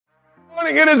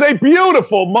It is a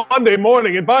beautiful Monday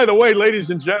morning. And by the way,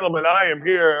 ladies and gentlemen, I am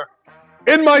here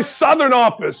in my southern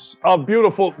office of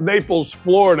beautiful Naples,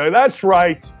 Florida. That's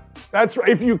right. That's right.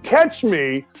 If you catch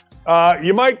me,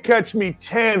 you might catch me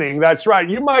tanning. That's right.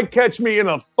 You might catch me in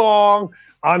a thong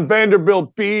on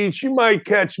Vanderbilt Beach. You might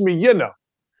catch me,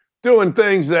 doing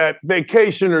things that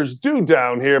vacationers do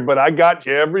down here, but I got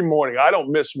you every morning. I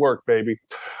don't miss work, baby.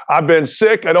 I've been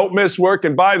sick. I don't miss work.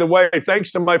 And by the way,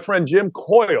 thanks to my friend Jim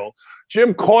Coyle.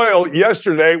 Jim Coyle,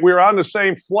 yesterday, we were on the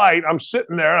same flight. I'm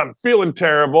sitting there. I'm feeling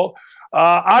terrible.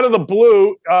 Out of the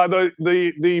blue,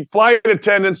 the flight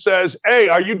attendant says, "Hey,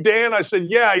 are you Dan?" I said,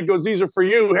 "Yeah." He goes, "These are for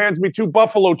you." Hands me 2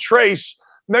 Buffalo Trace.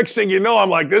 Next thing you know, I'm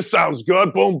like, this sounds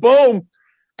good. Boom, boom.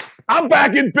 I'm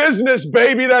back in business,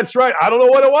 baby. That's right. I don't know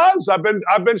what it was. I've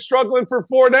been struggling for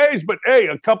 4 days, but hey,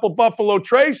 a couple Buffalo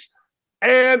Trace,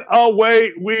 and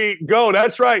away we go.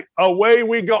 That's right. Away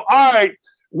we go. All right.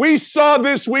 We saw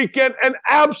this weekend an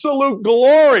absolute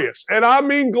glorious, and I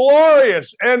mean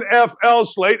glorious, NFL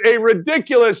slate, a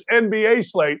ridiculous NBA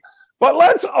slate. But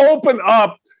let's open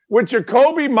up with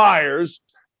Jacoby Myers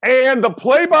and the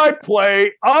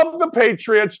play-by-play of the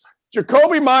Patriots.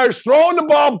 Jacoby Myers throwing the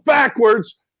ball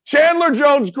backwards. Chandler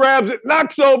Jones grabs it,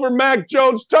 knocks over Mac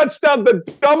Jones, touchdown, the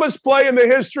dumbest play in the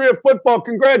history of football.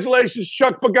 Congratulations,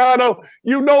 Chuck Pagano.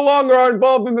 You no longer are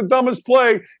involved in the dumbest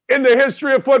play in the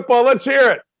history of football. Let's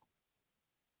hear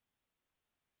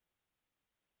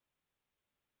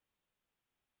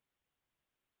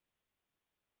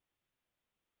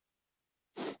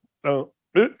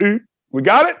it. We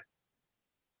got it?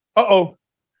 Uh-oh.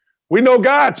 We know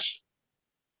gots.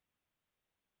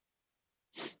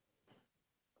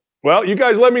 Well, you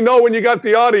guys let me know when you got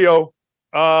the audio,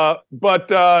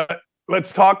 but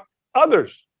let's talk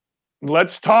others.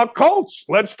 Let's talk Colts.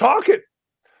 Let's talk it.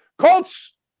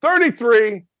 Colts,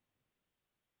 33,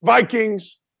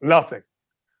 Vikings, nothing.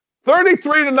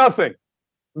 33-0.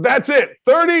 That's it.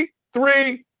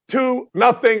 33-0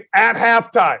 at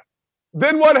halftime.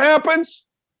 Then what happens?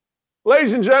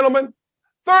 Ladies and gentlemen,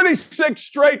 36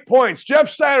 straight points. Jeff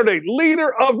Saturday,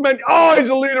 leader of men. Oh, he's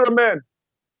a leader of men.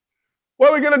 What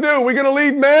are we going to do? Are we going to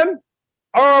lead men,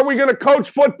 or are we going to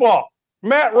coach football?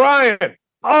 Matt Ryan.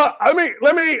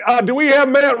 Do we have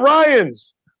Matt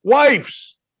Ryan's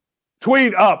wife's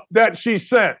tweet up that she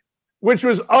sent, which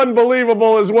was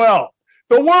unbelievable as well?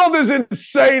 The world is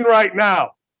insane right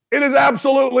now. It is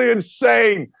absolutely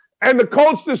insane. And the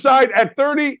Colts decide at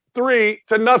 33-0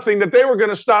 that they were going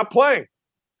to stop playing.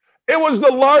 It was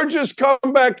the largest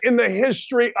comeback in the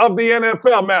history of the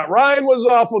NFL. Matt Ryan was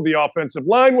awful. The offensive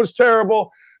line was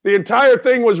terrible. The entire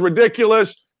thing was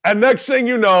ridiculous. And next thing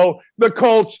you know, the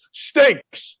Colts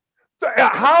stinks.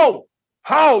 How?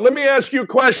 Let me ask you a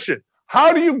question.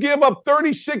 How do you give up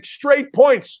 36 straight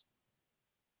points?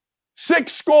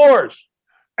 6 scores.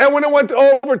 And when it went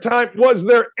to overtime, was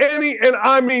there any, and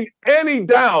I mean any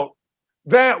doubt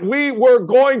that we were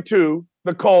going to,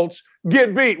 the Colts,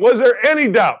 get beat? Was there any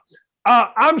doubt?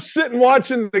 I'm sitting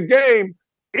watching the game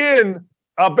in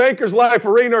Bankers Life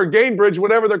Arena or Gainbridge,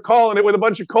 whatever they're calling it, with a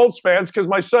bunch of Colts fans because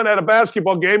my son had a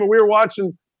basketball game and we were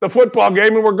watching the football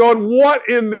game and we're going, what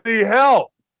in the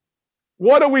hell?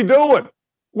 What are we doing?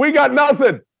 We got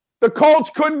nothing. The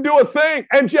Colts couldn't do a thing.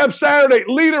 And Jeff Saturday,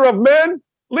 leader of men?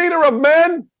 What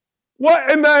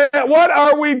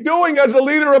are we doing as a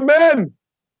leader of men?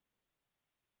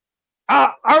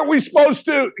 Aren't we supposed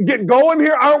to get going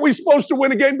here? Aren't we supposed to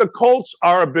win a game? The Colts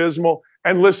are abysmal.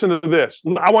 And listen to this.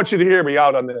 I want you to hear me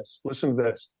out on this. Listen to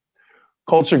this.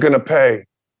 Colts are going to pay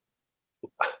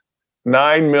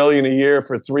 $9 million a year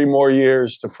for 3 more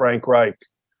years to Frank Reich.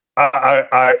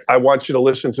 I want you to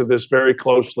listen to this very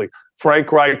closely.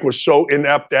 Frank Reich was so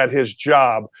inept at his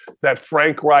job that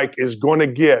Frank Reich is going to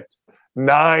get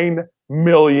 $9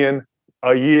 million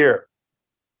a year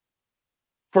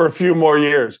for a few more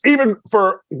years. Even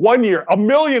for 1 year, $1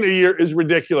 million a year is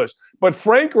ridiculous. But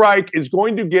Frank Reich is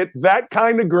going to get that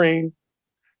kind of green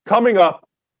coming up,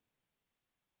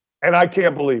 and I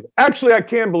can't believe it. Actually, I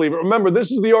can believe it. Remember,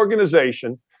 this is the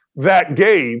organization that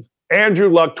gave Andrew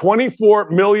Luck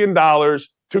 $24 million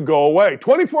to go away.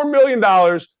 $24 million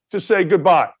to say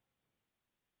goodbye.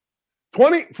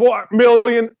 $24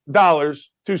 million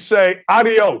to say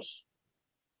adios.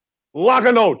 La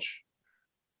noche.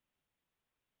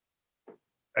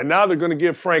 And now they're going to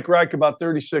give Frank Reich about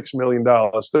 $36 million,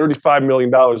 $35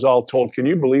 million all told. Can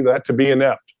you believe that? To be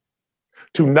inept.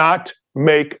 To not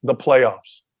make the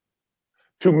playoffs.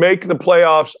 To make the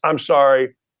playoffs, I'm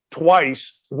sorry,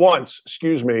 once,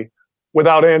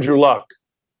 without Andrew Luck.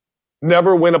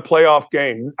 Never win a playoff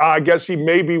game. I guess he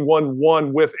maybe won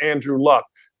one with Andrew Luck.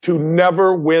 to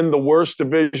never win the worst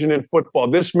division in football.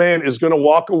 This man is going to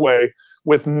walk away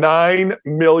with $9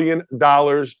 million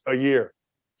a year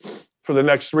for the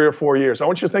next 3 or 4 years. I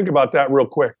want you to think about that real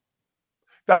quick.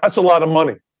 That's a lot of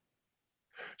money.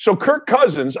 So Kirk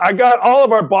Cousins, I got all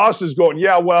of our bosses going,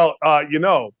 yeah, well,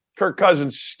 Kirk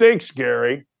Cousins stinks,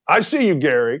 Gary. I see you,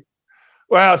 Gary.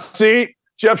 Well, see,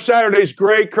 Jeff Saturday's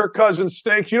great. Kirk Cousins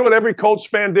stinks. You know what every Colts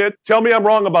fan did? Tell me I'm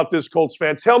wrong about this, Colts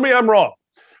fan. Tell me I'm wrong.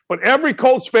 But every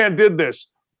Colts fan did this.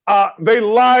 They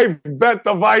live bet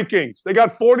the Vikings. They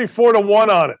got 44-1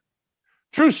 on it.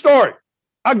 True story.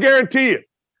 I guarantee you.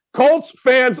 Colts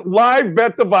fans live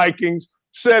bet the Vikings,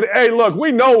 said, hey, look,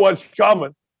 we know what's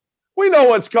coming. We know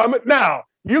what's coming. Now,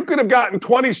 you could have gotten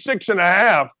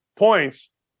 26.5 points,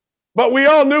 but we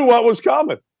all knew what was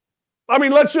coming. I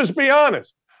mean, let's just be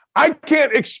honest. I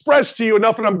can't express to you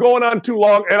enough, and I'm going on too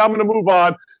long, and I'm going to move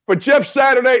on. But Jeff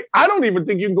Saturday, I don't even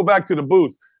think you can go back to the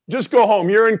booth. Just go home.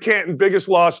 You're in Canton, biggest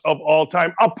loss of all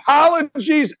time.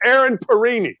 Apologies, Aaron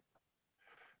Perini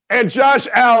and Josh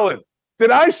Allen.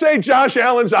 Did I say Josh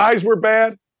Allen's eyes were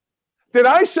bad? Did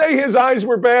I say his eyes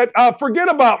were bad? Forget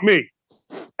about me.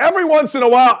 Every once in a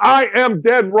while, I am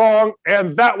dead wrong,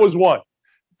 and that was one.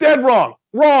 Dead wrong.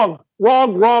 Wrong.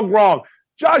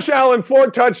 Josh Allen,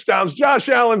 4 touchdowns. Josh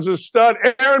Allen's a stud.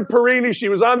 Aaron Perini, she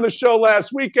was on the show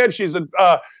last weekend. She's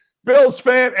a Bills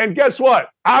fan, and guess what?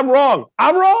 I'm wrong.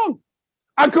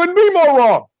 I couldn't be more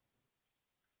wrong.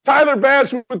 Tyler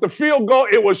Bass with the field goal.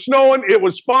 It was snowing. It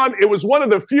was fun. It was one of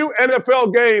the few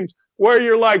NFL games where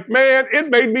you're like, man, it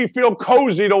made me feel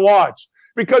cozy to watch.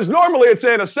 Because normally it's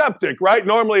antiseptic, right?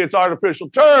 Normally it's artificial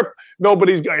turf.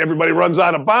 Everybody runs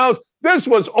out of bounds. This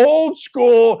was old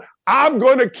school. I'm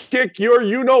going to kick your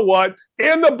you-know-what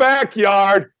in the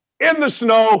backyard, in the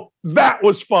snow. That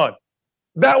was fun.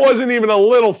 That wasn't even a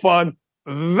little fun.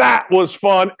 That was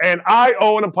fun. And I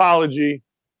owe an apology.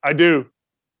 I do.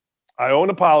 I owe an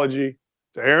apology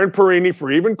to Aaron Perini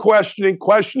for even questioning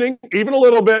even a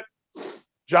little bit,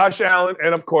 Josh Allen,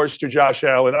 and of course to Josh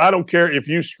Allen. I don't care if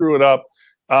you screw it up.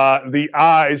 The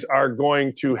eyes are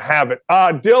going to have it.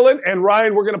 Dylan and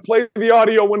Ryan, we're going to play the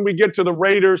audio when we get to the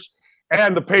Raiders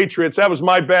and the Patriots. That was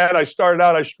my bad. I started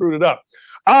out, I screwed it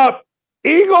up.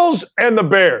 Eagles and the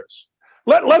Bears.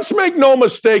 Let's make no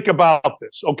mistake about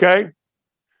this, okay?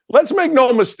 Let's make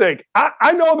no mistake.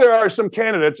 I know there are some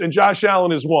candidates, and Josh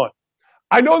Allen is one.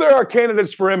 I know there are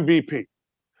candidates for MVP.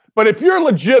 But if you're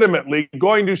legitimately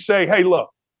going to say, hey, look,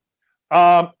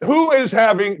 who is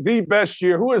having the best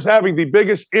year? Who is having the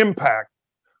biggest impact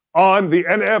on the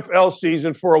NFL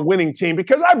season for a winning team?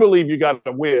 Because I believe you got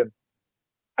to win.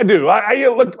 I do. I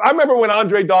remember when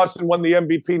Andre Dawson won the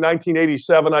MVP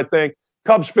 1987, I think.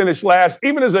 Cubs finished last.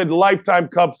 Even as a lifetime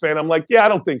Cub fan, I'm like, yeah, I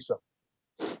don't think so.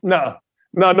 No,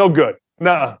 good.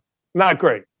 No, not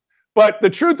great. But the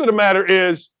truth of the matter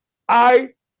is, I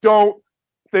don't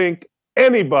think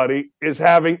anybody is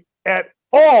having at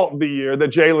all the year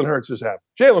that Jalen Hurts is having.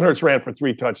 Jalen Hurts ran for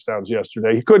 3 touchdowns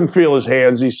yesterday. He couldn't feel his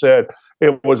hands. He said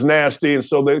it was nasty. And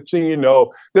so the next thing you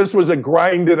know, this was a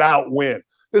grinded out win.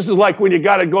 This is like when you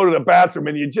got to go to the bathroom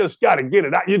and you just got to get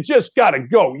it out. You just got to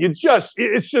go.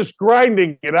 It's just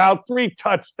grinding it out. 3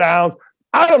 touchdowns.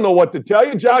 I don't know what to tell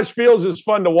you. Josh Fields is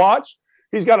fun to watch.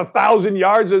 He's got 1,000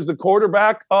 yards as the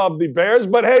quarterback of the Bears.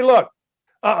 But hey, look,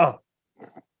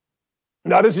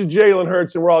 now this is Jalen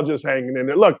Hurts, and we're all just hanging in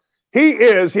there. Look, he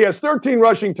has 13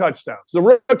 rushing touchdowns. The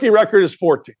rookie record is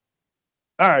 14.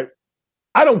 All right.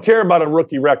 I don't care about a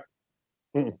rookie record.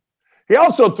 He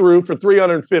also threw for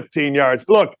 315 yards.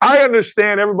 Look, I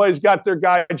understand everybody's got their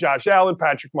guy, Josh Allen,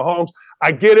 Patrick Mahomes.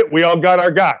 I get it. We all got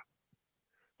our guy.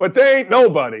 But there ain't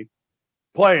nobody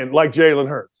playing like Jalen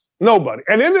Hurts. Nobody.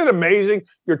 And isn't it amazing?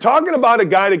 You're talking about a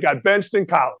guy that got benched in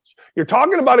college. You're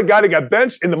talking about a guy that got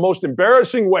benched in the most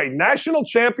embarrassing way. National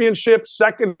championship,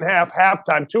 second half,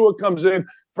 halftime. Tua comes in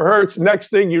for Hurts. Next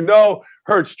thing you know,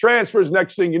 Hurts transfers.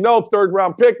 Next thing you know, 3rd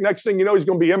round pick. Next thing you know, he's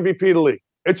going to be MVP of the league.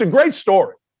 It's a great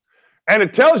story. And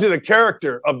it tells you the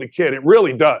character of the kid. It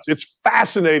really does. It's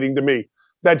fascinating to me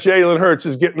that Jalen Hurts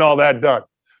is getting all that done.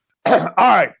 All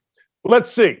right,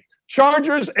 let's see.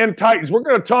 Chargers and Titans. We're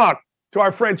going to talk to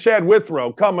our friend Chad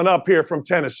Withrow coming up here from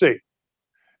Tennessee.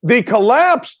 The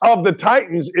collapse of the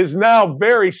Titans is now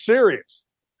very serious.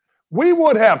 We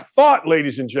would have thought,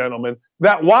 ladies and gentlemen,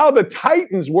 that while the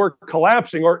Titans were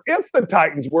collapsing, or if the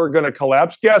Titans were going to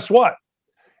collapse, guess what?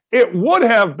 It would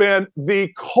have been the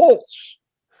Colts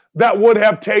that would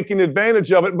have taken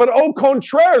advantage of it. But au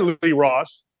contraire, Lee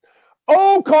Ross,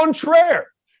 au contraire,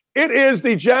 it is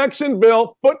the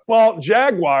Jacksonville Football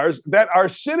Jaguars that are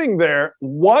sitting there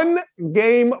 1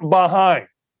 game behind.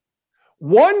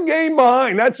 1 game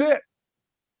behind, that's it.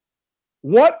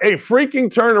 What a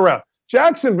freaking turnaround.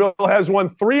 Jacksonville has won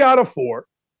 3 out of 4.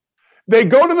 They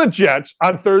go to the Jets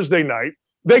on Thursday night.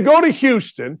 They go to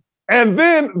Houston. And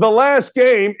then the last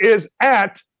game is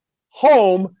at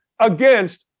home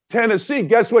against Tennessee.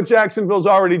 Guess what Jacksonville's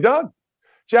already done?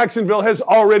 Jacksonville has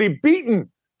already beaten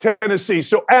Tennessee.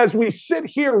 So as we sit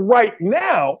here right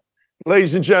now,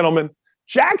 ladies and gentlemen,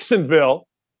 Jacksonville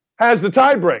has the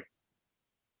tiebreak.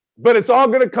 But it's all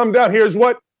going to come down. Here's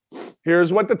what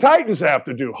the Titans have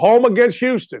to do. Home against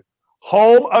Houston.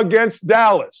 Home against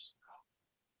Dallas.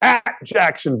 At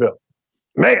Jacksonville.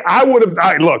 Man,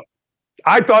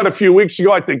 I thought a few weeks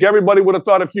ago, I think everybody would have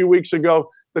thought a few weeks ago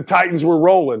the Titans were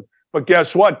rolling. But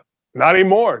guess what? Not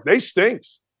anymore. They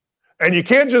stinks. And you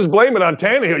can't just blame it on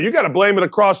Tannehill. You got to blame it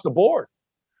across the board.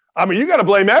 I mean, you got to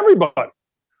blame everybody.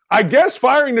 I guess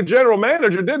firing the general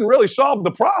manager didn't really solve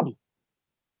the problem.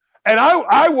 And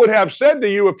I would have said to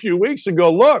you a few weeks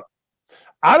ago, look,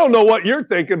 I don't know what you're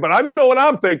thinking, but I know what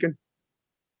I'm thinking.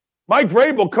 Mike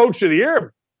Vrabel, coach of the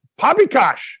year.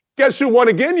 Poppycosh. Guess who won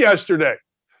again yesterday?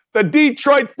 The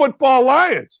Detroit Football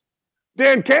Lions.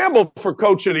 Dan Campbell for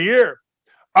coach of the year.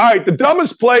 All right, the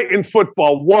dumbest play in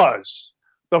football was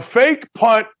the fake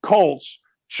punt Colts,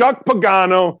 Chuck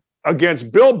Pagano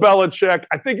against Bill Belichick.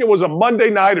 I think it was a Monday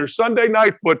night or Sunday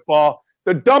night football.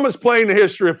 The dumbest play in the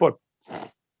history of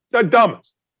football. The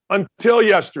dumbest until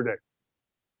yesterday.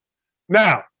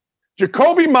 Now,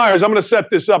 Jacoby Myers, I'm going to set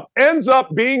this up, ends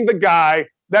up being the guy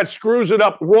that screws it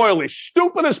up royally.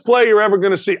 Stupidest play you're ever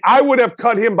going to see. I would have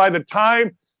cut him by the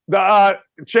time the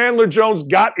Chandler Jones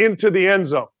got into the end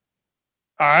zone.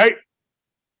 All right?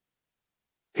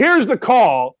 Here's the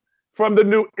call from the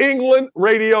New England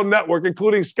radio network,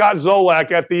 including Scott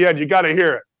Zolak at the end. You got to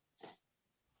hear it.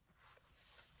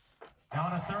 Now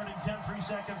on a 3rd and 10, 3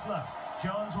 seconds left.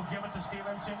 Jones will give it to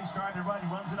Stevenson. He's trying to run. He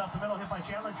runs it up the middle, hit by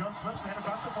Chandler. Jones slips the head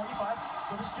across the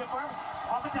 45 with a stiff arm.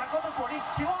 Off the tackle at the 40.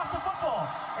 He lost the football.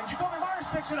 And Jacoby Myers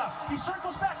picks it up. He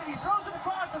circles back and he throws it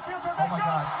across the field. Oh my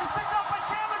God. It's picked up by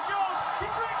Chandler Jones. He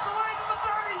breaks away to the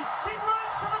 30. He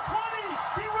runs to the 20.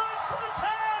 He runs to the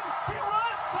 10. He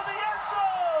runs to the end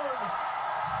zone.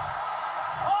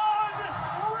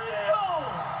 Unreal.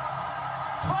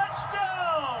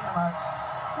 Touchdown.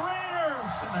 Raiders.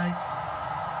 Good night.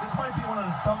 This might be one of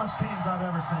the dumbest teams I've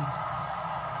ever seen.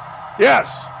 Yes.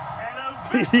 And a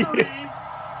victory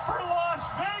for Las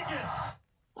Vegas.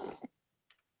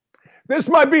 This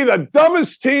might be the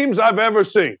dumbest teams I've ever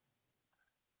seen.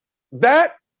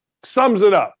 That sums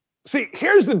it up. See,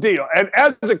 here's the deal. And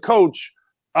as a coach,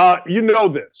 you know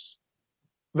this.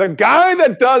 The guy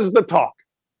that does the talk,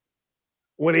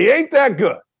 when he ain't that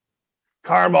good,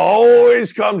 karma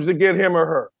always comes to get him or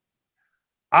her.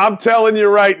 I'm telling you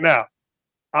right now.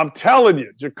 I'm telling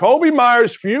you, Jacoby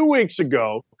Myers, a few weeks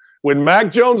ago, when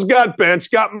Mac Jones got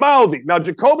benched, got mouthy. Now,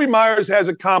 Jacoby Myers has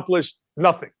accomplished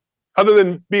nothing other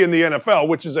than be in the NFL,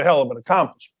 which is a hell of an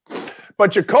accomplishment.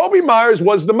 But Jacoby Myers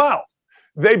was the mouth.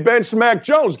 They benched Mac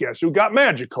Jones. Guess who got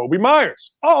mad? Jacoby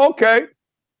Myers. Oh, okay.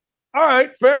 All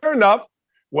right, fair enough.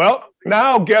 Well,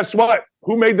 now guess what?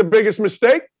 Who made the biggest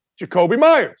mistake? Jacoby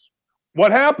Myers.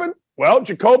 What happened? Well,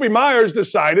 Jacoby Myers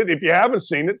decided, if you haven't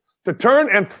seen it, to turn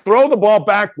and throw the ball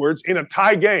backwards in a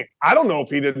tie game. I don't know if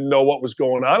he didn't know what was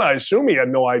going on. I assume he had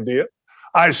no idea.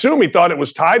 I assume he thought it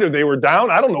was tied or they were down.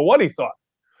 I don't know what he thought.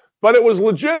 But it was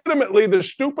legitimately the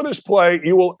stupidest play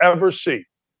you will ever see.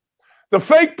 The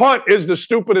fake punt is the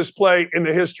stupidest play in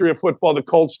the history of football the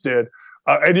Colts did.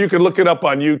 And you can look it up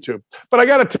on YouTube. But I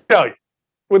got to tell you,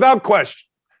 without question,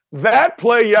 that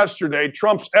play yesterday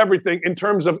trumps everything in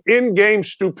terms of in-game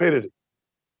stupidity.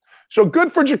 So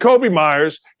good for Jacoby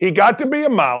Myers. He got to be a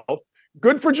mouth.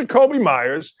 Good for Jacoby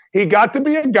Myers. He got to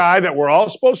be a guy that we're all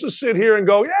supposed to sit here and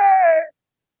go,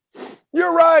 yeah,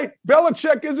 you're right.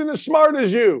 Belichick isn't as smart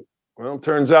as you. Well,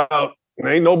 turns out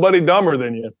ain't nobody dumber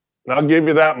than you. And I'll give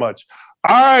you that much.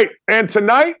 All right. And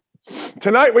tonight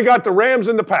we got the Rams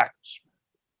and the Packers.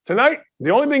 Tonight,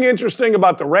 the only thing interesting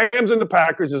about the Rams and the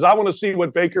Packers is I want to see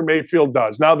what Baker Mayfield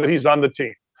does now that he's on the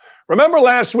team. Remember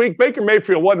last week, Baker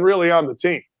Mayfield wasn't really on the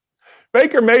team.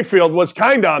 Baker Mayfield was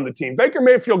kind of on the team. Baker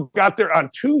Mayfield got there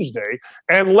on Tuesday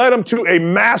and led them to a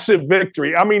massive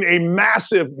victory. I mean, a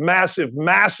massive, massive,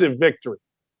 massive victory.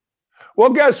 Well,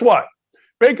 guess what?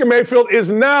 Baker Mayfield is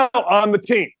now on the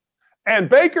team. And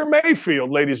Baker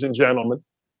Mayfield, ladies and gentlemen,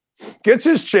 gets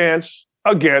his chance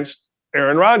against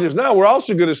Aaron Rodgers. Now, we're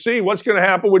also going to see what's going to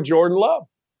happen with Jordan Love.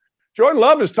 Jordan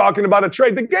Love is talking about a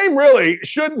trade. The game really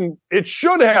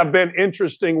should have been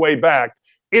interesting way back.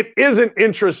 It isn't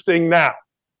interesting now.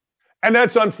 And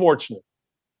that's unfortunate.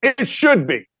 It should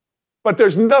be. But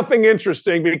there's nothing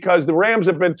interesting because the Rams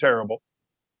have been terrible,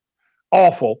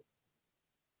 awful.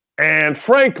 And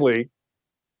frankly,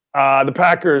 the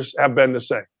Packers have been the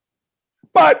same.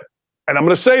 But, and I'm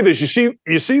going to say this,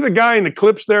 you see the guy in the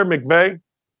clips there, McVay?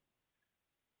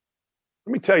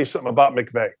 Let me tell you something about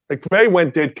McVay. McVay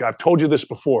went Ditka. I've told you this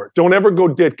before. Don't ever go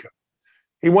Ditka.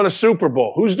 He won a Super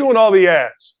Bowl. Who's doing all the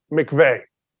ads? McVay.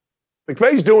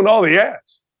 McVay's doing all the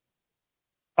ads.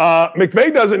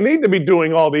 McVay doesn't need to be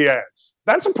doing all the ads.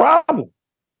 That's a problem.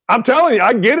 I'm telling you,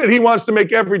 I get it. He wants to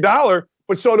make every dollar,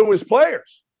 but so do his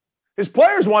players. His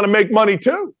players want to make money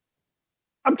too.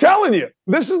 I'm telling you,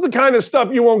 this is the kind of stuff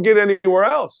you won't get anywhere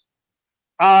else.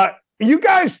 You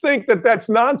guys think that that's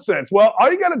nonsense. Well,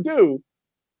 all you got to do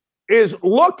is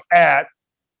look at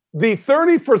the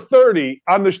 30 for 30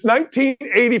 on the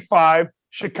 1985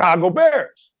 Chicago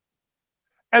Bears.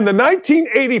 And the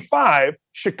 1985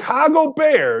 Chicago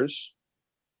Bears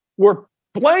were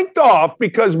blanked off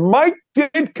because Mike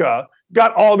Ditka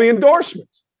got all the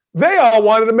endorsements. They all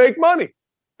wanted to make money.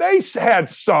 They had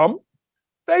some.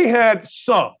 But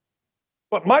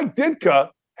Mike Ditka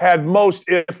had most,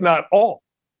 if not all.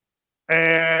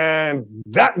 And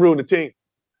that ruined the team.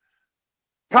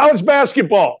 College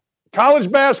basketball.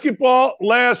 College basketball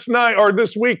last night or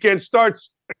this weekend starts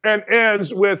and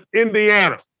ends with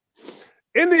Indiana.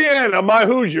 Indiana, my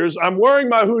Hoosiers, I'm wearing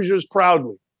my Hoosiers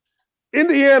proudly.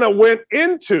 Indiana went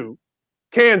into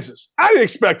Kansas. I didn't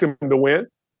expect them to win.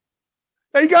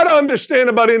 Now, you got to understand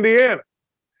about Indiana.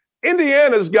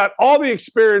 Indiana's got all the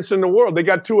experience in the world. They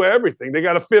got two of everything. They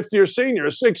got a fifth-year senior,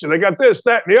 a sixth-year. They got this,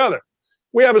 that, and the other.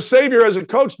 We have a savior as a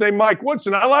coach named Mike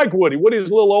Woodson. I like Woody.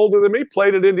 Woody's a little older than me,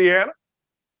 played at Indiana.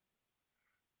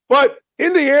 But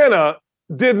Indiana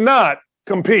did not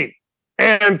compete.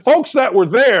 And folks that were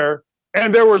there,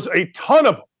 and there was a ton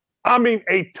of them, I mean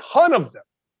a ton of them,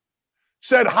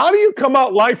 said, how do you come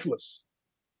out lifeless?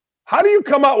 How do you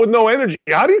come out with no energy?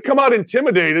 How do you come out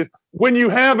intimidated when you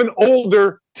have an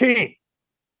older team?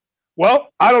 Well,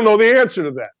 I don't know the answer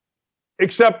to that,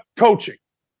 except coaching.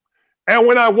 And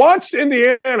when I watched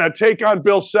Indiana take on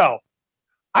Bill Self,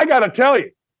 I got to tell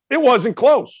you, it wasn't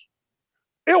close.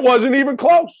 It wasn't even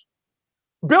close.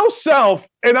 Bill Self,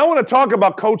 and I want to talk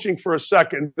about coaching for a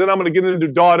second, then I'm going to get into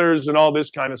daughters and all this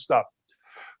kind of stuff.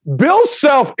 Bill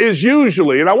Self is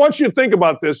usually, and I want you to think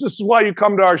about this, this is why you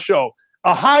come to our show,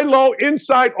 a high-low,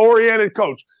 inside-oriented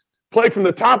coach. Play from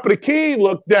the top of the key,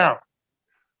 look down.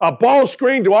 A ball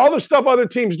screen, do all the stuff other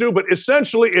teams do, but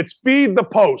essentially it's feed the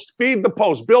post, feed the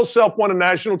post. Bill Self won a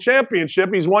national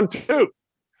championship. He's won two.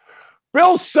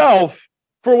 Bill Self,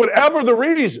 for whatever the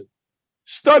reason,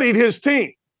 studied his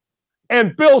team.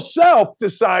 And Bill Self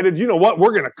decided, you know what,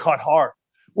 we're going to cut hard.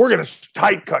 We're going to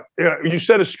tight cut. You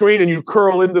set a screen and you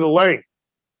curl into the lane.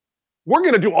 We're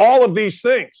going to do all of these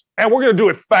things. And we're going to do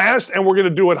it fast, and we're going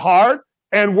to do it hard,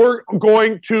 and we're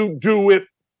going to do it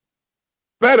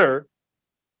better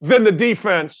than the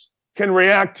defense can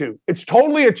react to. It's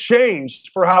totally a change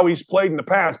for how he's played in the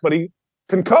past, but he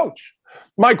can coach.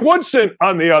 Mike Woodson,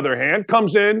 on the other hand,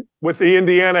 comes in with the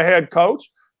Indiana head coach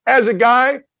as a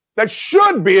guy that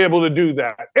should be able to do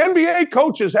that. NBA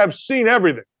coaches have seen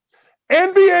everything.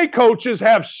 NBA coaches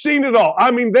have seen it all.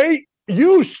 I mean, they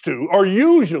used to, or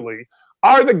usually,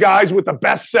 are the guys with the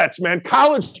best sets, man.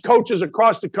 College coaches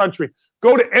across the country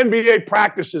go to NBA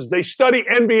practices. They study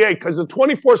NBA because the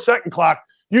 24-second clock,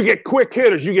 you get quick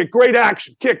hitters, you get great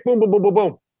action, kick, boom, boom, boom, boom,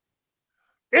 boom.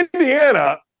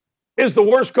 Indiana is the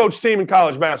worst coached team in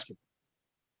college basketball.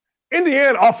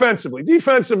 Indiana, offensively,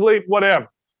 defensively, whatever.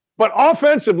 But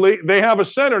offensively, they have a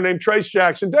center named Trace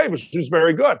Jackson Davis, who's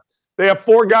very good. They have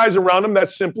four guys around them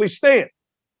that simply stand.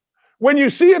 When you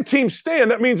see a team stand,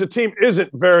 that means a team isn't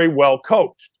very well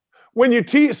coached. When you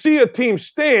see a team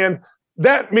stand,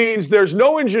 that means there's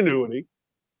no ingenuity,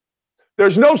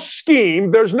 there's no scheme,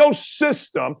 there's no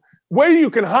system. Way you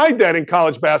can hide that in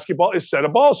college basketball is set a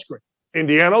ball screen.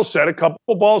 Indiana set a couple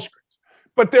ball screens.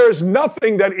 But there is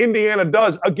nothing that Indiana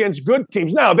does against good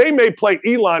teams. Now, they may play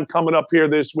Elon coming up here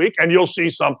this week, and you'll see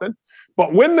something.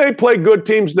 But when they play good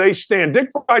teams, they stand. Dick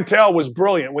Vitale was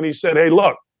brilliant when he said, hey,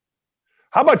 look,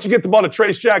 how about you get the ball to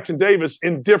Trace Jackson Davis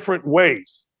in different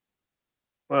ways?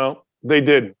 Well, they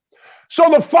didn't. So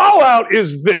the fallout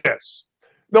is this.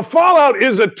 The fallout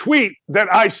is a tweet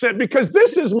that I sent because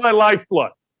this is my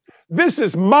lifeblood. This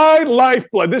is my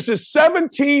lifeblood. This is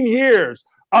 17 years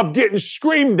of getting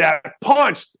screamed at,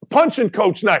 punched, punching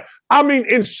Coach Knight. I mean,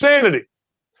 insanity.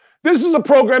 This is a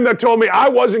program that told me I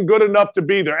wasn't good enough to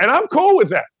be there, and I'm cool with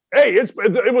that. Hey,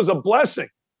 it was a blessing.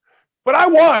 But I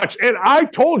watched, and I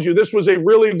told you this was a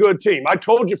really good team. I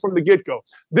told you from the get-go,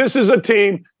 this is a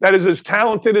team that is as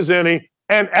talented as any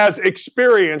and as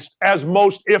experienced as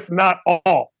most, if not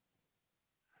all.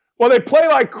 Well, they play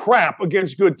like crap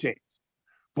against good teams.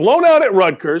 blown out at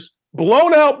Rutgers,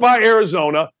 blown out by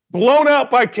Arizona, blown out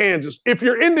by Kansas. If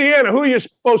you're Indiana, who are you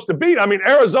supposed to beat? I mean,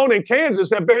 Arizona and Kansas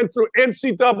have been through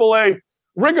NCAA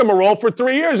rigmarole for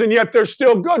 3 years, and yet they're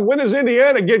still good. When does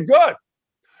Indiana get good?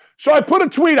 So I put a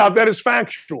tweet out that is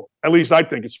factual. At least I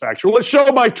think it's factual. Let's show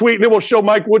my tweet, and then we'll show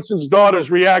Mike Woodson's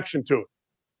daughter's reaction to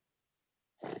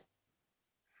it.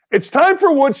 It's time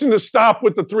for Woodson to stop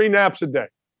with the 3 naps a day.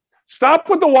 Stop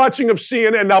with the watching of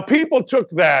CNN. Now, people took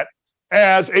that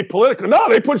as a political. No,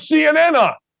 they put CNN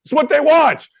on. It's what they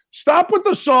watch. Stop with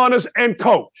the saunas and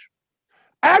coach.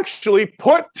 Actually,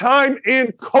 put time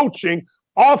in coaching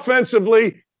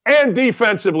offensively and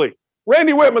defensively.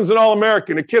 Randy Whitman's an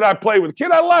All-American, a kid I play with, a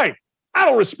kid I like. I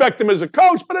don't respect him as a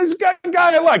coach, but he's a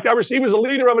guy I like. He was a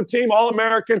leader of a team,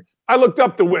 All-American. I looked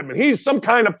up to Whitman. He's some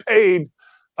kind of paid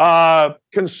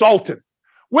consultant.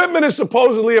 Whitman is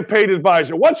supposedly a paid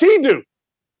advisor. What's he do?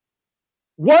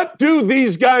 What do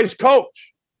these guys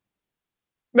coach?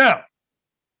 Now,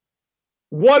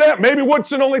 maybe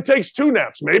Woodson only takes 2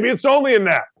 naps. Maybe it's only a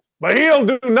nap, but he'll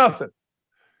do nothing.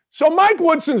 So Mike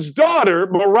Woodson's daughter,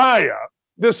 Mariah,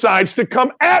 decides to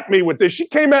come at me with this. She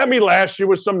came at me last year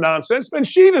with some nonsense, and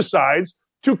she decides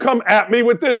to come at me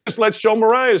with this. Let's show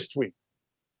Mariah's tweet.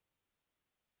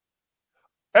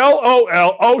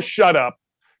 LOL, oh, shut up.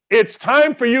 It's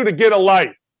time for you to get a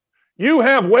life. You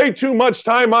have way too much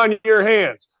time on your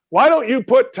hands. Why don't you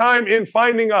put time in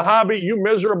finding a hobby, you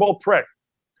miserable prick?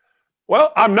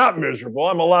 Well, I'm not miserable.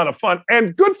 I'm a lot of fun.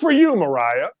 And good for you,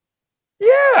 Mariah.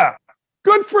 Yeah,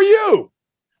 good for you.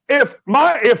 If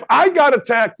I got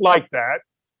attacked like that,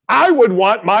 I would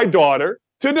want my daughter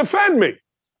to defend me.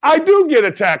 I do get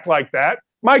attacked like that.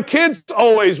 My kids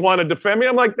always want to defend me.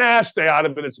 I'm like, nah, stay out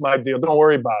of it. It's my deal. Don't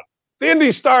worry about it. The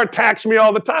Indy Star attacks me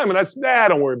all the time, and I say, nah,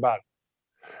 don't worry about it.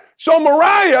 So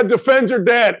Mariah defends her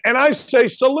dad, and I say,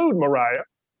 salute, Mariah.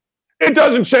 It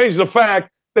doesn't change the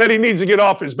fact that he needs to get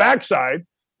off his backside.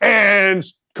 And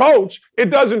coach, it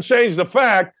doesn't change the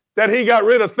fact that he got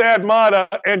rid of Thad Matta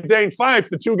and Dane Fife,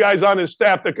 the 2 guys on his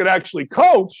staff that could actually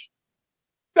coach.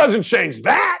 Doesn't change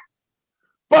that.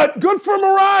 But good for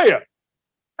Mariah.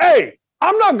 Hey,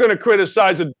 I'm not going to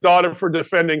criticize a daughter for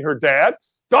defending her dad.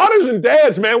 Daughters and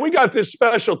dads, man, we got this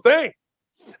special thing.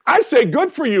 I say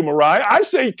good for you, Mariah. I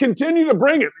say continue to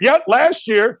bring it. Yet last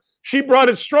year, she brought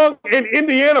it strong, and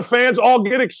Indiana fans all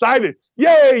get excited.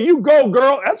 Yay, you go,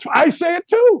 girl. I say it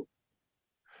too.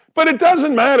 But it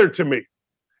doesn't matter to me.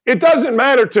 It doesn't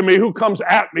matter to me who comes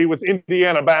at me with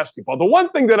Indiana basketball. The one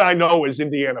thing that I know is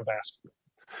Indiana basketball.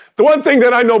 The one thing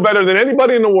that I know better than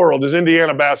anybody in the world is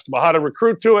Indiana basketball, how to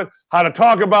recruit to it, how to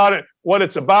talk about it, what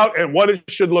it's about, and what it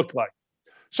should look like.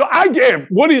 So I gave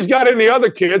Woody's got any other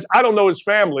kids. I don't know his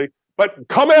family, but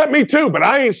come at me too, but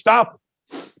I ain't stopping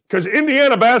because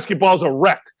Indiana basketball is a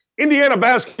wreck. Indiana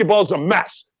basketball is a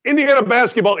mess. Indiana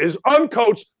basketball is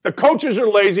uncoached. The coaches are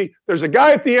lazy. There's a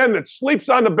guy at the end that sleeps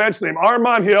on the bench named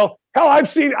Armand Hill. Hell, I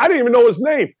didn't even know his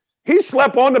name. He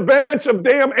slept on the bench of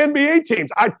damn NBA teams.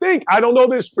 I don't know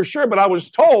this for sure, but I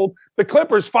was told the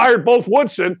Clippers fired both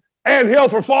Woodson and Hill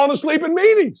for falling asleep in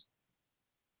meetings.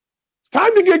 It's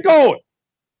time to get going.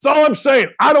 That's all I'm saying.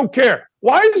 I don't care.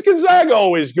 Why is Gonzaga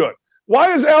always good?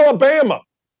 Why is Alabama,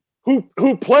 who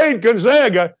played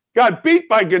Gonzaga, got beat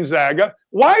by Gonzaga?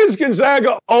 Why is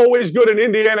Gonzaga always good and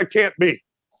Indiana can't beat?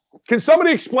 Can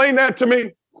somebody explain that to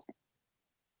me?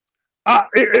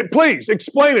 Please,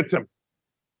 explain it to me.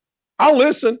 I'll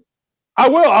listen. I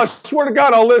will. I swear to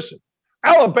God, I'll listen.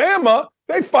 Alabama,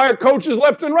 they fire coaches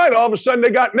left and right. All of a sudden,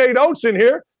 they got Nate Oates in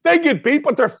here. They get beat,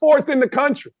 but they're 4th in the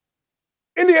country.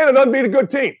 Indiana doesn't beat a good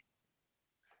team.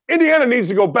 Indiana needs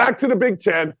to go back to the Big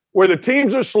Ten where the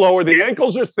teams are slower, the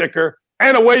ankles are thicker,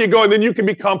 and away you go, and then you can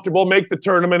be comfortable, make the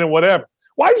tournament and whatever.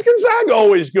 Why is Gonzaga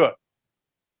always good?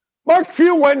 Mark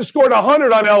Few went and scored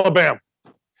 100 on Alabama.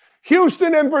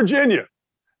 Houston and Virginia.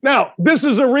 Now, this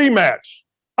is a rematch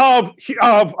of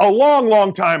a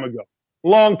long time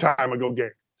ago game.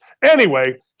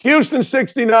 Anyway, Houston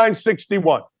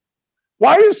 69-61.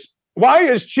 Why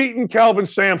is cheating Calvin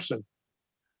Sampson?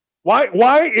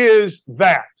 Why is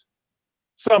that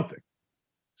something?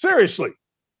 Seriously.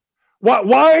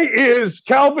 Why is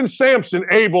Calvin Sampson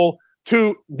able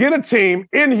to get a team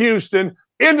in Houston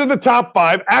into the top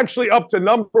 5, actually up to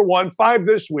number 1, 5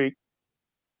 this week,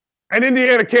 and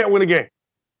Indiana can't win a game?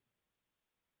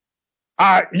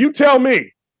 You tell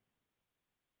me.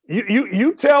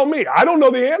 You tell me. I don't know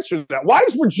the answer to that. Why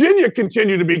does Virginia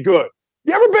continue to be good?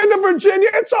 You ever been to Virginia?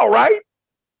 It's all right.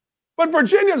 But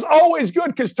Virginia's always good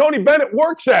because Tony Bennett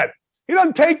works at it. He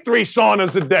doesn't take 3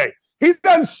 saunas a day. He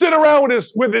doesn't sit around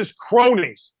with his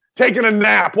cronies, taking a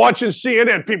nap, watching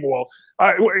CNN. People will.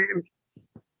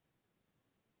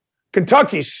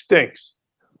 Kentucky stinks.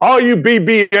 All you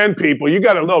BBN people, you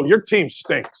got to know your team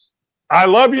stinks. I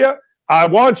love you. I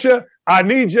want you. I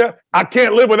need you. I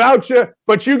can't live without you,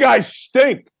 but you guys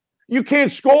stink. You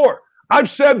can't score. I've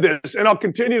said this, and I'll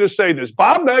continue to say this.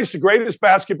 Bob Knight, the greatest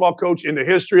basketball coach in the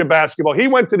history of basketball, he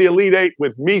went to the Elite Eight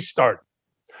with me starting.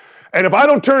 And if I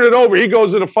don't turn it over, he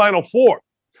goes to the Final Four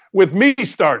with me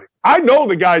starting. I know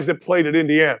the guys that played at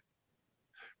Indiana.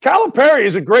 Calipari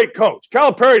is a great coach.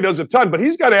 Calipari does a ton, but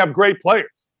he's got to have great players.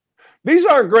 These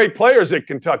aren't great players at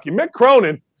Kentucky. Mick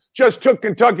Cronin just took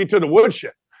Kentucky to the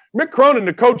woodshed. Mick Cronin,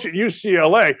 the coach at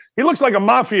UCLA, he looks like a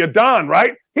mafia don,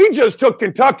 right? He just took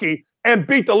Kentucky and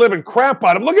beat the living crap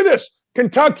out of them. Look at this,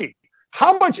 Kentucky.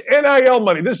 How much NIL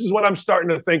money, this is what I'm starting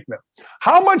to think now.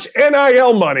 How much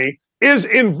NIL money is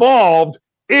involved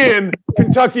in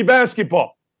Kentucky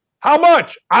basketball? How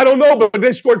much? I don't know, but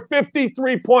they scored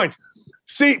 53 points.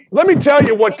 See, let me tell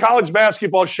you what college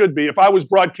basketball should be if I was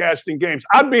broadcasting games.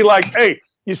 I'd be like, hey,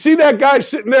 you see that guy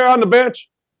sitting there on the bench,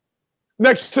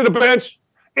 next to the bench?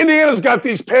 Indiana's got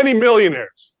these penny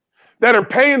millionaires that are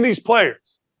paying these players,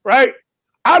 right?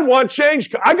 I'd want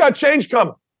change. I got change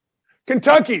coming.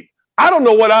 Kentucky, I don't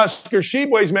know what Oscar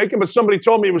Tshiebwe's making, but somebody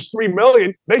told me it was $3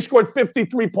 million. They scored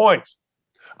 53 points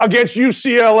against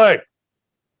UCLA.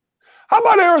 How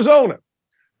about Arizona?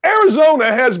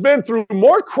 Arizona has been through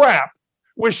more crap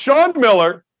with Sean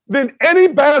Miller than any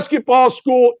basketball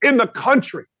school in the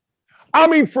country. I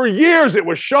mean, for years it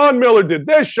was Sean Miller did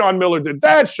this, Sean Miller did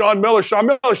that, Sean Miller.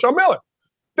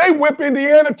 They whip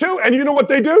Indiana too, and you know what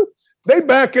they do? They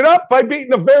back it up by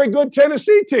beating a very good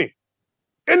Tennessee team.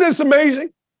 Isn't this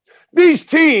amazing? These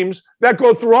teams that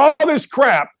go through all this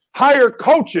crap hire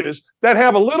coaches that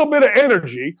have a little bit of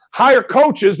energy, hire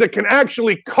coaches that can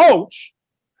actually coach,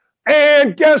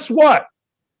 and guess what?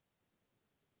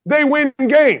 They win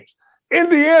games.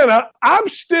 Indiana, I'm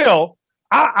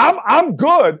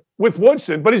good with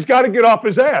Woodson, but he's got to get off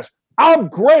his ass. I'm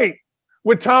great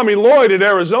with Tommy Lloyd at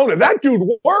Arizona. That dude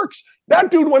works. That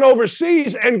dude went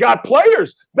overseas and got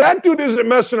players. That dude isn't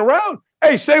messing around.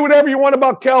 Hey, say whatever you want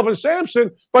about Calvin Sampson,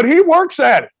 but he works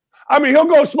at it. I mean, he'll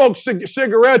go smoke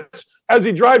cigarettes as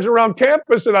he drives around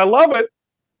campus, and I love it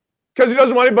because he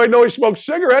doesn't want anybody to know he smokes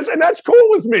cigarettes, and that's cool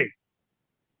with me.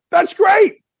 That's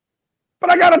great. But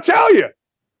I got to tell you,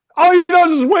 all he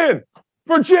does is win.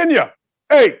 Virginia.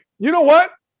 Hey, you know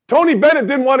what? Tony Bennett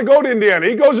didn't want to go to Indiana.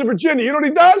 He goes to Virginia. You know what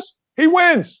he does? He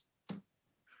wins.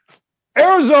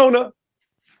 Arizona,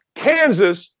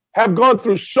 Kansas have gone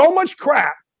through so much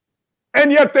crap,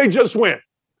 and yet they just win.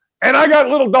 And I got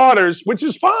little daughters, which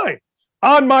is fine,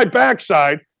 on my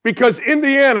backside because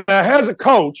Indiana has a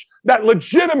coach that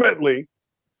legitimately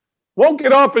won't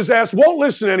get off his ass, won't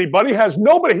listen to anybody, has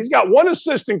nobody. He's got one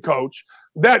assistant coach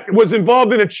that was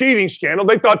involved in a cheating scandal.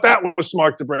 They thought that was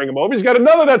smart to bring him over. He's got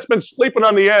another that's been sleeping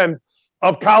on the end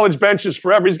of college benches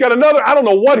forever. He's got another, I don't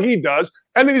know what he does.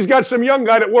 And then he's got some young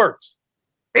guy that works.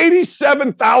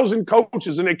 87,000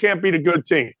 coaches, and they can't beat a good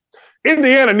team.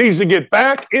 Indiana needs to get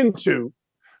back into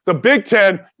the Big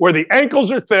Ten where the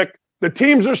ankles are thick, the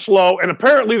teams are slow, and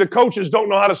apparently the coaches don't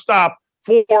know how to stop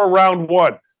for round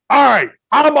one. All right,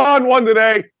 I'm on one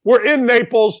today. We're in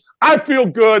Naples. I feel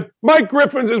good. Mike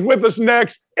Griffith is with us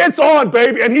next. It's on,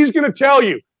 baby. And he's going to tell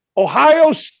you,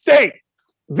 Ohio State,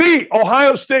 the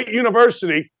Ohio State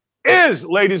University is,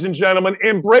 ladies and gentlemen,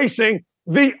 embracing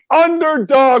the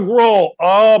underdog role.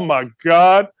 Oh, my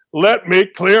God. Let me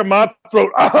clear my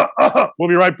throat. We'll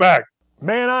be right back.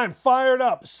 Man, I'm fired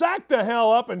up. Sack the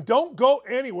hell up and don't go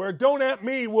anywhere. Don't at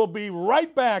me. We'll be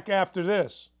right back after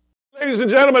this. Ladies and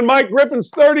gentlemen, Mike Griffin's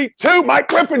 32. Mike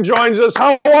Griffin joins us.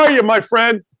 How are you, my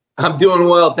friend? I'm doing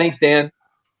well. Thanks, Dan.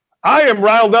 I am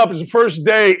riled up. It's the first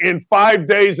day in 5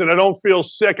 days that I don't feel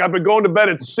sick. I've been going to bed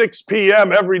at 6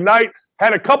 p.m. every night.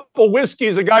 Had a couple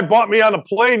whiskeys a guy bought me on a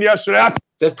plane yesterday.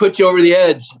 That put you over the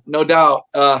edge, no doubt.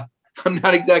 I'm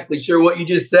not exactly sure what you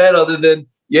just said other than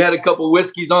you had a couple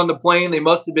whiskeys on the plane. They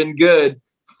must have been good.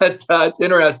 But it's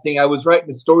interesting. I was writing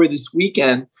a story this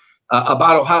weekend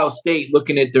about Ohio State,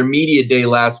 looking at their media day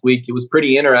last week. It was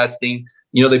pretty interesting.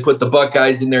 You know, they put the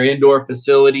Buckeyes in their indoor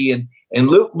facility, and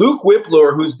Luke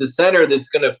Whippler, who's the center that's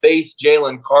going to face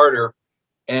Jalen Carter.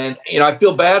 And, you know, I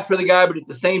feel bad for the guy, but at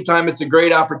the same time, it's a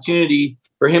great opportunity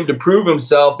for him to prove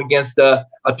himself against a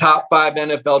top 5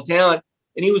 NFL talent.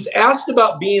 And he was asked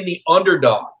about being the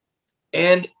underdog.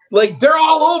 And, like, they're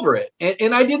all over it.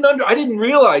 And I didn't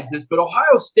realize this, but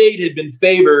Ohio State had been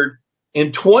favored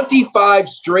in 25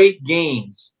 straight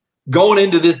games going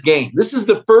into this game. This is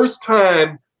the first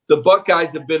time the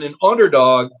Buckeyes have been an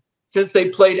underdog since they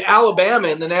played Alabama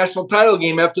in the national title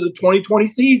game after the 2020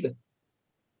 season.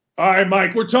 All right,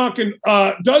 Mike, we're talking,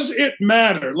 does it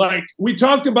matter? Like, we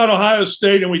talked about Ohio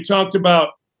State and we talked about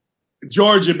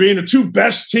Georgia being the two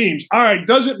best teams. All right,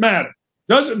 does it matter?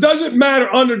 Does it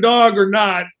matter underdog or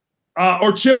not,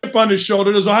 or chip on his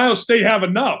shoulder? Does Ohio State have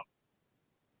enough?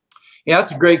 Yeah,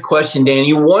 that's a great question, Dan.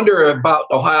 You wonder about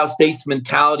Ohio State's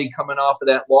mentality coming off of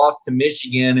that loss to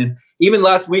Michigan. And even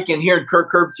last weekend hearing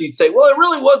Kirk Herbstreit, you'd say, well, it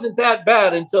really wasn't that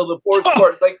bad until the fourth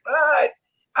quarter. Like,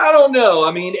 I don't know.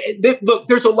 I mean, look,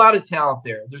 there's a lot of talent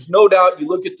there. There's no doubt. You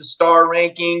look at the star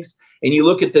rankings and you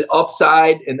look at the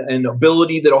upside and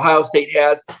ability that Ohio State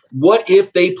has. What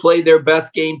if they play their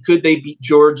best game? Could they beat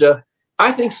Georgia?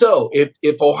 I think so.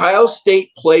 If Ohio State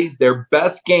plays their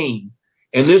best game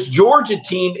and this Georgia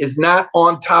team is not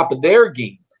on top of their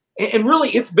game, and really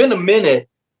it's been a minute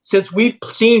since we've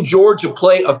seen Georgia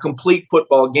play a complete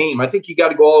football game. I think you got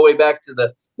to go all the way back to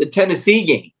the Tennessee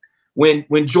game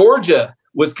when Georgia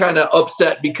was kind of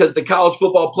upset because the College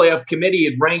Football Playoff Committee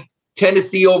had ranked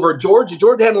Tennessee over Georgia.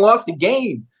 Georgia hadn't lost a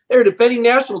game. They were defending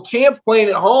national champs playing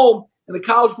at home, and the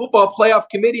College Football Playoff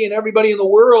Committee and everybody in the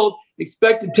world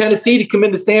expected Tennessee to come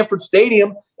into Sanford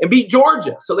Stadium and beat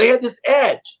Georgia. So they had this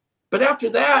edge. But after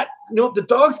that, the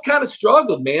Dogs kind of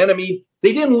struggled, man. I mean,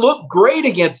 they didn't look great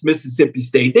against Mississippi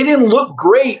State. They didn't look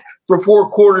great for 4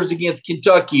 quarters against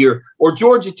Kentucky or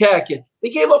Georgia Tech. They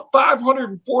gave up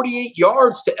 548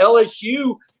 yards to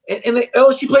LSU, and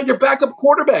LSU played their backup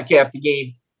quarterback half the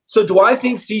game. So do I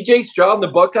think C.J. Stroud and the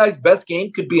Buckeyes' best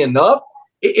game could be enough?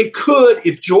 It could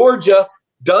if Georgia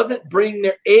doesn't bring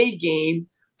their A game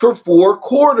for 4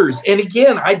 quarters. And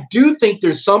again, I do think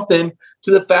there's something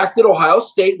to the fact that Ohio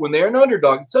State, when they're an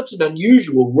underdog, it's such an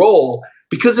unusual role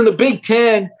because in the Big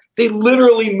Ten, they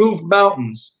literally move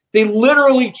mountains. They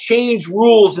literally change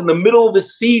rules in the middle of the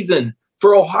season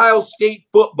for Ohio State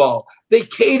football. They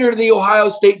cater to the Ohio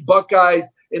State Buckeyes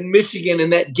in Michigan in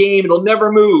that game. It'll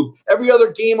never move. Every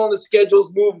other game on the schedule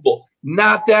is movable.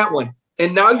 Not that one.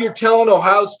 And now you're telling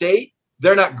Ohio State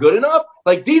they're not good enough?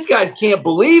 Like, these guys can't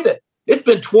believe it. It's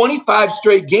been 25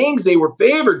 straight games they were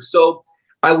favored. So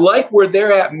I like where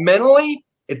they're at mentally.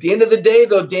 At the end of the day,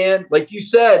 though, Dan, like you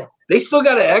said, they still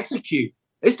got to execute.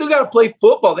 They still got to play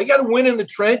football. They got to win in the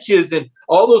trenches. And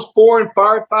all those 4- and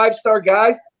 5-star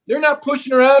guys, they're not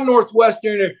pushing around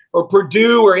Northwestern or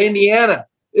Purdue or Indiana.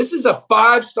 This is a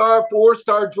 5-star,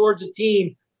 4-star Georgia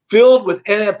team filled with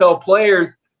NFL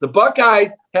players. The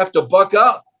Buckeyes have to buck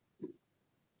up.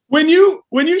 When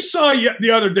you saw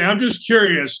the other day, I'm just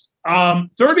curious,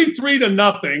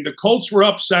 33-0, the Colts were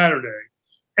up Saturday,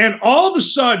 and all of a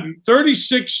sudden,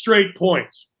 36 straight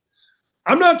points.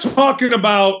 I'm not talking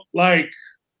about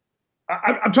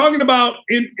I'm talking about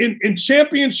in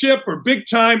championship or big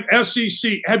time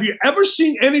SEC. Have you ever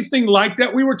seen anything like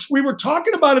that? We were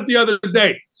talking about it the other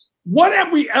day. What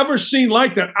have we ever seen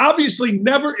like that? Obviously,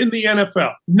 never in the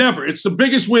NFL. Never. It's the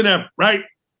biggest win ever, right?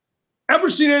 Ever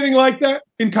seen anything like that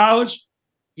in college?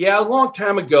 Yeah, a long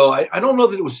time ago. I don't know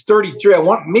that it was 33. I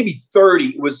want maybe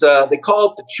 30. It was they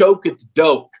call it the choke at the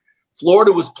doke.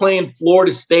 Florida was playing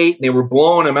Florida State, and they were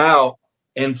blowing them out.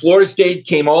 And Florida State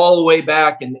came all the way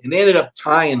back, and they ended up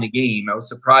tying the game. I was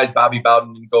surprised Bobby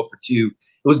Bowden didn't go for 2. It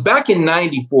was back in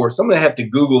 94. So I'm going to have to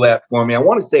Google that for me. I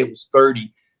want to say it was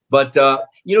 30. But,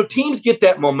 teams get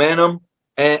that momentum.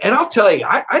 And I'll tell you,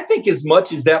 I think as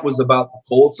much as that was about the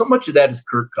Colts, so much of that is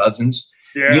Kirk Cousins.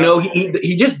 Yeah.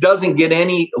 He just doesn't get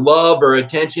any love or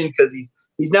attention because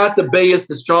he's not the biggest,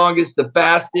 the strongest, the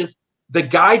fastest. The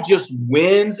guy just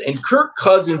wins. And Kirk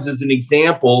Cousins is an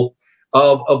example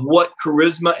of what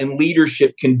charisma and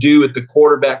leadership can do at the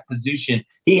quarterback position.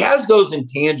 He has those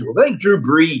intangibles. I think Drew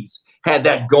Brees had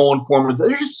that going for him.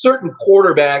 There's just certain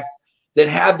quarterbacks that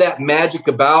have that magic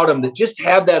about them, that just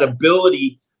have that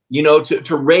ability,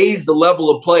 to raise the level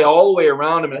of play all the way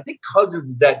around him. And I think Cousins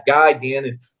is that guy, Dan.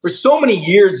 And for so many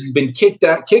years, he's been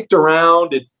kicked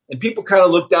around, and people kind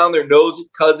of look down their nose at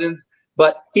Cousins.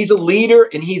 But he's a leader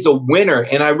and he's a winner.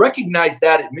 And I recognized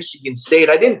that at Michigan State.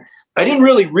 I didn't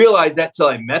really realize that till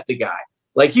I met the guy.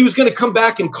 Like, he was going to come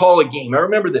back and call a game. I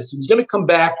remember this. He was going to come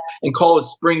back and call a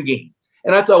spring game.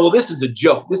 And I thought, well, this is a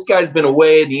joke. This guy's been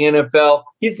away in the NFL.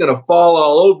 He's going to fall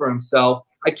all over himself.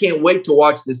 I can't wait to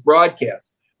watch this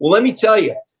broadcast. Well, let me tell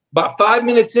you, about 5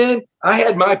 minutes in, I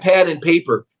had my pad and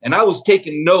paper, and I was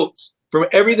taking notes from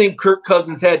everything Kirk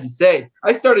Cousins had to say.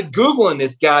 I started Googling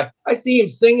this guy. I see him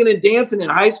singing and dancing in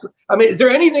high school. I mean, is there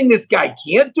anything this guy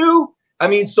can't do? I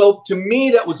mean, so to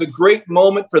me, that was a great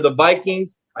moment for the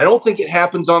Vikings. I don't think it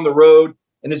happens on the road.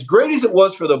 And as great as it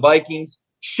was for the Vikings,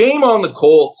 shame on the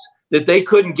Colts that they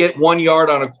couldn't get 1 yard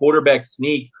on a quarterback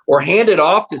sneak or hand it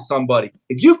off to somebody.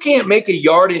 If you can't make a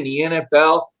yard in the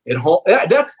NFL at home,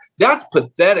 that's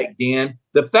pathetic, Dan.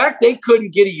 The fact they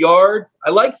couldn't get a yard, I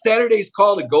like Saturday's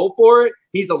call to go for it.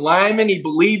 He's a lineman. He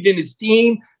believed in his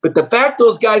team. But the fact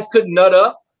those guys couldn't nut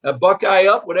up, a Buckeye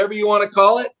up, whatever you want to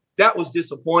call it, that was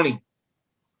disappointing.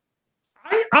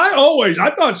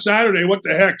 I thought Saturday, what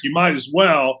the heck, you might as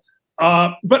well.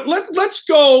 But let's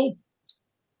go.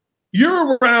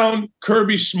 You're around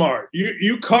Kirby Smart.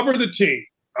 You cover the team,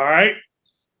 all right?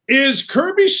 Is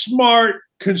Kirby Smart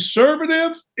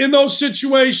conservative in those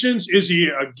situations? Is he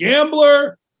a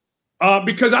gambler?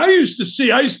 Because I used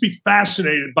to be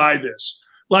fascinated by this.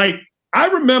 Like, I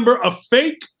remember a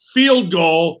fake field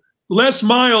goal Les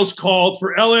Miles called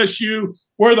for LSU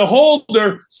where the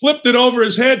holder flipped it over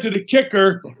his head to the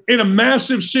kicker in a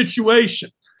massive situation.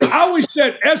 I always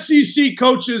said SEC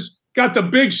coaches got the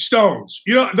big stones,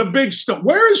 the big stone.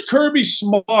 Where is Kirby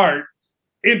Smart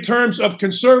in terms of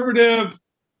conservative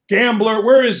gambler?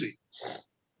 Where is he?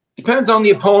 Depends on the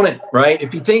opponent, right?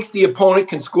 If he thinks the opponent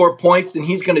can score points, then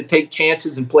he's going to take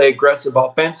chances and play aggressive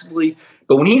offensively.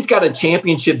 But when he's got a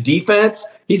championship defense,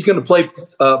 he's going to play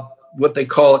what they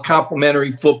call a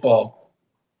complementary football.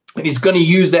 And he's going to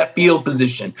use that field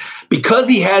position because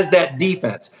he has that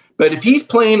defense. But if he's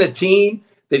playing a team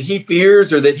that he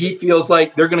fears or that he feels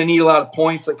like they're going to need a lot of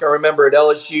points, like I remember at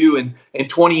LSU in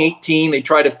 2018, they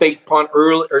tried a fake punt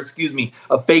early,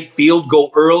 a fake field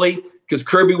goal early because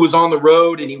Kirby was on the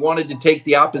road and he wanted to take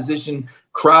the opposition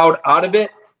crowd out of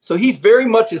it. So he's very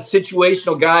much a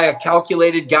situational guy, a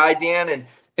calculated guy, Dan.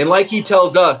 And like he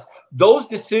tells us, those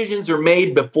decisions are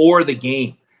made before the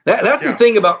game. That's the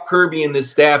thing about Kirby and this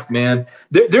staff, man.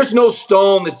 There's no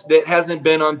stone that hasn't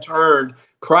been unturned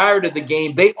prior to the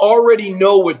game. They already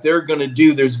know what they're going to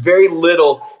do. There's very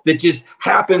little that just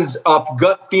happens off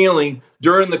gut feeling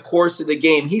during the course of the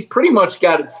game. He's pretty much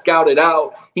got it scouted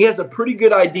out. He has a pretty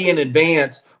good idea in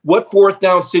advance what fourth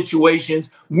down situations,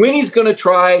 when he's going to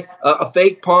try a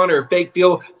fake punt or a fake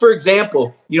field. For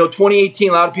example, 2018,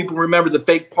 a lot of people remember the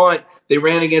fake punt they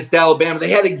ran against Alabama. They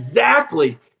had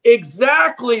exactly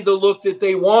the look that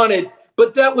they wanted,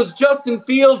 but that was Justin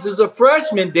Fields as a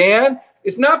freshman, Dan.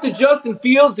 It's not the Justin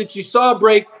Fields that you saw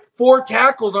break 4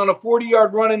 tackles on a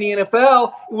 40-yard run in the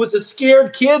NFL. It was a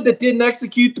scared kid that didn't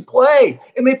execute the play,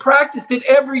 and they practiced it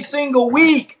every single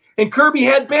week, and Kirby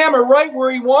had Bama right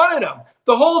where he wanted him.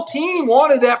 The whole team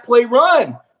wanted that play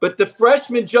run, but the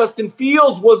freshman Justin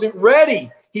Fields wasn't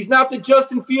ready. He's not the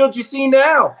Justin Fields you see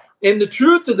now. And the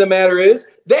truth of the matter is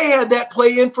they had that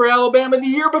play in for Alabama the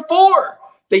year before.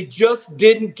 They just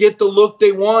didn't get the look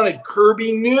they wanted.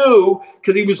 Kirby knew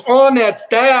because he was on that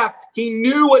staff. He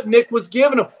knew what Nick was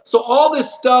giving him. So all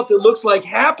this stuff that looks like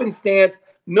happenstance,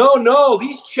 no,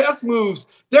 these chess moves,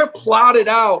 they're plotted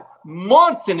out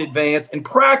months in advance and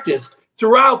practiced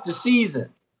throughout the season.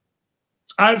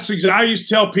 I used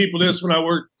to tell people this when I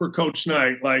worked for Coach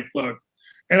Knight. Like, look,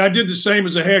 and I did the same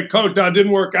as a head coach. Now, it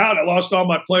didn't work out. I lost all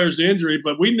my players to injury,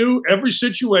 but we knew every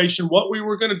situation, what we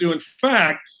were going to do. In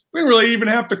fact, we didn't really even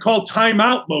have to call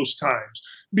timeout most times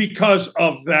because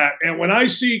of that. And when I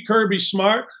see Kirby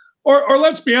Smart, or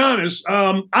let's be honest,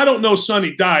 I don't know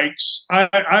Sonny Dykes. I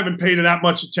haven't paid that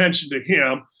much attention to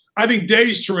him. I think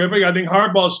Day's terrific. I think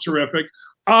Harbaugh's terrific.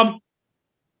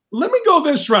 Let me go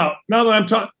this route now that I'm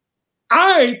talking.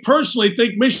 I personally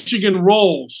think Michigan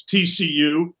rolls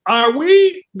TCU. Are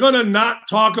we going to not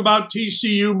talk about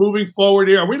TCU moving forward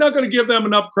here? Are we not going to give them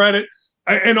enough credit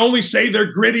and only say they're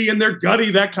gritty and they're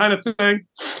gutty, that kind of thing?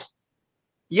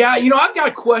 Yeah, I've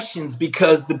got questions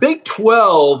because the Big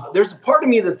 12, there's a part of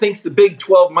me that thinks the Big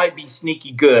 12 might be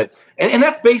sneaky good. And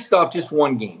that's based off just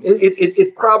one game.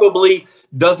 It probably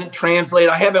doesn't translate.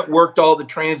 I haven't worked all the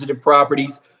transitive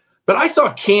properties, but I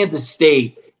saw Kansas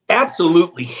State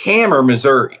absolutely hammer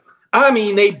Missouri. I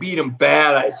mean, they beat them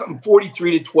bad. Something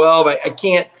 43-12. I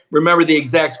can't remember the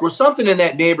exact score, something in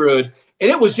that neighborhood. And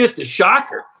it was just a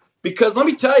shocker because let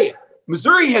me tell you,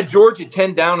 Missouri had Georgia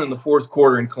 10 down in the fourth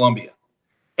quarter in Columbia.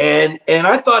 And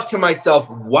I thought to myself,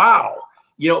 wow,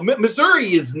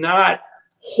 Missouri is not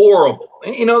horrible.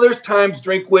 There's times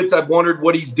Drinkwitz, I've wondered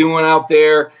what he's doing out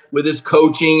there with his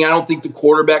coaching. I don't think the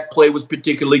quarterback play was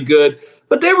particularly good,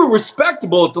 but they were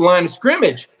respectable at the line of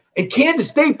scrimmage. And Kansas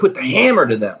State put the hammer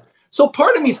to them. So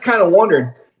part of me is kind of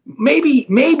wondering, maybe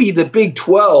the Big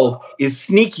 12 is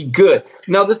sneaky good.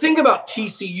 Now, the thing about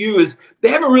TCU is they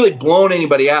haven't really blown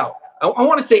anybody out. I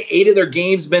want to say 8 of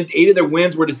their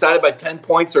wins were decided by 10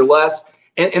 points or less.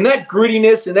 And that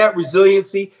grittiness and that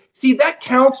resiliency, see, that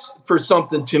counts for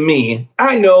something to me.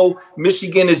 I know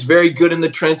Michigan is very good in the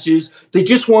trenches. They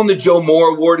just won the Joe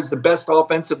Moore Award as the best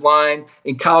offensive line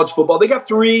in college football. They got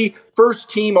 3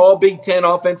 first-team All-Big Ten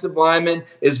offensive linemen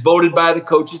as voted by the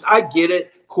coaches. I get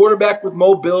it. Quarterback with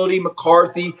mobility,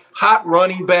 McCarthy, hot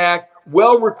running back,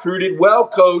 well recruited, well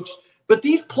coached. But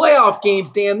these playoff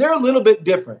games, Dan, they're a little bit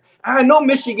different. I know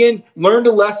Michigan learned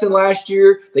a lesson last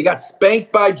year. They got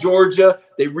spanked by Georgia.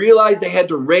 They realized they had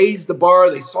to raise the bar.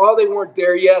 They saw they weren't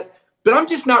there yet. But I'm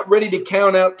just not ready to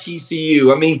count out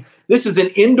TCU. I mean, this is an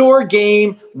indoor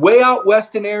game way out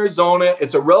west in Arizona.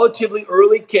 It's a relatively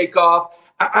early kickoff.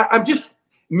 I'm just,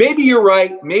 maybe you're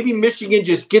right. Maybe Michigan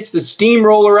just gets the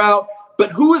steamroller out.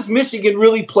 But who has Michigan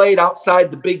really played outside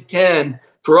the Big Ten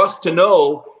for us to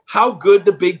know how good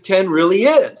the Big Ten really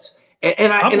is?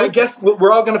 And I guess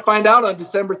we're all going to find out on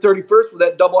December 31st with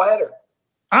that doubleheader.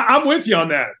 I'm with you on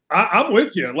that. I'm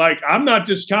with you. Like, I'm not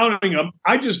discounting them.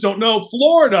 I just don't know.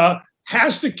 Florida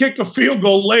has to kick a field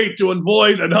goal late to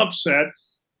avoid an upset.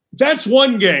 That's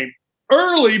one game.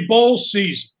 Early bowl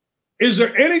season. Is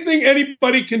there anything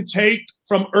anybody can take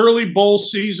from early bowl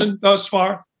season thus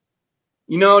far?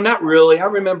 You know, not really. I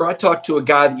remember I talked to a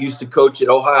guy that used to coach at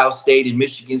Ohio State and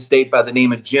Michigan State by the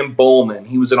name of Jim Bowman.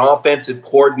 He was an offensive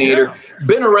coordinator,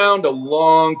 been around a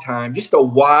long time, just a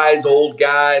wise old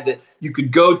guy that you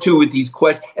could go to with these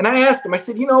questions. And I asked him, I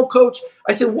said, you know, Coach,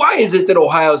 I said, why is it that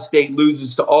Ohio State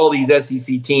loses to all these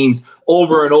SEC teams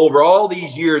over and over all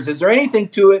these years? Is there anything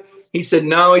to it? He said,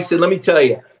 no. He said, let me tell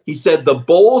you. He said, the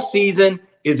bowl season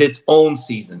is its own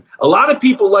season. A lot of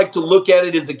people like to look at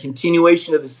it as a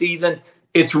continuation of the season.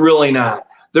 It's really not.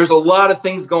 There's a lot of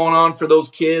things going on for those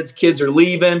kids. Kids are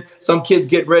leaving. Some kids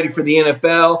get ready for the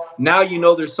NFL. Now, you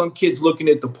know, there's some kids looking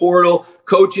at the portal.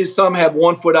 Coaches, some have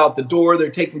one foot out the door. They're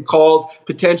taking calls,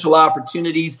 potential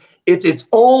opportunities. It's its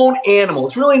own animal.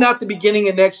 It's really not the beginning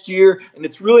of next year, and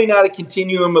it's really not a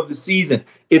continuum of the season.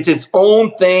 It's its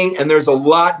own thing, and there's a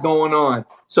lot going on.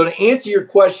 So to answer your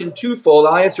question twofold,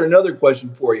 I'll answer another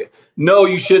question for you. No,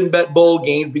 you shouldn't bet bowl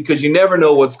games because you never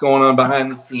know what's going on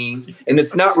behind the scenes, and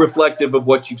it's not reflective of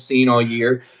what you've seen all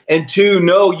year. And two,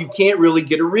 no, you can't really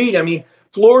get a read. I mean,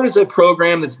 Florida's a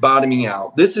program that's bottoming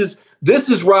out. This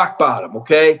is rock bottom,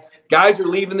 okay? Guys are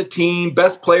leaving the team.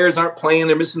 Best players aren't playing.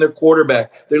 They're missing their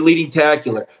quarterback, their leading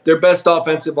tackler, their best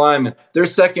offensive lineman, their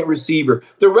second receiver.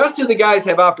 The rest of the guys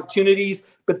have opportunities,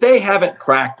 but they haven't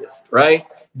practiced, right?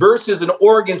 Versus an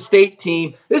Oregon State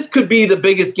team, this could be the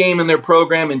biggest game in their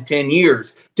program in 10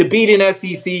 years. To beat an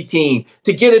SEC team,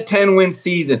 to get a 10-win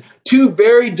season, two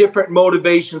very different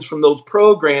motivations from those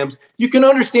programs. You can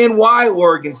understand why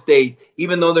Oregon State,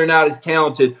 even though they're not as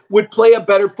talented, would play a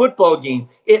better football game.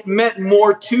 It meant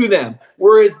more to them.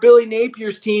 Whereas Billy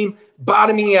Napier's team,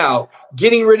 bottoming out,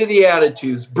 getting rid of the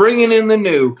attitudes, bringing in the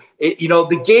new.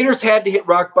 The Gators had to hit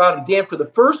rock bottom. Dan, for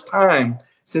the first time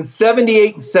since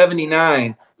 78 and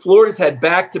 79, Florida's had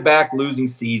back-to-back losing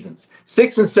seasons.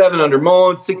 6-7 under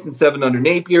Mullen, 6-7 under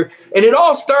Napier, and it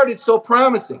all started so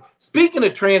promising. Speaking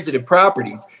of transitive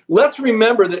properties, let's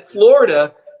remember that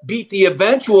Florida beat the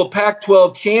eventual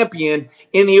Pac-12 champion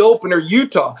in the opener,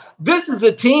 Utah. This is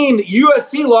a team that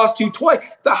USC lost to twice.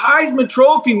 The Heisman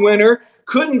Trophy winner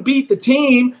couldn't beat the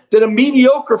team that a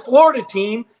mediocre Florida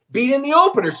team beat in the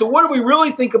opener. So what do we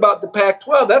really think about the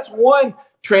Pac-12? That's one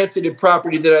transitive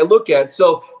property that I look at.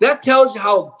 So that tells you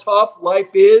how tough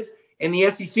life is in the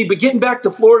SEC. But getting back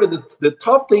to Florida, the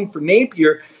tough thing for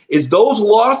Napier is those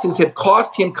losses have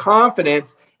cost him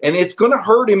confidence, and it's going to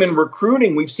hurt him in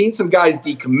recruiting. We've seen some guys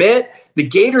decommit. The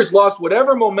Gators lost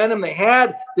whatever momentum they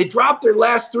had. They dropped their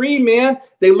last three, man.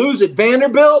 They lose at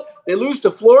Vanderbilt. They lose to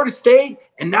Florida State.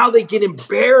 And now they get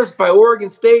embarrassed by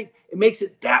Oregon State. It makes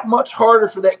it that much harder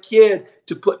for that kid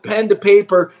to put pen to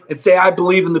paper and say, I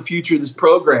believe in the future of this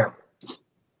program.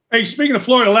 Hey, speaking of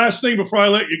Florida, last thing before I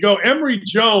let you go, Emory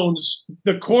Jones,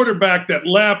 the quarterback that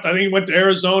left, I think he went to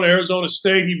Arizona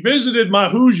State. He visited my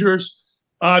Hoosiers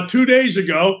 2 days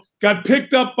ago, got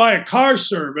picked up by a car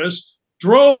service,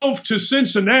 drove to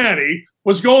Cincinnati,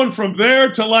 was going from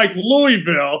there to like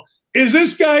Louisville. Is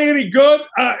this guy any good?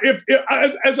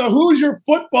 As a Hoosier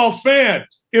football fan,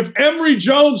 if Emory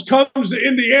Jones comes to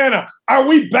Indiana, are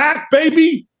we back,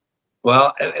 baby?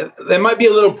 Well, that might be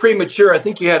a little premature. I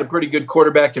think you had a pretty good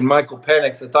quarterback in Michael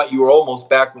Penix. I thought you were almost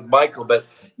back with Michael, but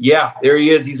yeah, there he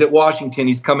is. He's at Washington.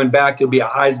 He's coming back. He'll be a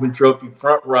Heisman Trophy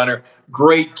front runner.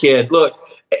 Great kid. Look,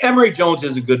 Emory Jones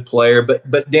is a good player, but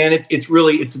Dan, it's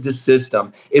the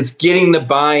system. It's getting the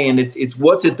buy-in. It's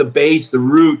what's at the base, the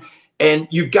root. And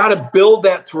you've got to build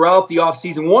that throughout the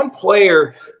offseason. One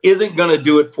player isn't going to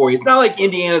do it for you. It's not like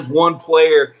Indiana's one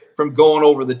player from going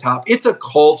over the top. It's a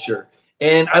culture.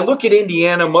 And I look at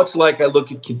Indiana much like I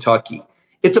look at Kentucky.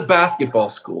 It's a basketball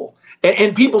school.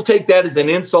 And people take that as an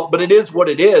insult, but it is what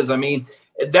it is. I mean,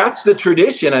 that's the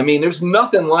tradition. I mean, there's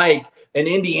nothing like an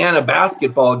Indiana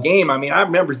basketball game. I mean, I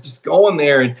remember just going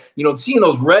there and, seeing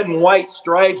those red and white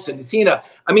stripes and seeing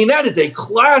that is a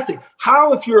classic.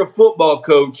 How, if you're a football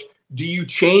coach, do you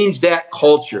change that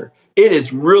culture? It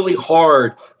is really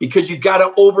hard because you've got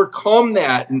to overcome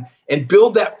that and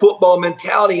build that football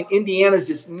mentality. And Indiana's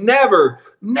just never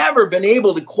been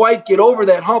able to quite get over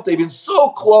that hump. They've been so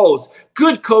close.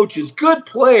 Good coaches, good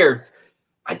players.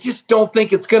 I just don't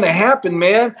think it's going to happen,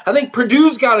 man. I think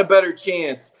Purdue's got a better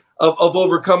chance of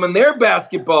overcoming their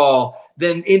basketball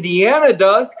than Indiana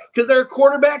does because they're a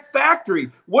quarterback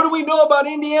factory. What do we know about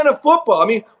Indiana football? I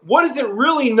mean, what is it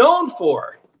really known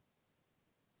for?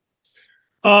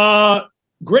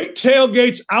 Great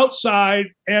tailgates outside.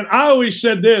 And I always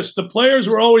said this, the players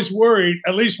were always worried,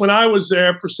 at least when I was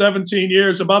there for 17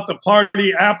 years, about the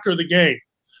party after the game.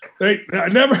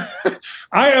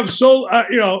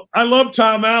 I love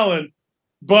Tom Allen,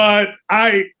 but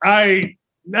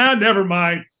never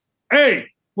mind. Hey,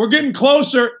 we're getting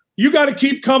closer. You got to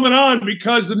keep coming on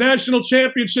because the national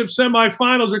championship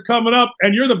semifinals are coming up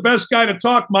and you're the best guy to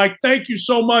talk, Mike. Thank you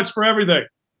so much for everything.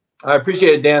 I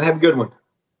appreciate it, Dan. Have a good one.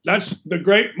 That's the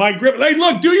great Mike Griffith. Hey,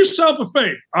 look, do yourself a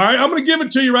favor. All right, I'm going to give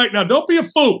it to you right now. Don't be a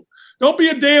fool. Don't be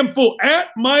a damn fool. At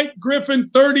Mike Griffin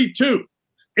 32.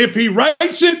 If he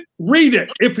writes it, read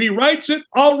it. If he writes it,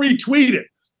 I'll retweet it.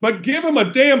 But give him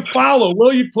a damn follow,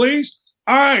 will you please?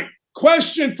 All right,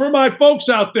 question for my folks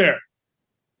out there.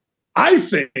 I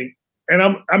think, and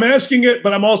I'm asking it,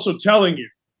 but I'm also telling you,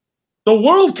 the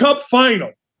World Cup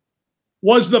final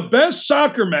was the best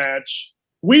soccer match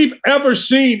we've ever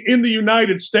seen in the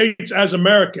United States as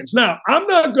Americans. Now, I'm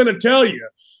not going to tell you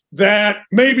that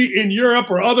maybe in Europe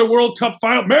or other World Cup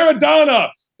final, Maradona,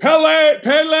 Pele.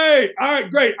 All right,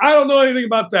 great. I don't know anything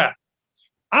about that.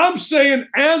 I'm saying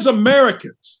as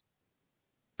Americans,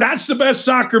 that's the best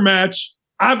soccer match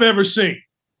I've ever seen.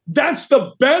 That's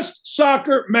the best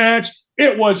soccer match.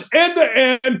 It was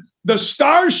end-to-end. The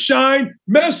stars shine.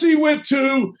 Messi with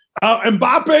 2,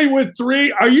 Mbappe with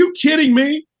 3. Are you kidding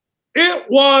me? It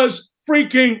was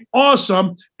freaking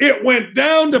awesome. It went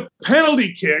down to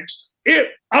penalty kicks.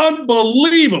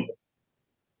 Unbelievable.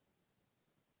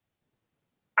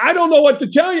 I don't know what to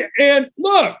tell you. And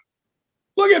look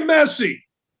at Messi.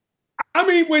 I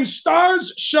mean, when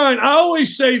stars shine, I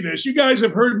always say this. You guys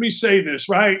have heard me say this,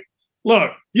 right?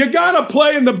 Look, you got to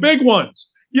play in the big ones.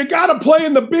 You got to play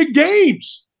in the big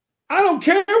games. I don't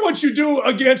care what you do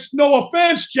against, no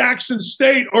offense, Jackson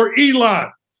State or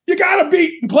Elon. You got to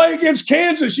beat and play against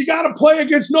Kansas. You got to play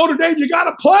against Notre Dame. You got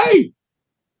to play.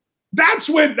 That's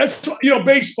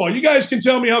baseball. You guys can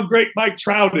tell me how great Mike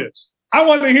Trout is. I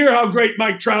want to hear how great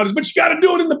Mike Trout is, but you got to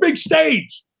do it in the big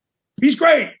stage. He's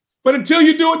great. But until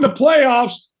you do it in the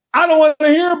playoffs, I don't want to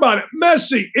hear about it.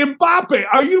 Messi, Mbappe,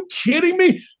 are you kidding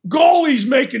me?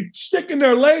 Goalies sticking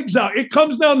their legs out. It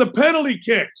comes down to penalty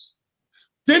kicks.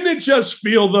 Didn't it just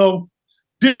feel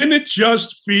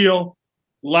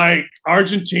like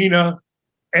Argentina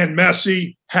and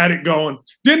Messi had it going?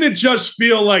 Didn't it just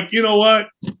feel like, you know what?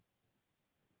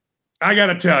 I got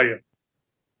to tell you,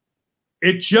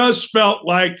 it just felt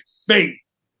like fate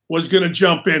was going to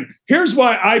jump in. Here's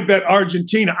why I bet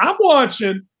Argentina. I'm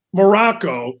watching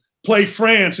Morocco play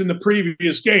France in the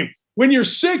previous game. When you're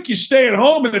sick, you stay at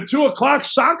home, and at 2:00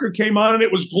 soccer came on, and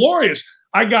it was glorious.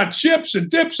 I got chips and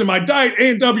dips in my diet,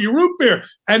 A&W root beer.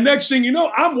 And next thing you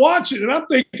know, I'm watching, and I'm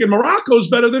thinking Morocco's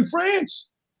better than France.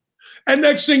 And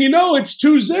next thing you know, it's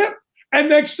 2-0. And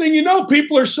next thing you know,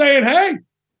 people are saying, hey,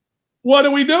 what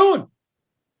are we doing?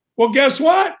 Well, guess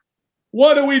what?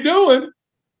 What are we doing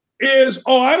is,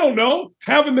 I don't know,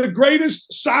 having the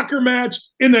greatest soccer match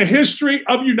in the history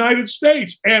of the United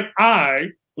States. And I,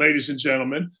 ladies and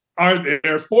gentlemen, are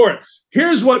there for it.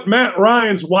 Here's what Matt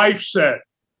Ryan's wife said.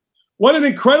 What an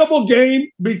incredible game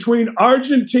between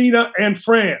Argentina and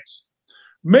France.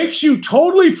 Makes you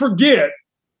totally forget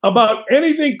about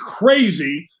anything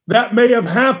crazy that may have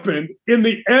happened in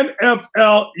the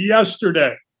NFL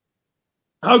yesterday.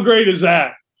 How great is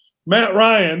that? Matt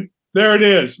Ryan, there it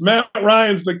is. Matt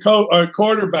Ryan's the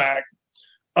quarterback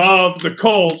of the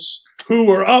Colts, who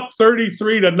were up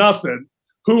 33-0,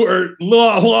 who are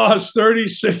lost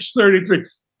 36-33.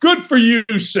 Good for you,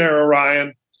 Sarah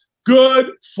Ryan. Good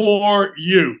for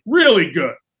you. Really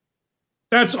good.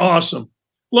 That's awesome.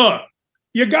 Look,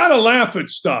 you got to laugh at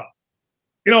stuff.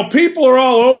 People are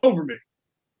all over me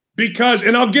because,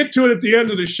 and I'll get to it at the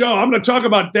end of the show, I'm going to talk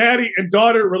about daddy and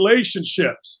daughter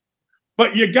relationships.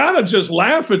 But you got to just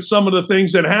laugh at some of the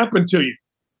things that happen to you.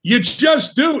 You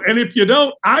just do. And if you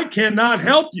don't, I cannot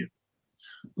help you.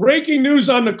 Breaking news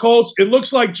on the Colts. It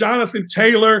looks like Jonathan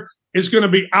Taylor is going to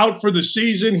be out for the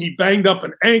season. He banged up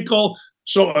an ankle.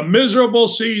 So a miserable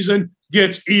season.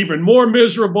 gets even more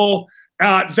miserable.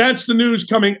 That's the news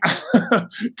coming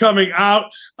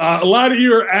out. A lot of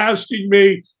you are asking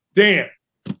me, Dan,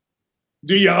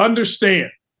 do you understand?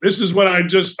 This is what I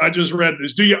just read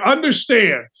this. Do you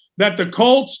understand that the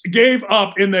Colts gave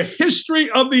up in the history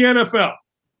of the NFL?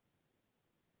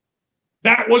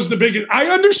 That was the biggest. I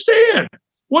understand.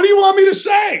 What do you want me to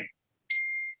say?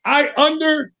 I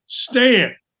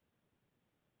understand.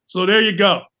 So there you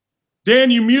go.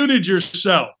 Dan, you muted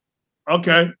yourself.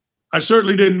 Okay. I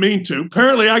certainly didn't mean to.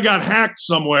 Apparently I got hacked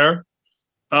somewhere.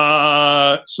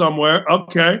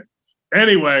 Okay.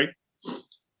 Anyway.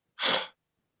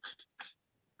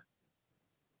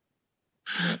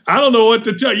 I don't know what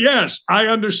to tell you. Yes, I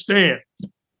understand.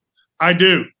 I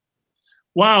do.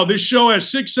 Wow, this show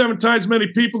has 6-7 times many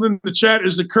people in the chat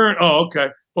as the current. Oh, okay.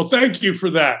 Well, thank you for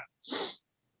that.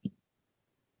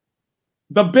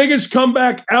 The biggest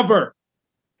comeback ever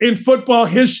in football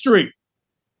history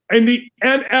in the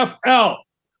NFL.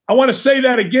 I want to say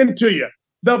that again to you.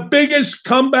 The biggest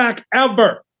comeback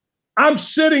ever. I'm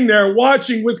sitting there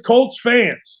watching with Colts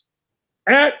fans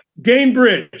at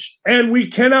Gainbridge, and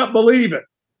we cannot believe it.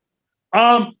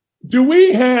 Do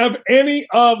we have any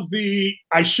of the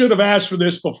 – I should have asked for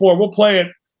this before. We'll play it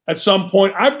at some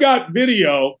point. I've got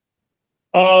video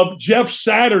of Jeff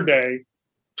Saturday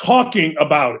talking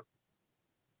about it.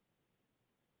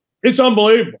 It's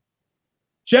unbelievable.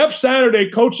 Jeff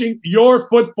Saturday coaching your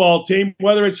football team,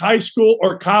 whether it's high school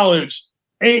or college,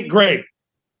 ain't great.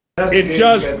 It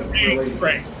just ain't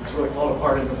great. It's really fallen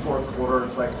apart in the fourth quarter.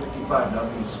 It's like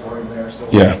 55-0 scoring there. So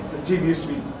yeah, the team used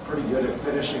to be pretty good at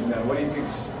finishing that. What do you think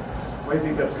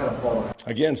that's kind of fallen?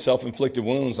 Again, self-inflicted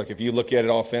wounds. Like if you look at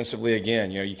it offensively,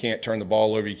 again, you can't turn the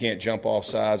ball over. You can't jump off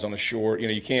sides on a short.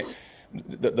 You can't.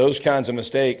 Those kinds of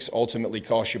mistakes ultimately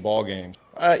cost you ball games.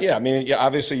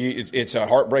 Obviously it's a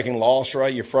heartbreaking loss,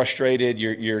 right? You're frustrated.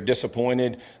 You're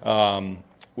disappointed.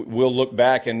 We'll look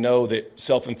back and know that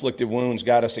self-inflicted wounds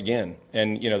got us again.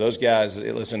 And, those guys,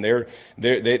 listen,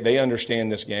 they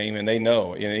understand this game and they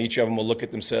know. Each of them will look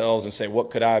at themselves and say, what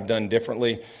could I have done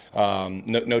differently?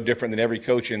 No different than every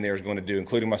coach in there is going to do,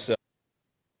 including myself.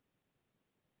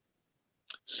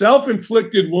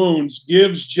 Self-inflicted wounds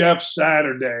gives Jeff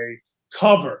Saturday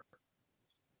cover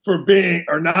for being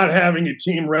or not having a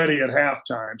team ready at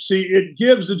halftime. See, it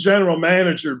gives the general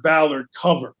manager, Ballard,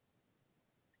 cover.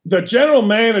 The general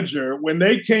manager, when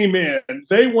they came in,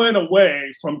 they went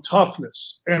away from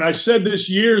toughness. And I said this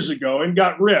years ago and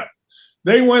got ripped.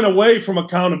 They went away from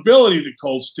accountability, the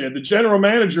Colts did. The general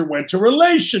manager went to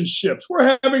relationships.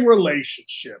 We're having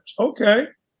relationships. Okay.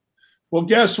 Well,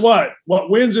 guess what? What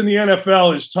wins in the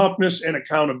NFL is toughness and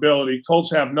accountability. Colts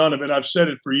have none of it. I've said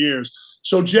it for years.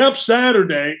 So Jeff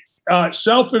Saturday,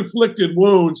 self-inflicted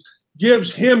wounds,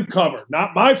 gives him cover.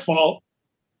 Not my fault.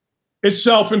 It's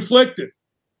self-inflicted.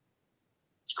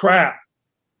 It's crap.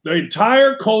 The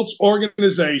entire Colts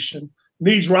organization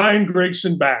needs Ryan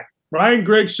Grigson back. Ryan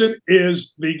Grigson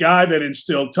is the guy that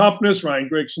instilled toughness. Ryan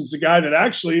Grigson's the guy that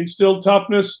actually instilled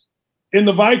toughness in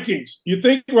the Vikings. You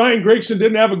think Ryan Grigson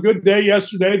didn't have a good day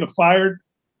yesterday?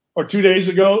 Or 2 days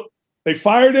ago, they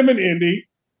fired him in Indy.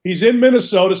 He's in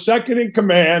Minnesota, second in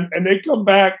command, and they come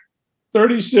back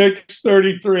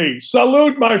 36-33.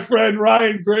 Salute, my friend,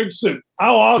 Ryan Grigson.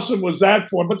 How awesome was that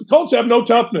for him? But the Colts have no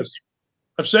toughness.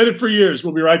 I've said it for years.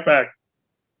 We'll be right back.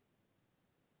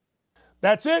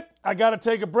 That's it. I got to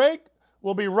take a break.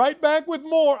 We'll be right back with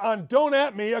more on Don't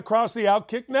At Me across the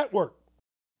Outkick Network.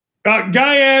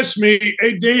 Guy asked me,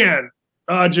 hey, Dan,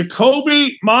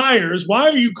 Jacoby Myers, why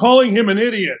are you calling him an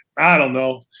idiot? I don't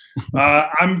know.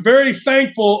 I'm very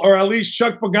thankful, or at least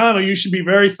Chuck Pagano, you should be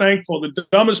very thankful. The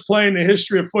dumbest play in the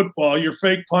history of football, your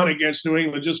fake punt against New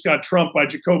England, just got trumped by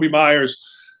Jacoby Myers.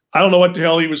 I don't know what the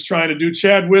hell he was trying to do.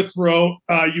 Chad Withrow,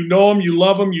 you know him, you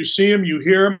love him, you see him, you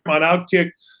hear him on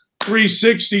Outkick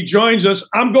 360 joins us.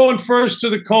 I'm going first to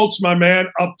the Colts, my man.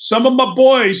 Some of my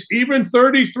boys, even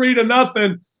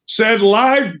 33-0, said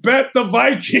live bet the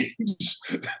Vikings.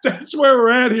 That's where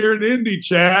we're at here in Indy,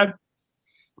 Chad.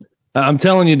 I'm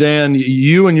telling you, Dan,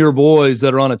 you and your boys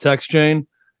that are on a text chain,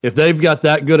 if they've got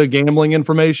that good of gambling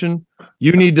information,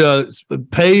 you need to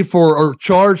pay for or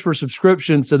charge for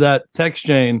subscriptions to that text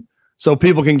chain so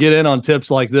people can get in on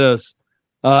tips like this.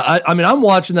 I mean, I'm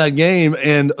watching that game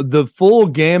and the full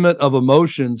gamut of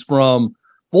emotions from,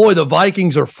 boy, the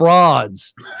Vikings are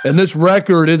frauds and this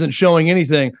record isn't showing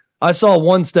anything. I saw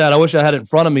one stat, I wish I had it in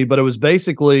front of me, but it was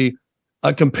basically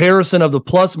a comparison of the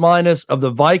plus minus of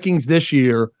the Vikings this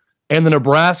year and the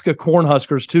Nebraska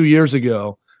Cornhuskers 2 years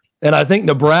ago. And I think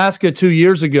Nebraska 2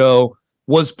 years ago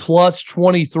was plus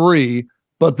 23,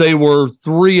 but they were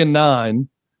 3-9.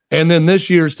 And then this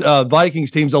year's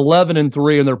Vikings team's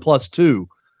 11-3, and they're +2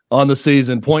 on the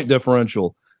season, point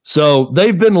differential. So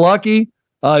they've been lucky.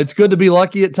 It's good to be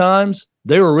lucky at times.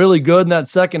 They were really good in that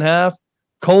second half.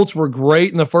 Colts were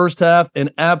great in the first half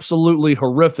and absolutely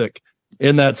horrific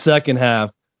in that second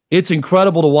half. It's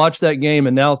incredible to watch that game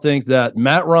and now think that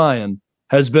Matt Ryan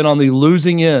has been on the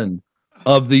losing end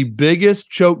of the biggest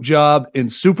choke job in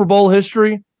Super Bowl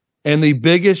history and the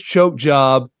biggest choke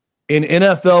job in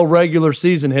NFL regular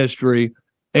season history,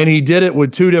 and he did it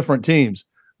with two different teams.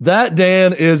 That,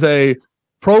 Dan, is a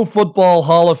Pro Football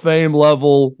Hall of Fame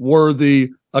level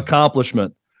worthy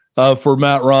accomplishment for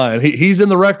Matt Ryan. He's in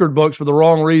the record books for the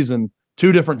wrong reason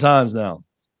 2 different times now.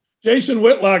 Jason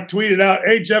Whitlock tweeted out,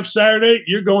 "Hey, Jeff Saturday,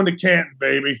 you're going to Canton,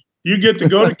 baby. You get to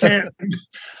go to Canton."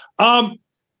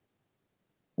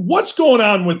 What's going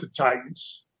on with the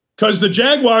Titans? Because the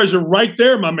Jaguars are right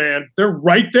there, my man. They're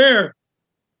right there.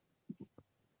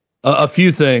 A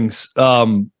few things.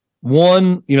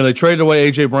 One, they traded away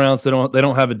A.J. Brown, so they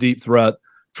don't have a deep threat.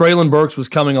 Treylon Burks was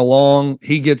coming along.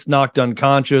 He gets knocked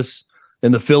unconscious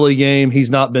in the Philly game.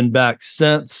 He's not been back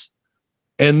since.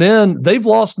 And then they've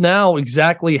lost now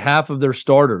exactly half of their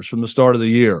starters from the start of the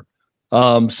year.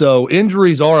 So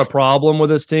injuries are a problem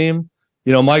with this team.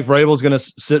 Mike Vrabel's going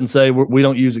to sit and say we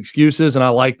don't use excuses, and I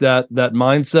like that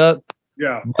mindset.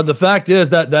 Yeah. But the fact is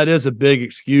that is a big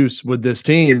excuse with this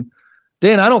team.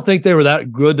 Dan, I don't think they were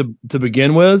that good to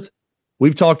begin with.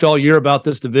 We've talked all year about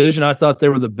this division. I thought they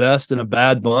were the best in a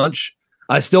bad bunch.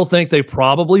 I still think they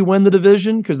probably win the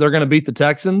division because they're going to beat the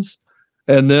Texans,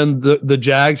 and then the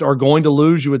Jags are going to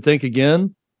lose, you would think,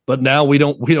 again. But now we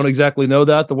don't exactly know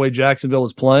that the way Jacksonville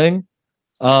is playing.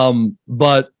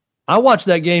 But I watched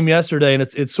that game yesterday, and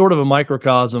it's sort of a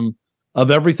microcosm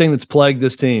of everything that's plagued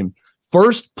this team.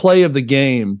 First play of the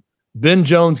game, Ben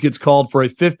Jones gets called for a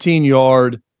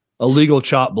 15-yard illegal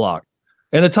chop block.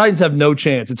 And the Titans have no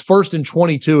chance. It's 1st and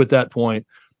 22 at that point.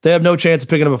 They have no chance of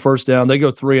picking up a first down. They go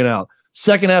 3 and out.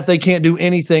 Second half, they can't do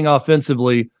anything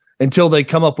offensively until they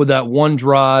come up with that one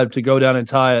drive to go down and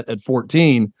tie it at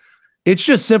 14. It's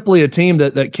just simply a team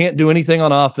that can't do anything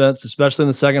on offense, especially in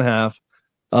the second half.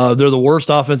 They're the worst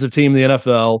offensive team in the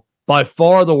NFL, by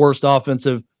far the worst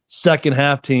offensive second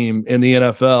half team in the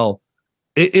NFL.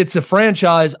 It's a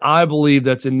franchise, I believe,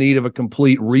 that's in need of a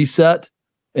complete reset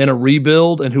and a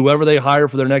rebuild, and whoever they hire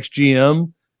for their next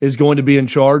GM is going to be in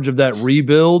charge of that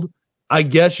rebuild. I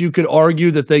guess you could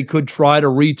argue that they could try to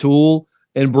retool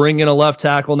and bring in a left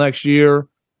tackle next year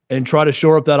and try to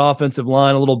shore up that offensive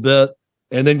line a little bit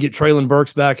and then get Treylon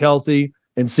Burks back healthy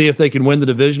and see if they can win the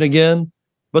division again.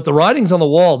 But the writing's on the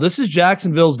wall. This is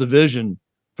Jacksonville's division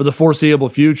for the foreseeable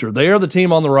future. They are the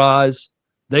team on the rise.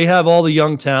 They have all the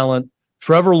young talent.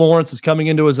 Trevor Lawrence is coming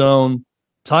into his own.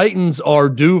 Titans are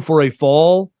due for a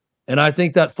fall, and I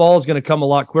think that fall is going to come a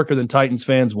lot quicker than Titans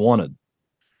fans wanted.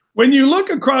 When you look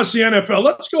across the NFL,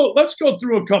 let's go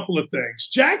through a couple of things.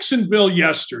 Jacksonville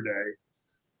yesterday,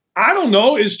 I don't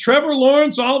know, is Trevor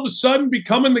Lawrence all of a sudden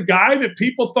becoming the guy that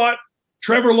people thought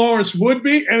Trevor Lawrence would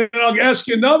be? And then I'll ask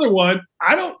you another one.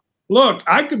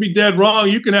 I could be dead wrong.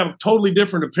 You can have a totally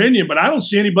different opinion, but I don't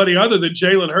see anybody other than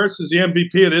Jalen Hurts as the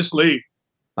MVP of this league.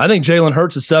 I think Jalen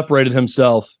Hurts has separated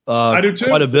himself I do too.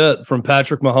 quite a bit from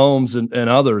Patrick Mahomes and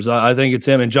others. I think it's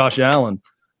him and Josh Allen.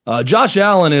 Josh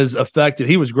Allen is affected.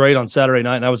 He was great on Saturday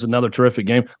night, and that was another terrific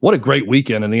game. What a great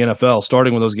weekend in the NFL,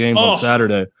 starting with those games on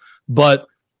Saturday. But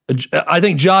I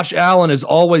think Josh Allen is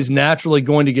always naturally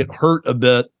going to get hurt a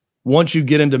bit once you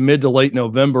get into mid to late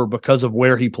November because of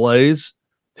where he plays.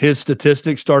 His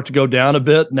statistics start to go down a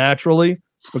bit naturally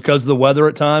because of the weather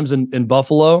at times in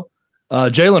Buffalo.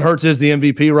 Jalen Hurts is the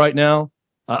MVP right now.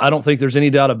 I don't think there's any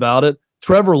doubt about it.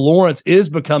 Trevor Lawrence is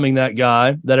becoming that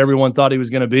guy that everyone thought he was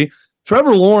going to be.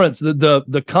 Trevor Lawrence,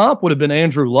 the comp would have been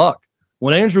Andrew Luck.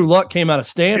 When Andrew Luck came out of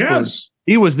Stanford,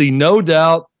 He was the no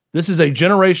doubt, this is a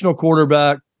generational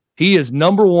quarterback. He is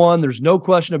number one. There's no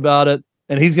question about it.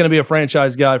 And he's going to be a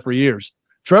franchise guy for years.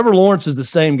 Trevor Lawrence is the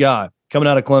same guy coming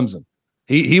out of Clemson.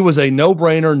 He was a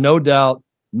no-brainer, no doubt,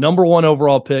 number one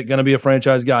overall pick, going to be a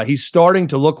franchise guy. He's starting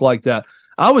to look like that.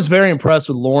 I was very impressed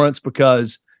with Lawrence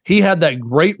because he had that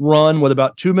great run with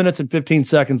about 2 minutes and 15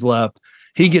 seconds left.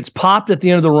 He gets popped at the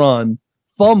end of the run,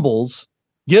 fumbles,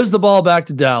 gives the ball back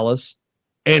to Dallas,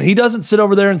 and he doesn't sit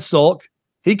over there and sulk.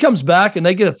 He comes back, and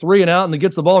they get a 3 and out, and he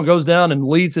gets the ball and goes down and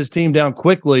leads his team down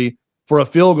quickly for a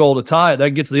field goal to tie it.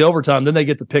 That gets the overtime. Then they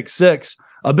get the pick six,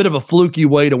 a bit of a fluky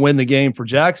way to win the game for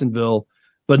Jacksonville.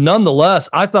 But nonetheless,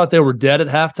 I thought they were dead at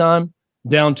halftime,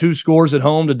 down 2 scores at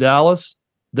home to Dallas.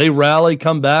 They rally,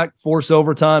 come back, force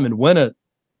overtime, and win it.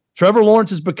 Trevor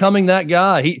Lawrence is becoming that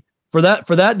guy. For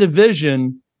that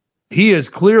division, he is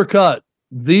clear-cut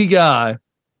the guy,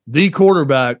 the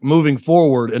quarterback moving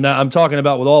forward. And I'm talking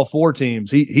about with all four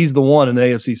teams. He's the one in the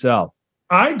AFC South.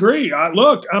 I agree.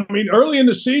 Look, I mean, early in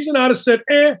the season, I'd have said,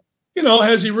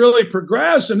 has he really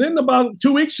progressed? And then about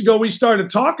 2 weeks ago, we started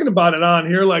talking about it on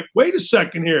here. Like, wait a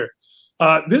second here.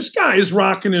 This guy is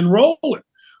rocking and rolling.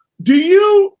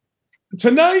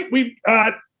 Tonight we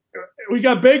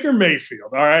got Baker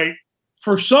Mayfield, all right?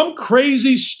 For some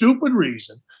crazy, stupid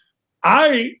reason,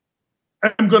 I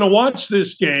am going to watch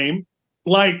this game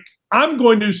like I'm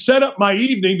going to set up my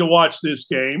evening to watch this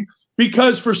game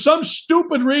because for some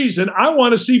stupid reason, I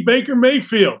want to see Baker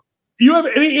Mayfield. Do you have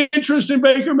any interest in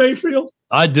Baker Mayfield?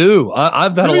 I do.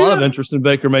 I've had a lot of interest in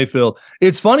Baker Mayfield.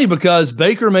 It's funny because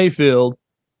Baker Mayfield,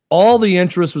 all the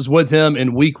interest was with him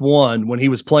in week 1 when he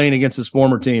was playing against his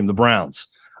former team, the Browns.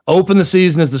 Opened the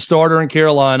season as the starter in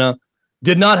Carolina,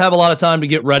 did not have a lot of time to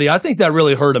get ready. I think that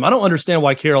really hurt him. I don't understand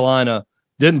why Carolina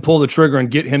didn't pull the trigger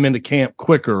and get him into camp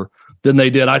quicker than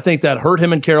they did. I think that hurt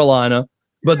him in Carolina.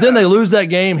 But then they lose that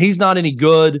game. He's not any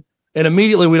good. And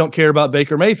immediately we don't care about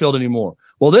Baker Mayfield anymore.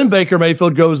 Well, then Baker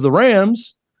Mayfield goes to the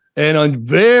Rams and on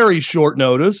very short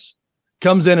notice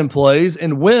comes in and plays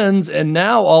and wins. And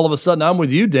now all of a sudden I'm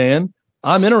with you, Dan.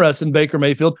 I'm interested in Baker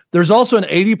Mayfield. There's also an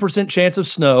 80% chance of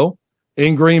snow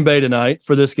in Green Bay tonight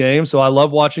for this game. So I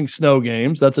love watching snow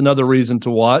games. That's another reason to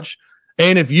watch.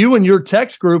 And if you and your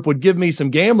text group would give me some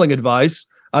gambling advice,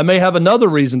 I may have another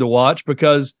reason to watch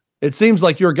because it seems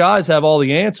like your guys have all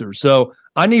the answers. So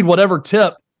I need whatever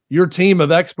tip your team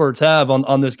of experts have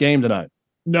on this game tonight.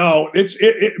 No,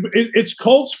 it's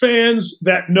Colts fans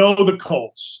that know the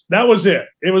Colts. That was it.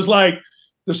 It was like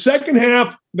the second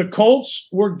half, the Colts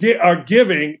are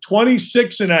giving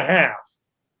 26.5.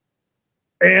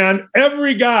 And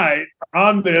every guy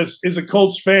on this is a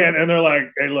Colts fan, and they're like,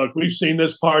 hey, look, we've seen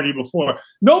this party before.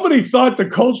 Nobody thought the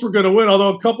Colts were going to win,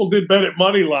 although a couple did bet at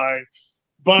money line.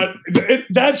 But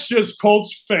that's just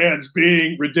Colts fans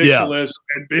being ridiculous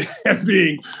and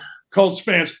being Colts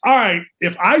fans. All right,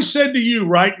 if I said to you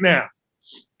right now,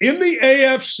 in the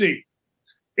AFC,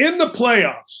 in the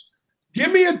playoffs,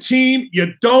 give me a team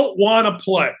you don't want to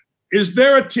play. Is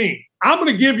there a team? I'm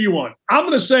going to give you one. I'm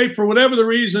going to say, for whatever the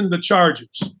reason, the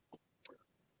Chargers.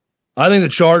 I think the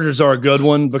Chargers are a good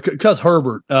one because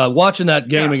Herbert, watching that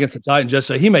game against the Titans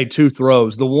yesterday, he made 2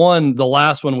 throws. The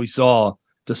last one we saw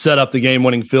to set up the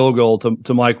game-winning field goal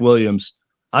to Mike Williams.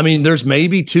 I mean, there's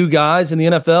maybe 2 guys in the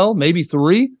NFL, maybe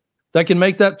 3, that can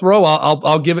make that throw.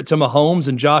 I'll give it to Mahomes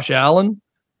and Josh Allen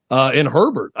and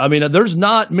Herbert. I mean, there's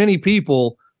not many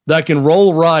people that can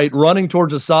roll right, running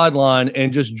towards the sideline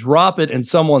and just drop it in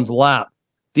someone's lap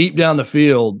deep down the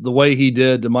field the way he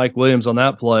did to Mike Williams on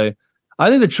that play. I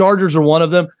think the Chargers are one of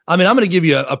them. I mean, I'm going to give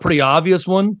you a pretty obvious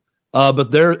one,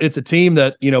 but it's a team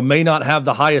that may not have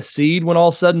the highest seed when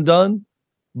all's said and done,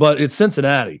 but it's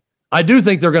Cincinnati. I do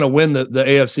think they're going to win the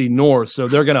AFC North, so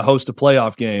they're going to host a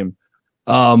playoff game.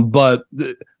 But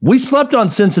we slept on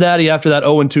Cincinnati after that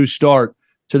 0-2 start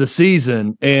to the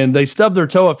season, and they stubbed their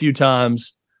toe a few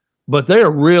times, but they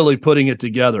are really putting it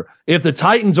together. If the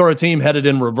Titans are a team headed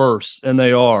in reverse, and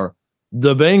they are,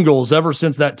 the Bengals, ever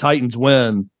since that Titans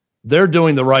win, they're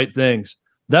doing the right things.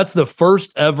 That's the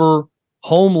first ever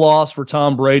home loss for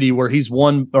Tom Brady where he's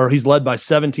led by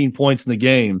 17 points in the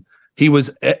game. He was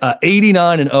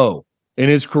 89-0 in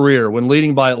his career when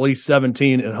leading by at least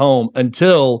 17 at home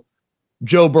until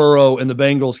Joe Burrow and the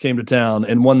Bengals came to town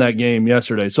and won that game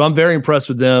yesterday. So I'm very impressed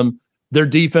with them. Their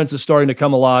defense is starting to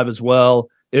come alive as well.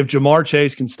 If Jamar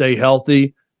Chase can stay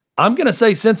healthy, I'm going to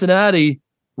say Cincinnati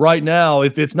right now.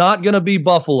 If it's not going to be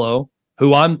Buffalo,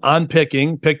 who I'm picked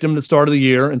him to the start of the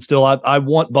year, and still I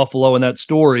want Buffalo in that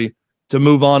story to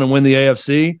move on and win the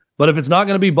AFC. But if it's not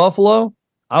going to be Buffalo,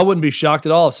 I wouldn't be shocked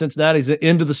at all if Cincinnati's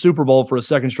into the Super Bowl for a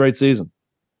second straight season.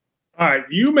 All right,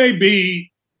 you may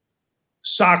be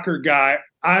soccer guy.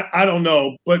 I don't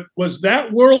know, but was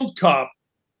that World Cup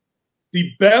the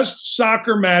best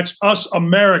soccer match us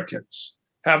Americans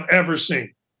have ever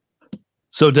seen?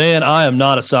 So, Dan, I am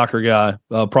not a soccer guy,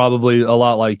 probably a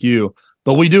lot like you.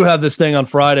 But we do have this thing on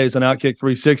Fridays on Outkick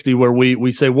 360 where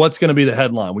we say, what's going to be the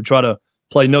headline? We try to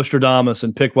play Nostradamus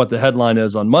and pick what the headline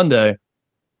is on Monday.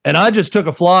 And I just took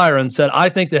a flyer and said, I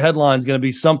think the headline is going to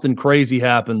be something crazy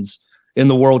happens in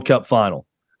the World Cup final.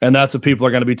 And that's what people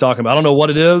are going to be talking about. I don't know what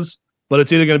it is, but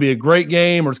it's either going to be a great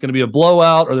game or it's going to be a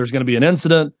blowout or there's going to be an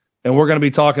incident. And we're going to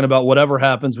be talking about whatever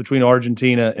happens between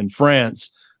Argentina and France.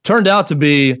 Turned out to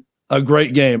be a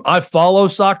great game. I follow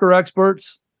soccer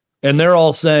experts, and they're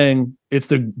all saying it's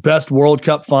the best World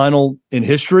Cup final in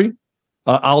history.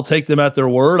 I'll take them at their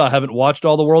word. I haven't watched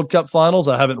all the World Cup finals.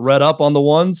 I haven't read up on the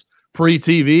ones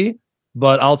pre-TV,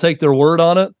 but I'll take their word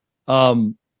on it.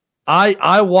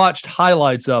 I watched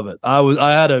highlights of it.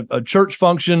 I had a church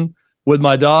function with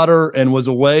my daughter and was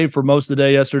away for most of the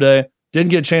day yesterday. Didn't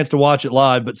get a chance to watch it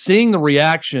live, but seeing the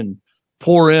reaction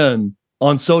pour in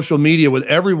on social media with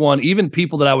everyone, even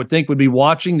people that I would think would be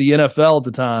watching the NFL at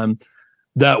the time,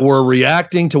 that were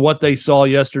reacting to what they saw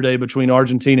yesterday between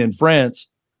Argentina and France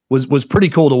was pretty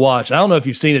cool to watch. I don't know if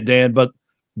you've seen it, Dan, but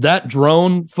that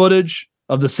drone footage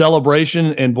of the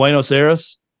celebration in Buenos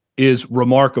Aires is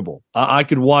remarkable. I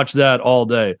could watch that all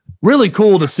day. Really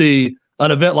cool to see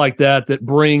an event like that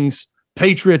brings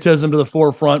patriotism to the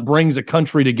forefront, brings a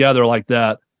country together like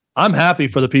that. I'm happy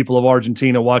for the people of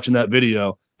Argentina watching that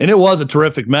video. And it was a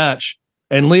terrific match.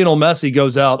 And Lionel Messi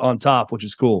goes out on top, which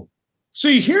is cool.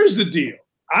 See, here's the deal.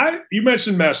 You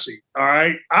mentioned Messi, all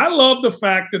right? I love the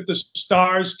fact that the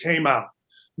stars came out.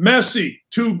 Messi,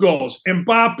 2 goals.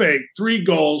 Mbappe, 3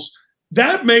 goals.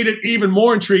 That made it even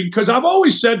more intriguing because I've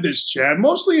always said this, Chad,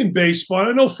 mostly in baseball.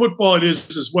 I know football it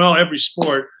is as well, every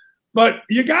sport. But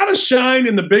you got to shine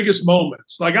in the biggest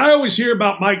moments. Like I always hear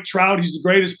about Mike Trout. He's the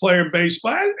greatest player in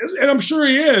baseball, and I'm sure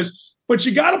he is. But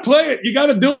you got to play it. You got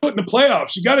to do it in the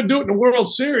playoffs. You got to do it in the World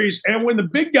Series. And when the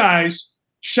big guys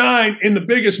shine in the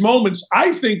biggest moments,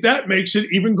 I think that makes it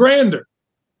even grander.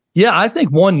 Yeah, I think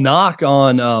one knock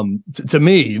on, to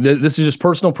me, this is just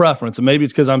personal preference, and maybe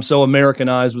it's because I'm so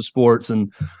Americanized with sports,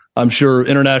 and I'm sure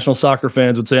international soccer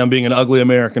fans would say I'm being an ugly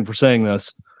American for saying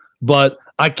this, but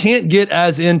I can't get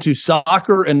as into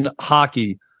soccer and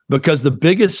hockey because the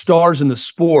biggest stars in the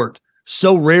sport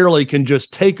so rarely can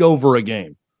just take over a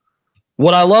game.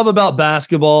 What I love about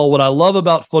basketball, what I love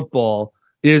about football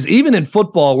is even in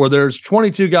football where there's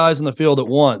 22 guys in the field at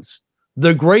once,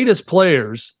 the greatest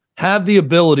players have the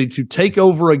ability to take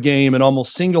over a game and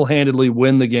almost single-handedly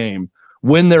win the game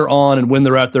when they're on and when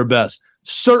they're at their best.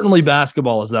 Certainly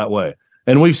basketball is that way,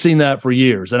 and we've seen that for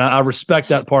years, and I respect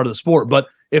that part of the sport. But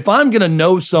if I'm going to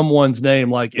know someone's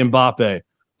name like Mbappe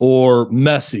or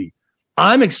Messi,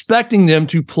 I'm expecting them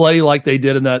to play like they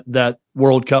did in that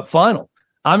World Cup final.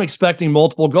 I'm expecting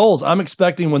multiple goals. I'm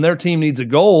expecting when their team needs a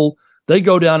goal, they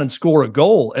go down and score a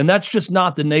goal, and that's just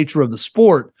not the nature of the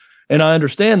sport. And I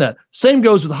understand that. Same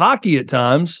goes with hockey at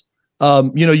times.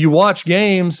 You watch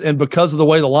games, and because of the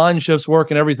way the line shifts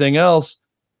work and everything else,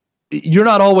 you're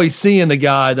not always seeing the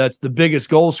guy that's the biggest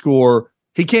goal scorer.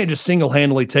 He can't just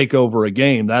single-handedly take over a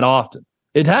game that often.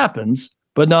 It happens,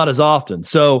 but not as often.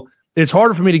 So it's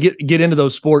harder for me to get into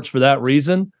those sports for that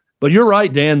reason. But you're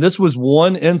right, Dan. This was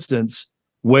one instance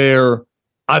where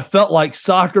I felt like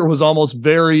soccer was almost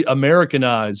very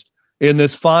Americanized in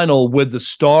this final with the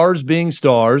stars being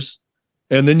stars.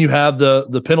 And then you have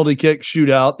the penalty kick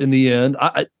shootout in the end.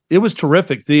 It was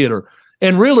terrific theater.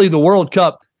 And really the World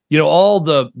Cup, all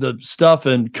the stuff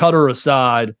in Qatar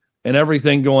aside and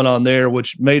everything going on there,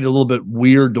 which made it a little bit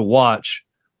weird to watch.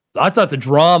 I thought the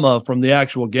drama from the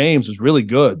actual games was really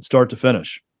good, start to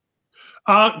finish.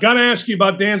 Got to ask you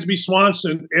about Dansby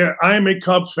Swanson. I am a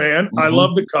Cub fan. Mm-hmm. I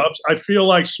love the Cubs. I feel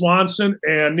like Swanson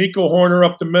and Nico Horner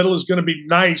up the middle is going to be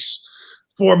nice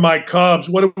for my Cubs.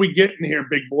 What are we getting here,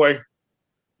 big boy?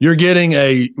 You're getting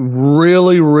a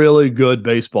really, really good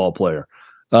baseball player.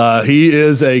 He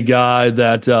is a guy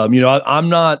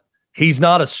that, he's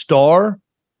not a star,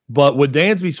 but with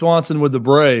Dansby Swanson with the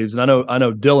Braves, and I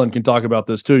know Dylan can talk about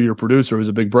this too, your producer who's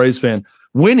a big Braves fan,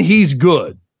 when he's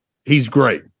good, he's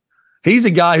great. He's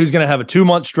a guy who's going to have a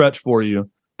 2-month stretch for you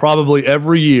probably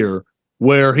every year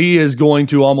where he is going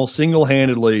to almost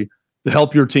single-handedly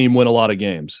help your team win a lot of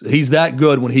games. He's that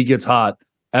good when he gets hot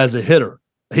as a hitter.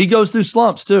 He goes through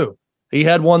slumps too. He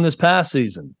had one this past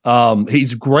season.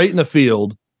 He's great in the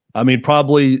field. I mean,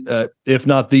 probably, if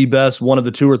not the best, one of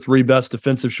the 2 or 3 best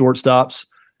defensive shortstops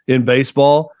in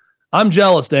baseball. I'm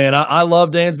jealous, Dan. I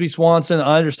love Dansby Swanson.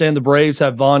 I understand the Braves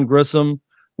have Vaughn Grissom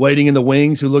waiting in the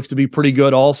wings, who looks to be pretty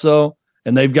good also,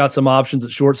 and they've got some options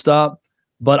at shortstop.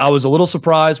 But I was a little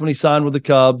surprised when he signed with the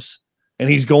Cubs, and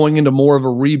he's going into more of a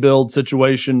rebuild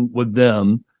situation with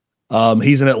them.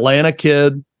 He's an Atlanta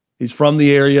kid. He's from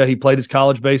the area. He played his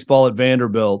college baseball at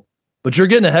Vanderbilt. But you're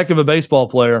getting a heck of a baseball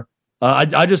player.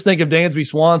 I just think of Dansby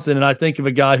Swanson, and I think of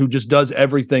a guy who just does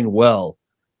everything well.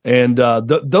 And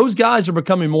those guys are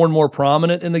becoming more and more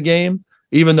prominent in the game,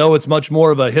 even though it's much more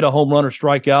of a hit a home run or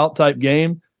strike out type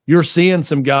game. You're seeing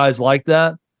some guys like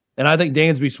that. And I think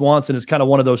Dansby Swanson is kind of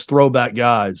one of those throwback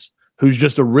guys who's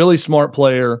just a really smart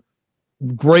player,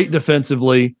 great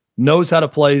defensively, knows how to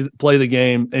play the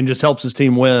game, and just helps his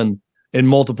team win in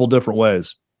multiple different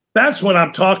ways. That's what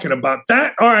I'm talking about.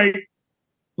 All right.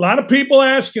 A lot of people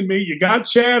asking me, you got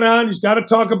Chad on, he's got to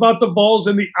talk about the Bulls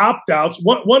and the opt-outs.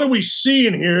 What are we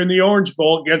seeing here in the Orange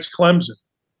Bowl against Clemson?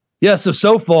 Yeah,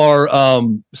 so far,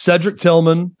 Cedric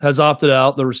Tillman has opted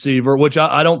out, the receiver, which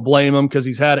I don't blame him because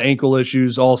he's had ankle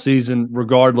issues all season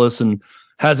regardless and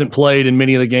hasn't played in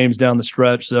many of the games down the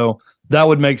stretch. So that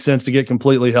would make sense to get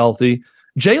completely healthy.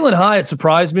 Jalen Hyatt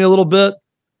surprised me a little bit.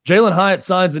 Jalen Hyatt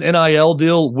signs an NIL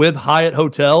deal with Hyatt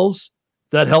Hotels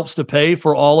that helps to pay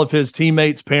for all of his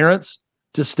teammates' parents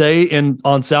to stay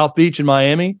on South Beach in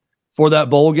Miami for that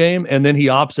bowl game, and then he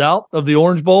opts out of the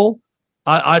Orange Bowl.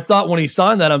 I thought when he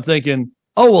signed that, I'm thinking,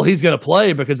 oh, well, he's going to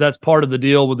play because that's part of the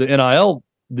deal with the NIL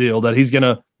deal, that he's going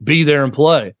to be there and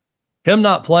play. Him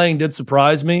not playing did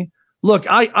surprise me. Look,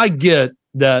 I get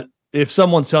that if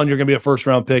someone's telling you you're going to be a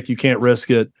first-round pick, you can't risk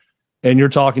it, and you're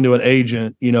talking to an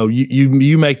agent,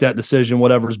 you make that decision,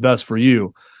 whatever's best for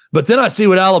you. But then I see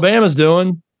what Alabama's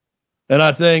doing, and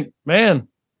I think, man,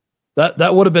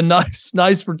 that would have been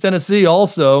nice for Tennessee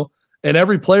also. And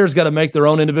every player's got to make their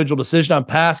own individual decision. I'm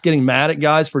past getting mad at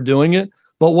guys for doing it.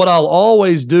 But what I'll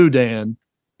always do, Dan,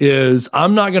 is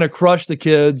I'm not going to crush the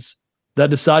kids that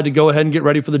decide to go ahead and get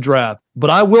ready for the draft. But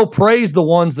I will praise the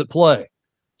ones that play.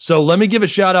 So let me give a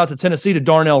shout out to Tennessee, to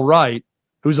Darnell Wright,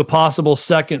 who's a possible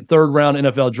second, third round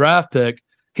NFL draft pick.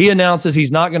 He announces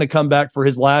he's not going to come back for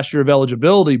his last year of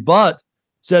eligibility, but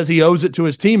says he owes it to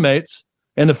his teammates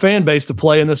and the fan base to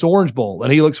play in this Orange Bowl.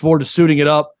 And he looks forward to suiting it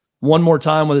up one more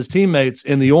time with his teammates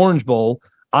in the Orange Bowl.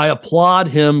 I applaud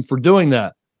him for doing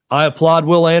that. I applaud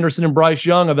Will Anderson and Bryce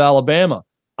Young of Alabama.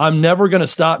 I'm never going to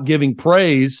stop giving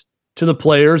praise to the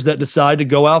players that decide to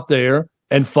go out there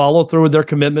and follow through with their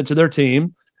commitment to their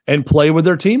team and play with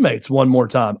their teammates one more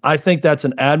time. I think that's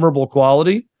an admirable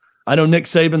quality. I know Nick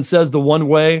Saban says the one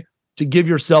way to give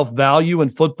yourself value in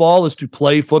football is to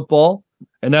play football,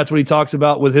 and that's what he talks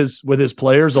about with his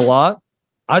players a lot.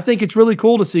 I think it's really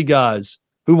cool to see guys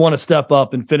who want to step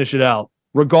up and finish it out,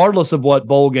 regardless of what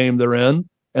bowl game they're in,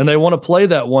 and they want to play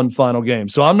that one final game.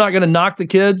 So I'm not going to knock the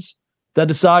kids that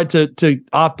decide to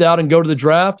opt out and go to the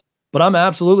draft, but I'm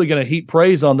absolutely going to heap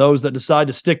praise on those that decide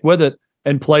to stick with it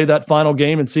and play that final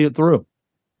game and see it through.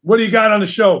 What do you got on the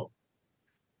show?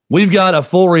 We've got a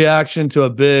full reaction to a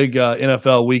big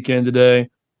NFL weekend today.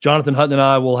 Jonathan Hutton and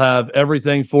I will have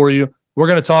everything for you. We're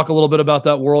going to talk a little bit about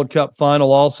that World Cup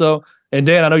final also. And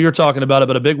Dan, I know you're talking about it,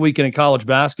 but a big weekend in college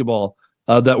basketball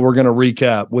that we're going to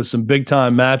recap with some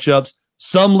big-time matchups.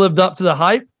 Some lived up to the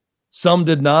hype, some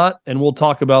did not, and we'll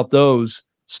talk about those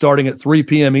starting at 3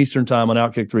 p.m. Eastern time on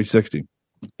Outkick 360.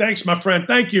 Thanks, my friend.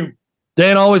 Thank you.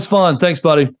 Dan, always fun. Thanks,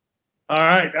 buddy. All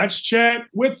right, that's Chad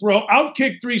Withrow.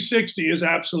 Outkick 360 is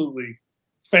absolutely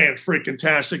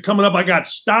fan-freaking-tastic. Coming up, I got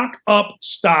stock up,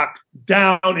 stock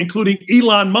down, including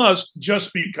Elon Musk,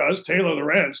 just because, Taylor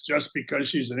Lorenz, just because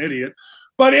she's an idiot.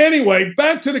 But anyway,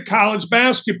 back to the college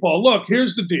basketball. Look,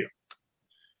 here's the deal.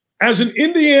 As an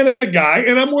Indiana guy,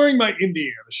 and I'm wearing my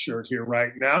Indiana shirt here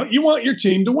right now, you want your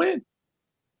team to win.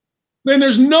 Then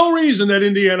there's no reason that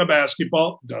Indiana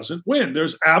basketball doesn't win.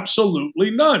 There's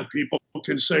absolutely none. People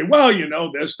can say, well,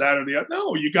 this, that, or the other.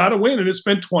 No, you got to win, and it's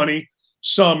been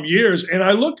 20-some years. And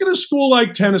I look at a school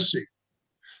like Tennessee.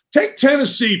 Take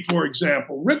Tennessee, for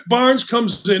example. Rick Barnes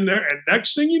comes in there, and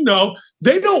next thing you know,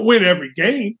 they don't win every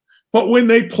game. But when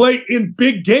they play in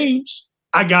big games,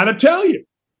 I got to tell you,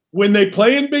 when they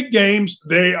play in big games,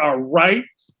 they are right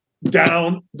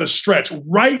down the stretch,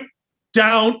 right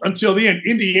down until the end.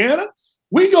 Indiana,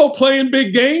 we go play in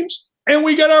big games, and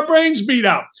we get our brains beat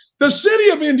out. The city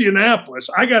of Indianapolis,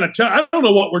 I got to tell you, I don't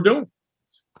know what we're doing.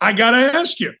 I got to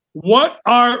ask you, what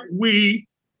are we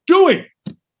doing?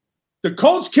 The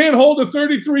Colts can't hold a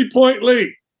 33-point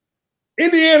lead.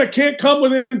 Indiana can't come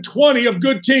within 20 of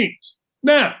good teams.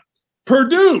 Now,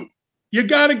 Purdue, you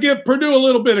got to give Purdue a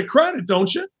little bit of credit,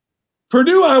 don't you?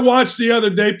 Purdue, I watched the other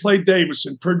day play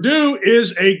Davidson. Purdue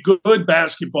is a good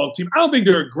basketball team. I don't think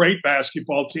they're a great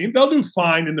basketball team. They'll do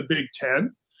fine in the Big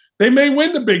Ten. They may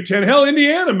win the Big Ten. Hell,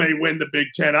 Indiana may win the Big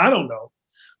Ten. I don't know.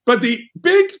 But the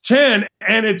Big Ten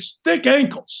and its thick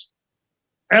ankles,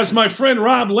 as my friend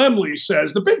Rob Lemley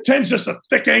says, the Big Ten's just a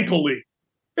thick ankle league.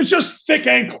 It's just thick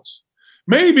ankles.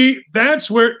 Maybe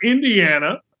that's where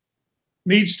Indiana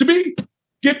needs to be.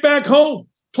 Get back home.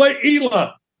 Play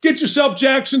Elon. Get yourself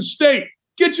Jackson State.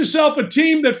 Get yourself a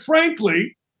team that,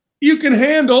 frankly, you can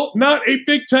handle, not a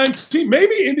big-time team.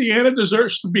 Maybe Indiana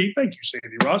deserves to be, thank you,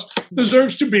 Sandy Ross,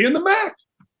 deserves to be in the MAC.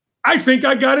 I think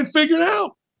I got it figured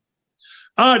out.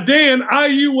 Dan,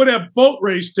 IU would have boat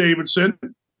raced Davidson,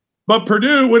 but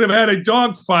Purdue would have had a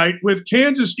dogfight with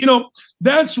Kansas.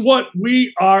 That's what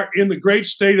we are in the great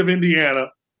state of Indiana.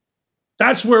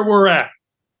 That's where we're at.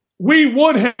 We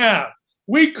would have.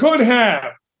 We could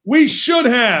have. We should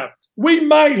have. We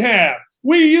might have.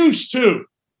 We used to.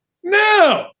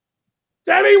 No.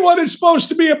 That ain't what it's supposed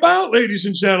to be about, ladies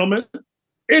and gentlemen.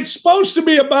 It's supposed to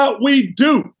be about we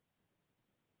do.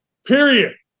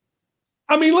 Period.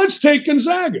 I mean, let's take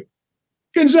Gonzaga.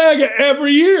 Gonzaga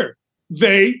every year,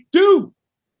 they do.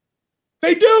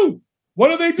 They do.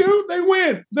 What do? They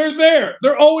win. They're there.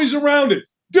 They're always around it.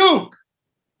 Duke,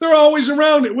 they're always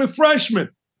around it with freshmen.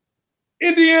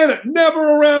 Indiana, never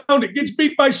around it. Gets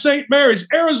beat by St. Mary's.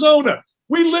 Arizona,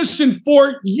 we listened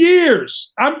for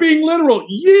years. I'm being literal,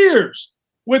 years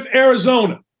with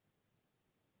Arizona.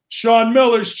 Sean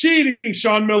Miller's cheating.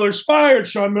 Sean Miller's fired.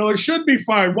 Sean Miller should be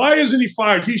fired. Why isn't he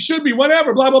fired? He should be,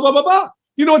 whatever, blah, blah, blah, blah, blah.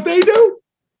 You know what they do?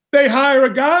 They hire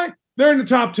a guy. They're in the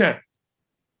top 10.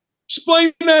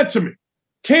 Explain that to me.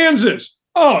 Kansas.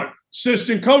 Oh,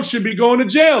 assistant coach should be going to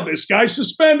jail. This guy's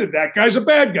suspended. That guy's a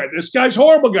bad guy. This guy's a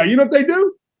horrible guy. You know what they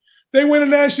do? They win a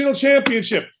national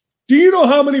championship. Do you know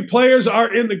how many players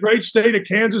are in the great state of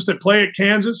Kansas that play at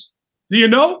Kansas? Do you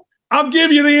know? I'll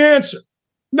give you the answer.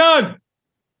 None.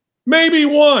 Maybe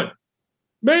one.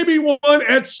 Maybe one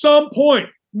at some point.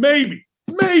 Maybe.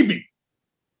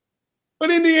 But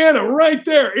Indiana, right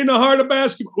there in the heart of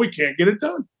basketball, we can't get it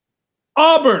done.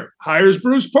 Auburn hires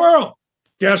Bruce Pearl.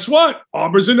 Guess what?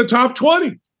 Auburn's in the top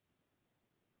 20.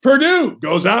 Purdue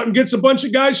goes out and gets a bunch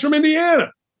of guys from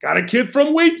Indiana. Got a kid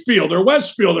from Wheatfield or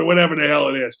Westfield or whatever the hell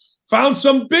it is. Found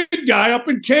some big guy up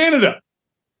in Canada.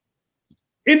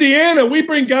 Indiana, we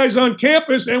bring guys on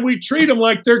campus and we treat them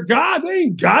like they're God. They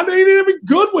ain't God. They ain't even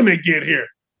good when they get here.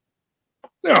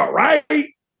 They're all right.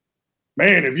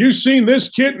 Man, have you seen this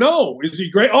kid? No. Is he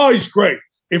great? Oh, he's great.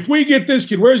 If we get this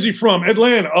kid, where's he from?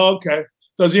 Atlanta. Oh, okay.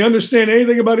 Does he understand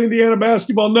anything about Indiana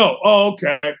basketball? No. Oh,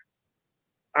 okay.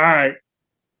 All right.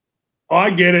 Oh, I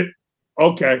get it.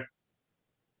 Okay.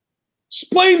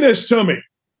 Explain this to me.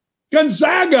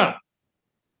 Gonzaga.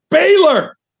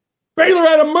 Baylor. Baylor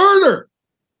had a murder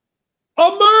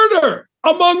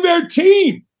among their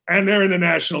team. And they're in the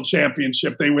national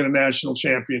championship. They win a national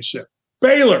championship.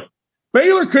 Baylor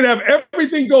could have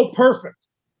everything go perfect.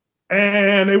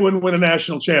 And they wouldn't win a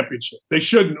national championship. They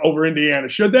shouldn't over Indiana.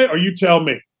 Should they? Or you tell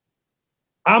me.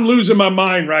 I'm losing my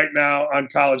mind right now on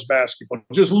college basketball.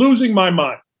 Just losing my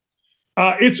mind.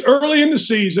 It's early in the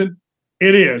season.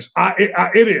 It is. It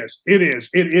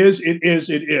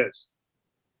is.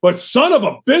 But son of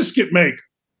a biscuit maker.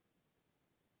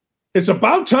 It's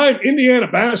about time Indiana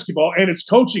basketball and its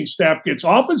coaching staff gets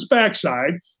off its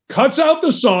backside, cuts out the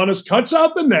saunas, cuts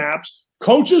out the naps,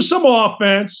 coaches some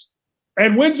offense,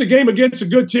 and wins a game against a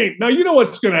good team. Now, you know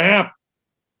what's going to happen.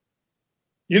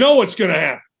 You know what's going to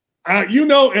happen. You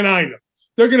know and I know.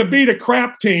 They're going to beat a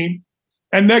crap team,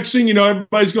 and next thing you know,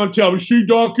 everybody's going to tell me, see,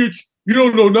 Dawkins, you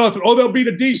don't know nothing. Oh, they'll beat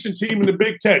a decent team in the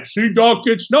Big Ten. See,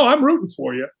 Dawkins. No, I'm rooting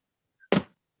for you.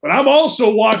 But I'm also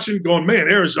watching going, man,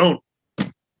 Arizona.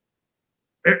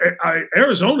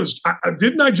 Arizona's –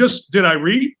 did I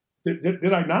read?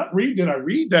 Did I not read? Did I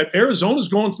read that Arizona's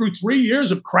going through 3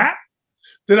 years of crap?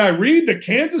 Did I read that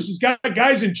Kansas has got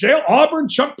guys in jail? Auburn,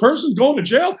 Chuck Person going to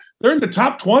jail? They're in the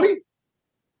top 20?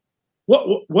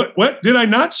 What? Did I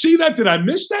not see that? Did I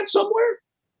miss that somewhere?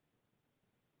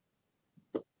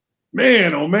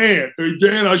 Man, oh, man. Hey,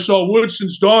 Dan, I saw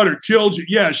Woodson's daughter killed you.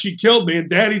 Yeah, she killed me, and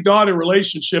daddy-daughter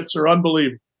relationships are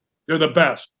unbelievable. They're the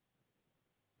best.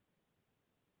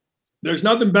 There's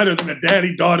nothing better than a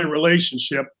daddy-daughter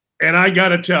relationship, and I got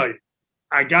to tell you,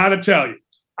 I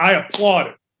applaud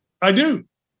it. I do.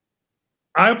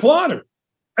 I applaud her.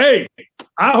 Hey,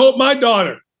 I hope my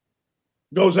daughter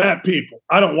goes at people.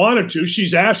 I don't want her to.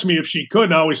 She's asked me if she could,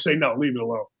 and I always say, no, leave it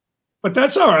alone. But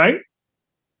that's all right.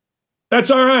 That's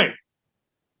all right.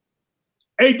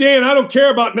 Hey, Dan, I don't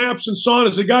care about naps and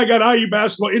saunas. The guy got IU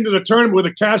basketball into the tournament with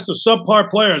a cast of subpar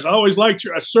players. I always liked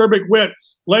your acerbic wit.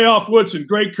 Layoff Woodson,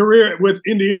 great career with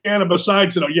Indiana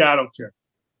besides it. Yeah, I don't care.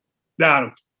 No, I don't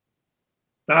care.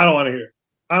 No, I don't want to hear it.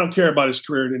 I don't care about his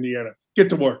career in Indiana. Get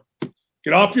to work.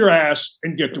 Get off your ass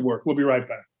and get to work. We'll be right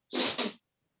back.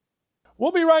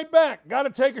 We'll be right back. Got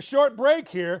to take a short break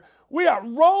here. We are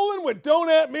rolling with Don't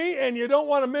At Me, and you don't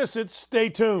want to miss it. Stay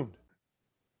tuned.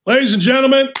 Ladies and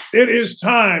gentlemen, it is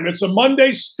time. It's a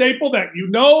Monday staple that you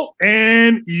know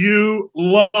and you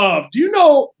love. Do you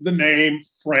know the name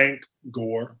Frank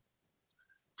Gore?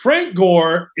 Frank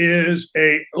Gore is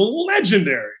a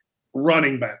legendary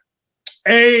running back,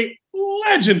 a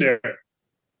legendary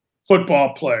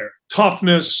football player,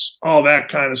 toughness, all that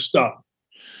kind of stuff.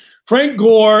 Frank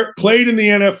Gore played in the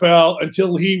NFL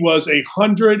until he was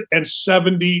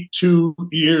 172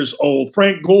 years old.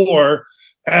 Frank Gore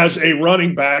as a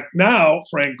running back. Now,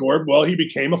 Frank Gore, well, he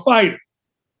became a fighter.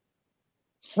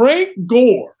 Frank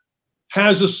Gore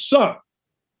has a son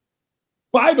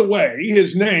By the way,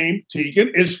 his name,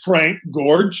 Tegan, is Frank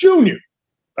Gore Jr.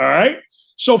 All right?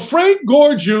 So Frank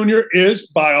Gore Jr. is,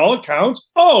 by all accounts,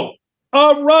 a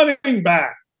running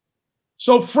back.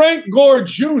 So Frank Gore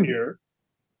Jr.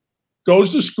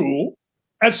 goes to school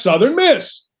at Southern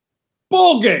Miss.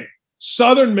 Bowl game,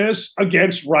 Southern Miss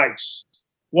against Rice.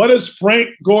 What does Frank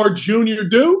Gore Jr.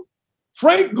 do?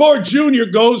 Frank Gore Jr.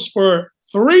 goes for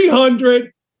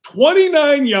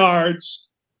 329 yards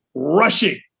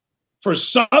rushing for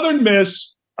Southern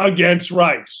Miss against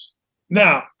Rice.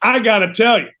 Now, I got to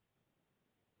tell you,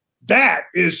 that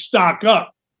is stock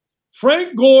up.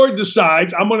 Frank Gore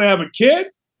decides, I'm going to have a kid.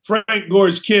 Frank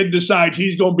Gore's kid decides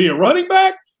he's going to be a running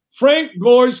back. Frank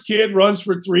Gore's kid runs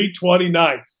for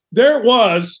 329. There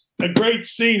was a great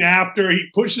scene after he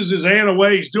pushes his hand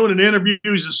away. He's doing an interview.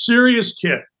 He's a serious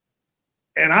kid.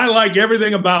 And I like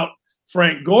everything about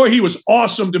Frank Gore. He was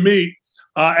awesome to me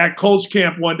at Colts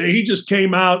camp one day. He just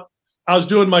came out. I was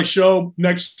doing my show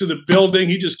next to the building.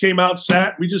 He just came out,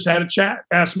 sat. We just had a chat,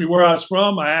 asked me where I was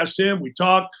from. I asked him. We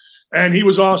talked, and he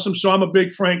was awesome. So I'm a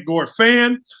big Frank Gore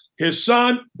fan. His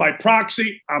son, by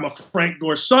proxy, I'm a Frank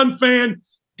Gore son fan.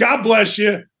 God bless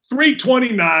you.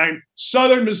 329,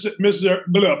 Southern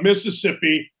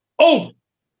Mississippi, over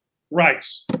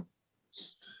Rice.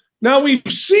 Now, we've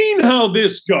seen how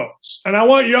this goes, and I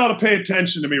want you all to pay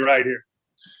attention to me right here.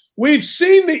 We've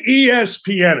seen the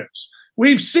ESPNers.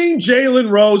 We've seen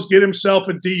Jalen Rose get himself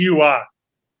a DUI.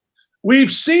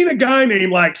 We've seen a guy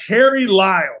named like Harry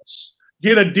Lyles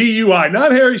get a DUI,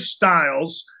 not Harry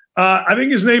Styles. I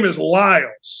think his name is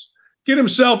Lyles. Get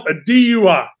himself a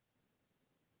DUI.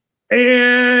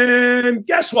 And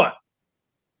guess what?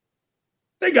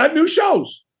 They got new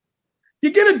shows.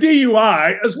 You get a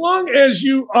DUI as long as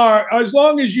you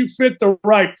fit the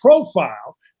right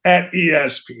profile at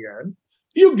ESPN,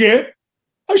 you get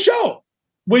a show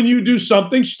when you do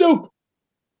something stupid.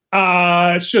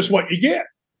 It's just what you get.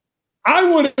 I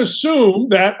would assume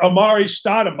that Amari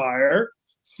Stoudemire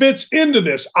fits into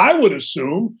this. I would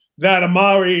assume that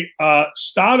Amari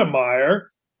Stoudemire,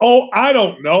 I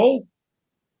don't know,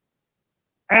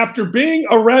 after being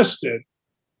arrested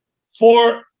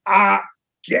for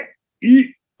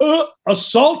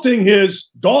assaulting his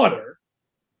daughter,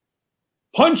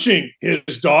 punching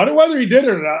his daughter, whether he did it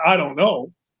or not, I don't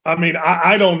know. I mean,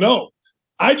 I don't know.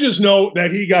 I just know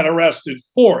that he got arrested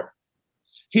for it.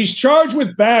 He's charged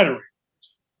with battery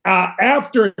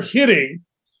after hitting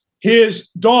his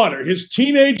daughter, his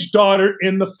teenage daughter,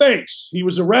 in the face. He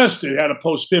was arrested, had to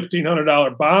post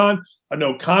 $1,500 bond. A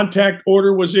no contact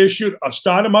order was issued.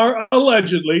 Stoudemire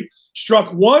allegedly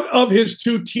struck one of his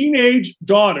two teenage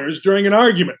daughters during an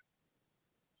argument.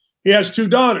 He has two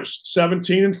daughters,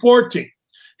 17 and 14.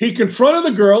 He confronted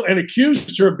the girl and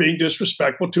accused her of being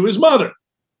disrespectful to his mother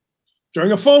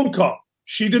during a phone call.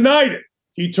 She denied it.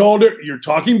 He told her, "You're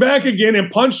talking back again," and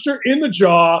punched her in the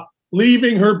jaw,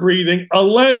 leaving her breathing,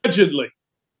 allegedly.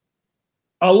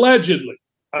 Allegedly.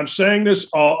 I'm saying this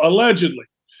all allegedly.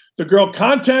 The girl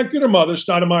contacted her mother.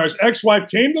 Stoudemire's ex-wife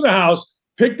came to the house,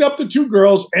 picked up the two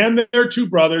girls and their two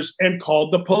brothers, and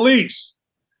called the police.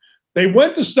 They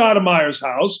went to Stoudemire's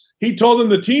house. He told them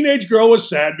the teenage girl was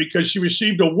sad because she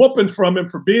received a whooping from him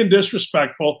for being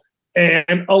disrespectful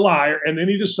and a liar, and then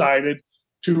he decided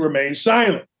to remain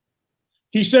silent.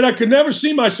 He said, "I could never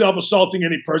see myself assaulting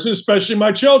any person, especially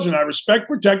my children. I respect,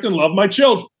 protect, and love my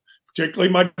children.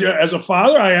 Particularly as a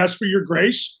father, I ask for your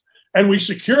grace, and we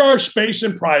secure our space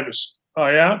and privacy." Oh,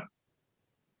 yeah?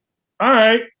 All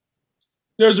right.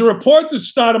 There's a report that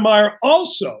Stoudemire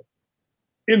also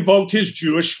invoked his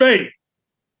Jewish faith.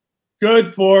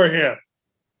 Good for him.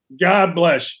 God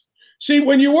bless you. See,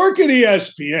 when you work at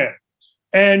ESPN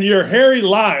and you're Harry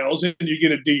Lyles and you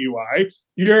get a DUI,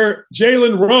 you're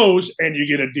Jalen Rose and you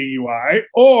get a DUI,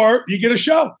 or you get a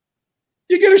show.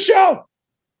 You get a show.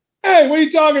 Hey, what are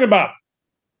you talking about?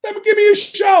 Give me a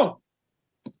show.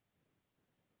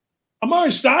 Amari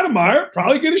Stoudemire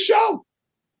probably get a show.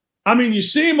 I mean, you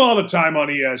see him all the time on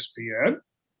ESPN.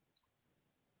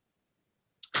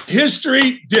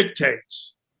 History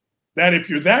dictates that if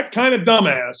you're that kind of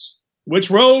dumbass,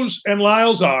 which Rose and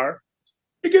Lyles are,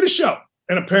 you get a show.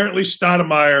 And apparently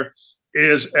Stoudemire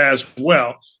is as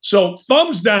well. So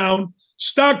thumbs down,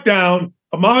 stock down,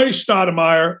 Amari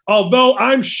Stoudemire, although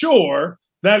I'm sure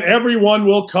that everyone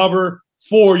will cover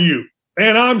for you.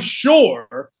 And I'm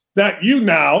sure that you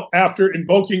now, after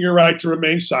invoking your right to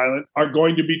remain silent, are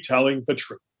going to be telling the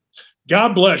truth.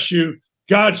 God bless you.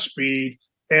 Godspeed.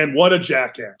 And what a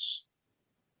jackass.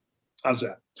 How's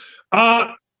that?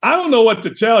 I don't know what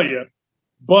to tell you,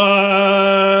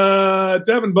 but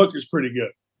Devin Booker's pretty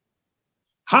good.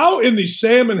 How in the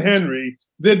Sam and Henry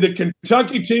did the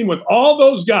Kentucky team with all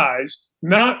those guys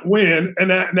not win a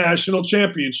national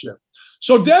championship.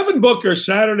 So Devin Booker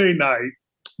Saturday night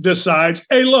decides,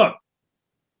 hey, look,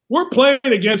 we're playing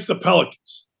against the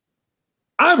Pelicans.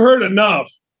 I've heard enough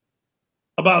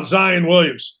about Zion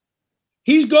Williamson.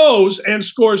 He goes and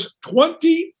scores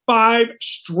 25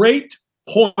 straight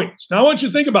points. Now, I want you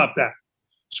to think about that.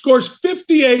 Scores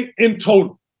 58 in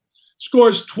total.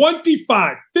 Scores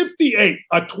 25, 58,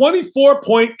 a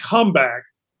 24-point comeback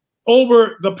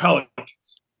over the Pelicans.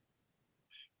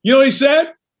 You know what he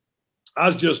said? I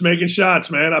was just making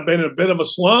shots, man. I've been in a bit of a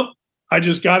slump. I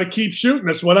just got to keep shooting.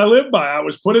 That's what I live by. I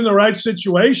was put in the right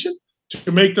situation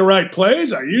to make the right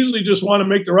plays. I usually just want to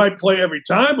make the right play every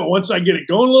time, but once I get it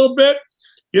going a little bit,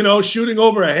 you know, shooting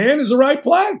over a hand is the right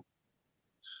play.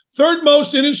 Third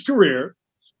most in his career,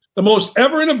 the most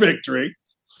ever in a victory,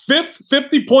 fifth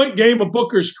 50-point game of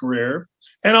Booker's career,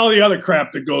 and all the other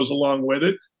crap that goes along with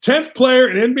it. 10th player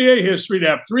in NBA history to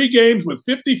have 3 games with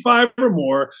 55 or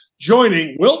more,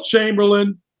 joining Wilt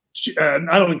Chamberlain, and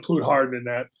I don't include Harden in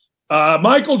that,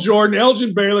 Michael Jordan,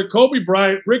 Elgin Baylor, Kobe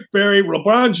Bryant, Rick Barry,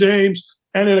 LeBron James,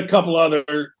 and then a couple other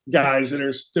guys that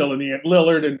are still in the end,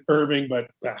 Lillard and Irving,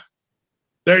 but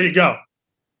there you go.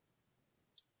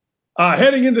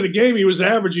 Heading into the game, he was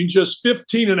averaging just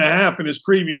 15.5 in his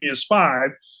previous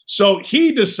 5. So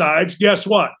he decides, guess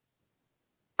what?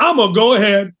 I'm going to go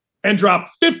ahead and drop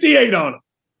 58 on him.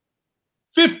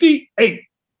 58.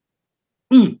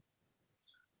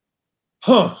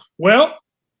 Well,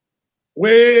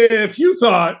 if you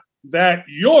thought that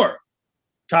your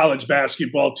college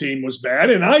basketball team was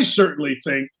bad, and I certainly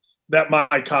think that my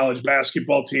college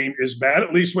basketball team is bad,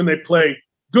 at least when they play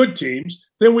good teams,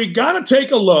 then we got to take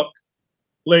a look,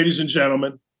 ladies and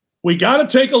gentlemen, we got to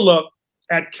take a look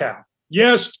at Cal.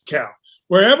 Yes, Cal,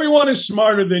 where everyone is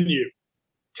smarter than you.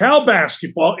 Cal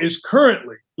basketball is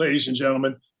currently, ladies and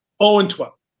gentlemen, 0-12.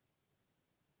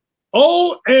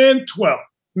 0-12.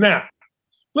 Now,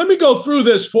 let me go through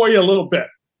this for you a little bit.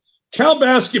 Cal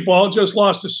basketball just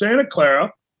lost to Santa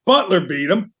Clara. Butler beat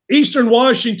them. Eastern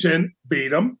Washington beat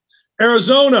them.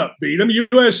 Arizona beat them.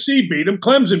 USC beat them.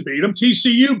 Clemson beat them.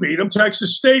 TCU beat them.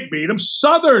 Texas State beat them.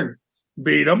 Southern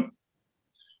beat them.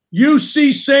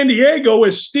 UC San Diego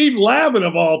with Steve Lavin,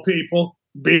 of all people,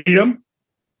 beat them.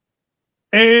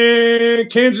 And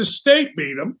Kansas State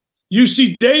beat them.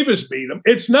 UC Davis beat them.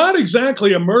 It's not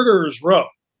exactly a murderer's row.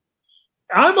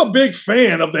 I'm a big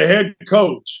fan of the head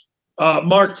coach,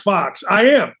 Mark Fox. I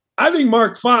am. I think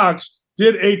Mark Fox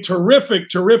did a terrific,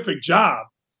 terrific job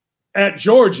at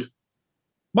Georgia.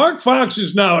 Mark Fox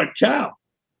is now at Cal.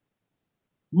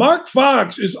 Mark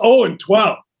Fox is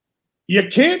 0-12. You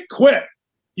can't quit.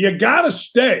 You got to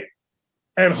stay.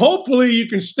 And hopefully you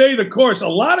can stay the course. A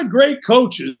lot of great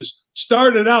coaches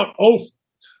started out 0.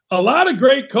 A lot of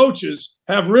great coaches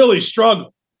have really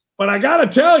struggled. But I got to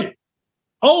tell you,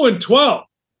 0-12.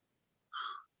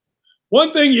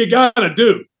 One thing you got to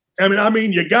do, I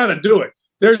mean, you got to do it.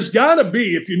 There's got to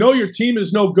be, if you know your team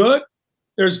is no good,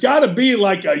 there's got to be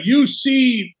like a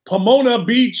UC Pomona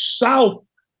Beach South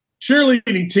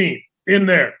cheerleading team in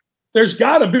there. There's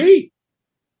got to be.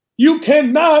 You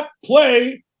cannot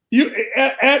play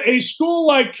at a school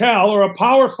like Cal or a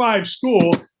Power 5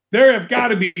 school. There have got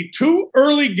to be 2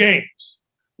 early games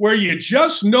where you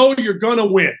just know you're going to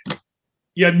win.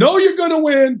 You know you're going to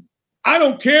win. I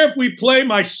don't care if we play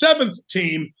my 7th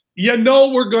team. You know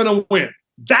we're going to win.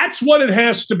 That's what it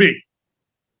has to be.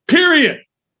 Period.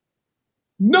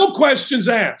 No questions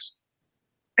asked.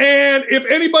 And if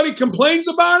anybody complains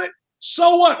about it,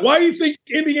 so what? Why do you think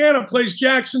Indiana plays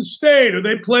Jackson State or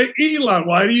they play Elon?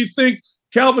 Why do you think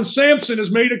Calvin Sampson has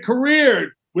made a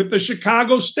career with the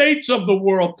Chicago States of the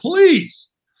world? Please.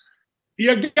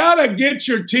 You got to get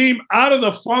your team out of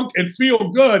the funk and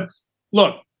feel good.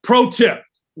 Look, pro tip.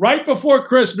 Right before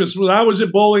Christmas, when I was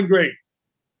at Bowling Green,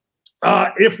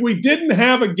 if we didn't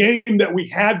have a game that we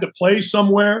had to play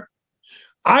somewhere,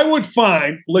 I would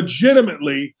find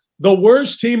legitimately the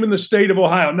worst team in the state of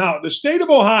Ohio. Now, the state of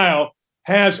Ohio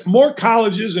has more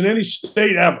colleges than any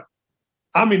state ever.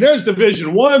 I mean, there's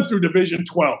Division I through Division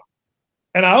 12.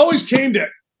 And I always came to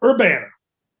Urbana.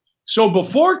 So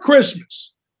before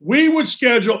Christmas, we would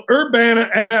schedule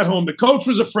Urbana at home. The coach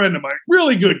was a friend of mine,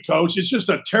 really good coach. It's just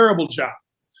a terrible job.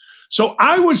 So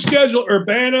I would schedule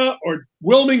Urbana or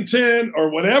Wilmington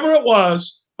or whatever it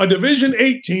was, a Division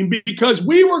 8 team, because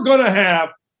we were going to have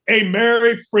a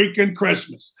Merry freaking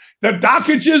Christmas. The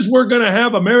Dockages were going to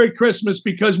have a Merry Christmas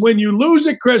because when you lose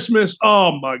at Christmas,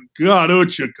 oh my God,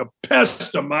 Ucha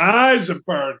Capesta, my eyes have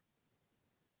burned.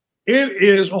 It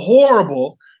is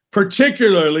horrible,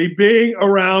 particularly being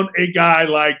around a guy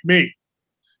like me,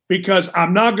 because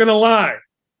I'm not going to lie.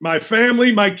 My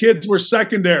family, my kids were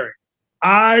secondary.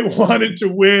 I wanted to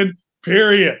win,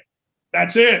 period.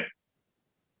 That's it.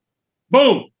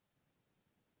 Boom.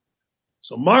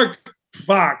 So, Mark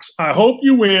Fox, I hope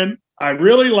you win. I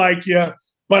really like you,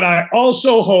 but I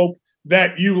also hope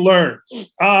that you learn.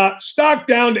 Stock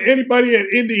down to anybody at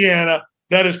Indiana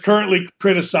that is currently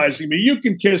criticizing me. You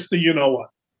can kiss the you-know-what,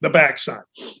 the backside.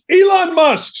 Elon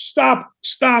Musk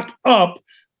stock up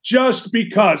just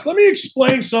because. Let me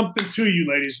explain something to you,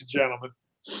 ladies and gentlemen.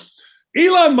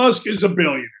 Elon Musk is a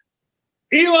billionaire.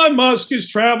 Elon Musk is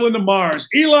traveling to Mars.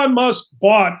 Elon Musk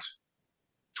bought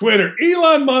Twitter.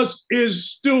 Elon Musk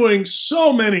is doing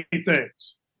so many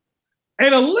things.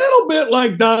 And a little bit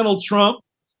like Donald Trump,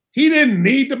 he didn't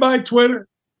need to buy Twitter.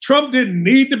 Trump didn't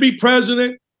need to be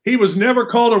president. He was never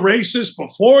called a racist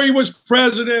before he was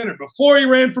president or before he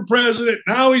ran for president.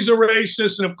 Now he's a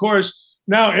racist. And of course,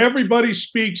 now everybody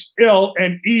speaks ill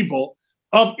and evil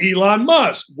of Elon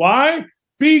Musk. Why?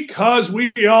 Because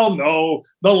we all know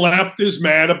the left is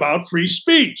mad about free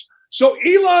speech. So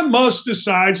Elon Musk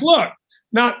decides, look,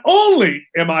 not only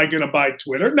am I going to buy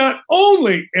Twitter, not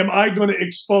only am I going to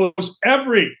expose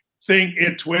everything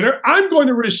in Twitter, I'm going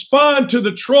to respond to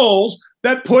the trolls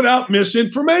that put out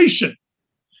misinformation.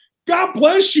 God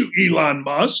bless you, Elon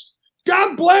Musk.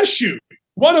 God bless you.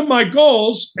 One of my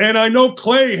goals, and I know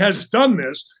Clay has done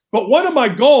this, but one of my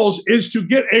goals is to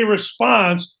get a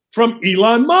response from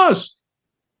Elon Musk.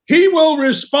 He will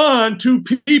respond to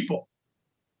people.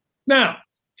 Now,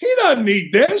 he doesn't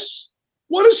need this.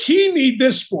 What does he need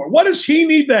this for? What does he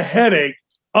need the headache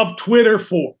of Twitter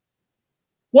for?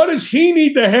 What does he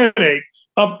need the headache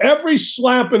of every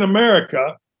slap in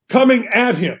America coming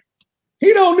at him?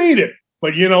 He don't need it.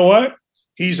 But you know what?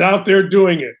 He's out there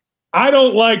doing it. I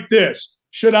don't like this.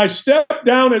 Should I step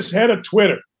down as head of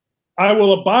Twitter? I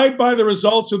will abide by the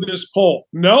results of this poll.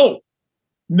 No.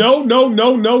 No, no,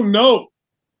 no, no, no.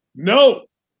 No.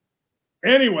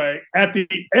 Anyway, at the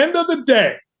end of the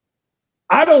day,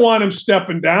 I don't want him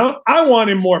stepping down. I want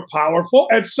him more powerful.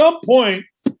 At some point,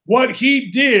 what he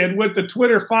did with the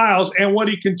Twitter files and what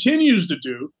he continues to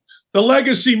do, the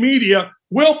legacy media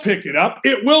will pick it up.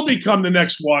 It will become the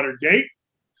next Watergate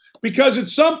because at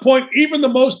some point, even the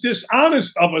most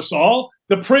dishonest of us all,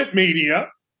 the print media,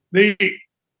 the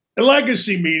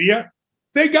legacy media,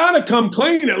 they got to come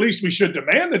clean. At least we should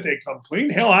demand that they come clean.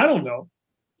 Hell, I don't know.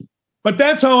 But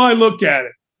that's how I look at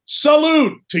it.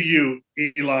 Salute to you,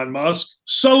 Elon Musk.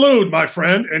 Salute, my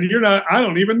friend. And you're not, I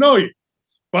don't even know you.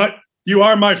 But you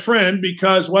are my friend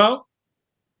because, well,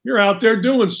 you're out there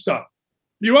doing stuff.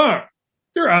 You are.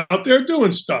 You're out there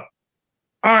doing stuff.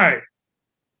 All right.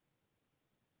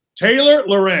 Taylor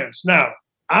Lorenz. Now,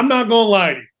 I'm not going to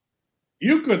lie to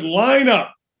you. You could line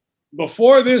up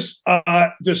before this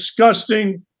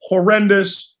disgusting,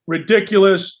 horrendous,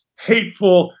 ridiculous,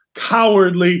 hateful,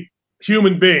 cowardly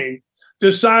human being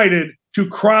decided to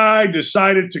cry,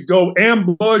 decided to go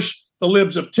ambush the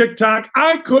libs of TikTok.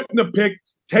 I couldn't have picked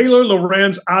Taylor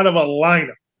Lorenz out of a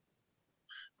lineup.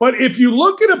 But if you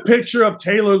look at a picture of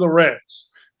Taylor Lorenz,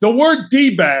 the word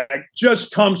D-bag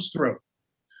just comes through.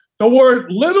 The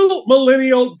word little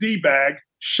millennial D-bag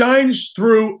shines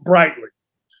through brightly.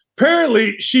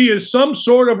 Apparently, she is some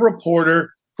sort of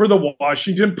reporter for the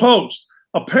Washington Post.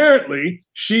 Apparently,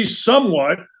 she's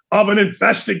somewhat of an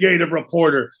investigative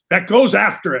reporter that goes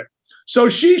after it. So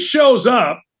she shows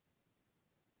up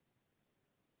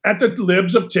at the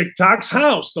Libs of TikTok's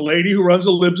house, the lady who runs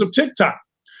the Libs of TikTok.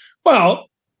 Well,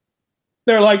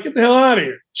 they're like, get the hell out of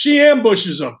here. She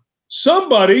ambushes them.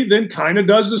 Somebody then kind of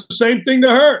does the same thing to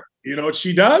her. You know what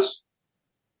she does?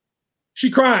 She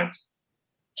cries.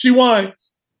 She whines.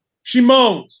 She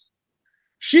moans.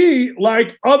 She,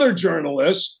 like other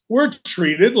journalists, were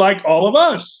treated like all of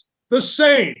us. The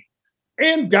same,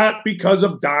 and got, because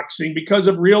of doxing, because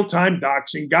of real-time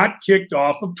doxing, got kicked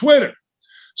off of Twitter.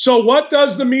 So what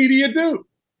does the media do?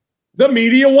 The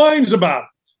media whines about it.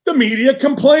 The media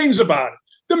complains about it.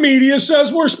 The media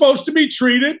says we're supposed to be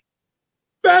treated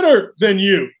better than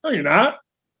you. No, you're not.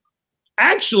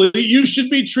 Actually, you should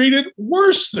be treated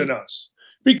worse than us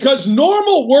because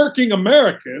normal working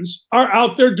Americans are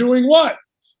out there doing what?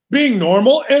 Being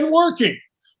normal and working.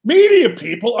 Media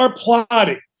people are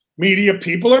plotting. Media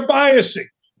people are biasing.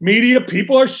 Media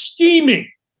people are scheming.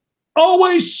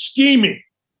 Always scheming.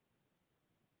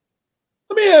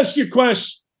 Let me ask you a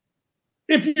question.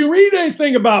 If you read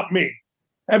anything about me,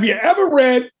 have you ever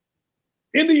read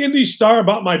in the Indy Star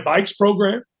about my bikes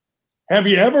program? Have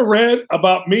you ever read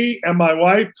about me and my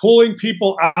wife pulling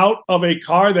people out of a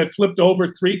car that flipped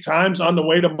over 3 times on the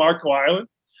way to Marco Island?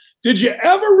 Did you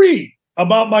ever read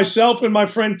about myself and my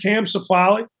friend Cam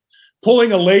Safali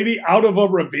pulling a lady out of a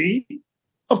ravine?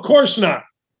 Of course not.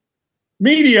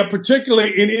 Media,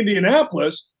 particularly in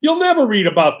Indianapolis, you'll never read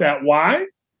about that. Why?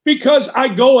 Because I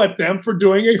go at them for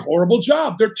doing a horrible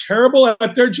job. They're terrible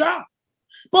at their job.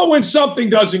 But when something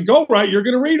doesn't go right, you're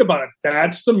going to read about it.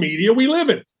 That's the media we live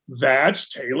in. That's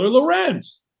Taylor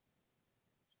Lorenz.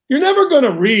 You're never going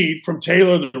to read from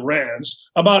Taylor Lorenz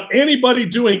about anybody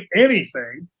doing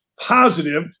anything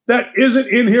positive that isn't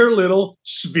in her little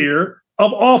sphere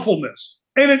of awfulness.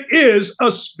 And it is a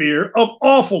sphere of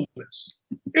awfulness.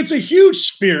 It's a huge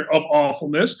sphere of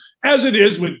awfulness, as it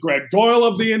is with Greg Doyle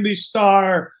of the Indy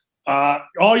Star,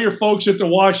 all your folks at the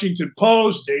Washington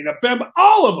Post, Dana Bemba,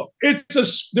 all of them.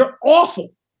 They're awful,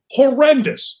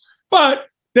 horrendous. But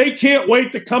they can't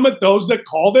wait to come at those that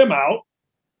call them out.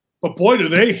 But boy, do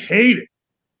they hate it.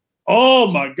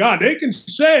 Oh, my God. They can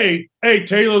say, hey,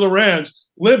 Taylor Lorenz,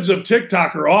 libs of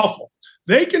TikTok are awful.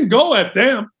 They can go at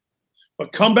them,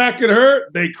 but come back at her,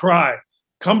 they cry.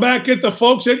 Come back at the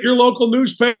folks at your local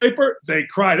newspaper, they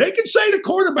cry. They can say the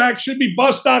quarterback should be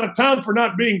bussed out of town for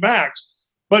not being vaxxed,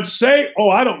 but say,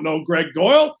 oh, I don't know, Greg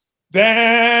Doyle,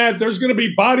 that there's going to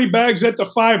be body bags at the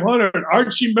 500.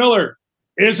 Archie Miller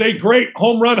is a great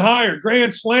home run hire,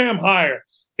 grand slam hire.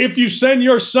 If you send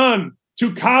your son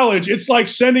to college, it's like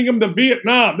sending him to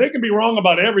Vietnam. They can be wrong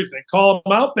about everything. Call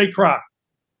them out, they cry.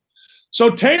 So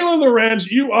Taylor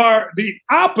Lorenz, you are the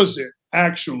opposite,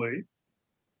 actually,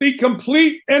 the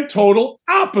complete and total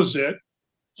opposite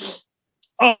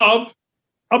of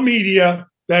a media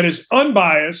that is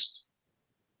unbiased,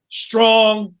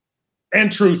 strong,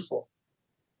 and truthful.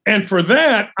 And for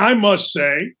that, I must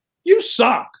say, you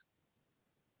suck.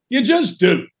 You just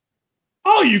do.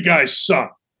 All you guys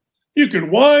suck. You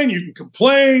can whine, you can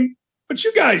complain, but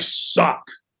you guys suck.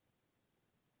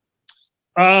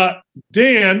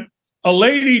 Dan, a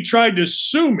lady tried to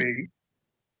sue me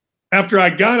after I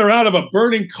got her out of a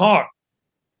burning car.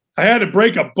 I had to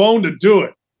break a bone to do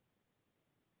it.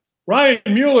 Ryan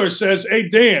Mueller says, hey,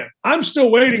 Dan, I'm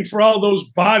still waiting for all those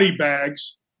body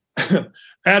bags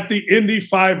at the Indy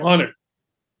 500.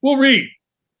 We'll read.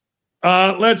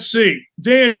 Let's see.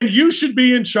 Dan, you should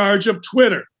be in charge of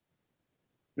Twitter.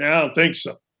 No, I don't think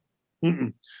so.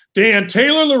 Dan,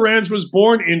 Taylor Lorenz was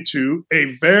born into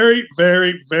a very,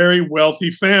 very, very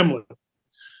wealthy family.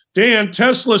 Dan,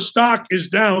 Tesla stock is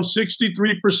down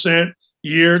 63%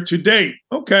 year to date.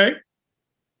 Okay.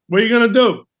 What are you going to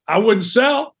do? I wouldn't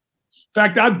sell. In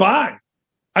fact, I'd buy.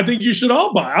 I think you should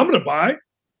all buy. I'm going to buy.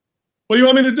 What do you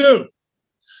want me to do?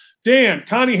 Dan,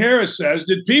 Connie Harris says,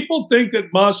 did people think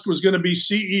that Musk was going to be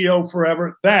CEO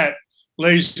forever? That,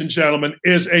 ladies and gentlemen,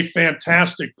 is a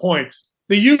fantastic point.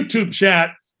 The YouTube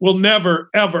chat will never,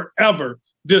 ever, ever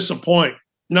disappoint.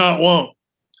 No, it won't.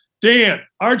 Dan,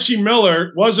 Archie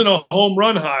Miller wasn't a home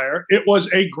run hire. It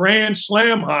was a grand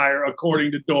slam hire,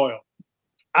 according to Doyle.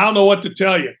 I don't know what to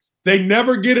tell you. They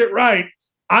never get it right.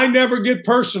 I never get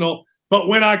personal, but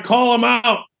when I call them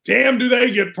out, damn, do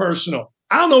they get personal.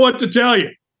 I don't know what to tell you.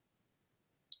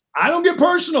 I don't get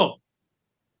personal.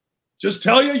 Just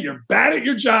tell you, you're bad at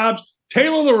your jobs.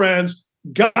 Taylor Lorenz,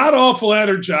 god awful at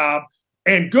her job,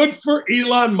 and good for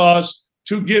Elon Musk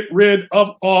to get rid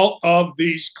of all of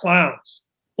these clowns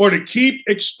or to keep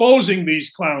exposing these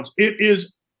clowns. It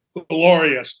is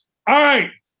glorious. All right,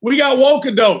 we got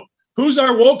Woke-A-Dope. Who's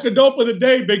our Woke-A-Dope of the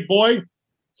day, big boy?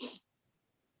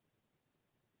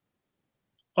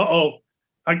 Uh-oh,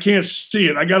 I can't see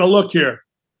it. I got to look here.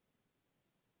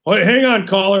 Wait, hang on,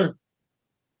 caller.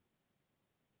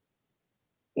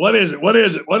 What is it? What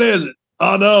is it? What is it?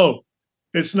 Oh, no.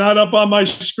 It's not up on my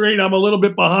screen. I'm a little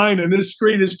bit behind, and this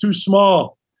screen is too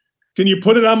small. Can you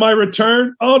put it on my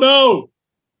return? Oh, no.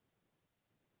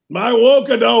 My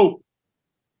Woke-A-Dope.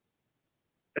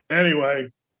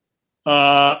 Anyway,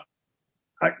 I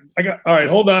got, all right,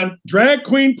 hold on. Drag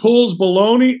queen pulls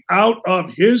baloney out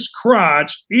of his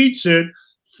crotch, eats it,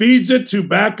 feeds it to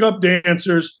backup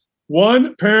dancers.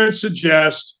 One parent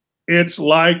suggests it's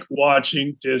like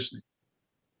watching Disney.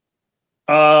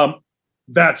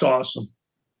 That's awesome.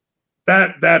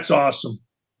 That's awesome.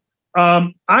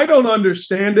 I don't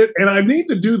understand it, and I need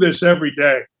to do this every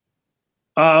day.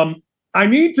 I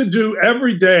need to do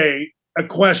every day a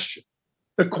question.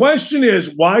 The question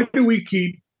is, why do we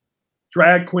keep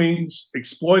drag queens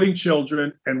exploiting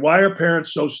children, and why are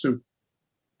parents so stupid?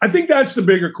 I think that's the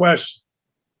bigger question.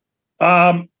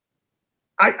 I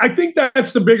think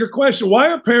that's the bigger question. Why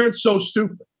are parents so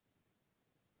stupid?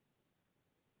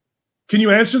 Can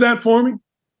you answer that for me?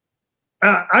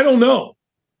 I don't know.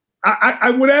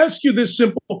 I would ask you this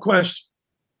simple question.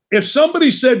 If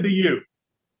somebody said to you,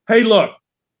 hey, look,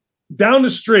 down the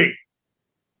street,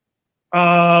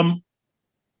 there's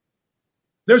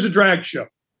a drag show.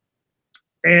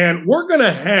 and we're going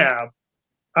to have,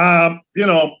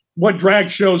 what drag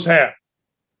shows have.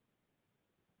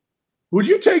 Would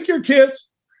you take your kids?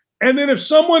 And then if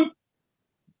someone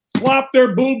flopped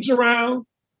their boobs around,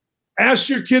 asked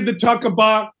your kid to tuck a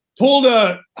buck, pulled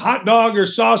a hot dog or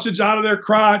sausage out of their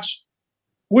crotch,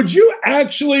 would you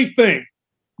actually think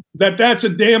that that's a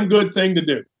damn good thing to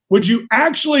do? Would you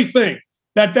actually think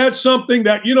that that's something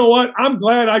that, you know what, I'm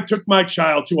glad I took my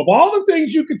child to? Of all the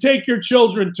things you could take your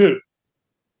children to,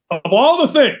 of all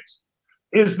the things,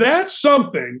 is that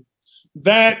something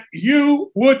that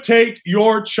you would take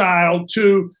your child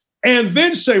to and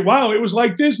then say, wow, it was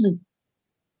like Disney?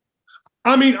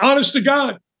 I mean, honest to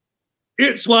God,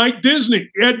 it's like Disney.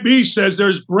 Ed B says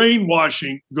there's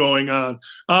brainwashing going on.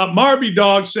 Marby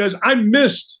Dog says, I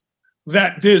missed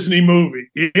that Disney movie.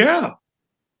 Yeah.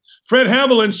 Fred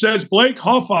Haviland says, Blake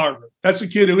Hoffarber. That's a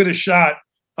kid who hit a shot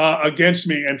against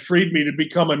me and freed me to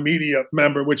become a media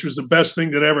member, which was the best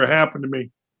thing that ever happened to me.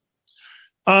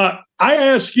 I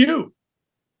ask you,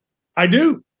 I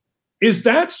do, is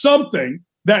that something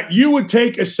that you would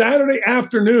take a Saturday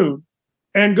afternoon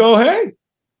and go, hey,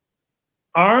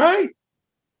 all right,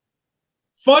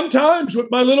 fun times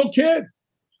with my little kid.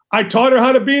 I taught her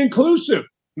how to be inclusive.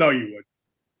 No, you wouldn't.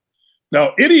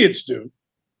 No, idiots do.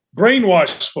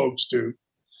 Brainwashed folks do.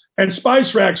 And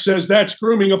Spice Rack says that's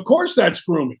grooming. Of course that's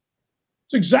grooming.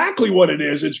 It's exactly what it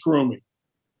is. It's grooming.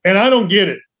 And I don't get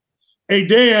it. Hey,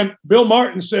 Dan, Bill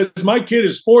Martin says my kid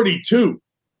is 42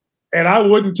 and I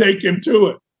wouldn't take him to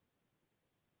it.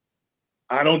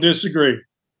 I don't disagree.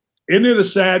 Isn't it a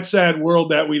sad, sad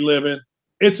world that we live in?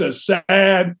 It's a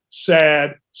sad,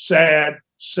 sad, sad,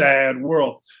 sad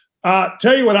world.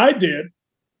 Tell you what I did.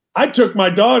 I took my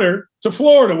daughter to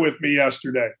Florida with me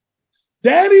yesterday.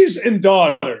 Daddies and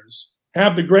daughters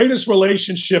have the greatest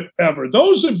relationship ever.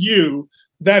 Those of you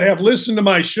that have listened to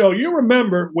my show, you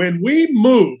remember when we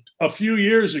moved a few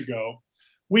years ago,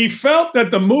 we felt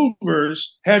that the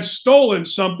movers had stolen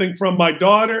something from my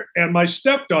daughter and my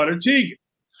stepdaughter, Tegan.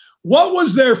 What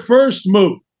was their first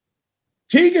move?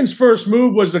 Tegan's first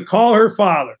move was to call her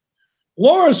father.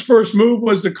 Laura's first move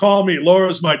was to call me.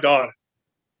 Laura's my daughter.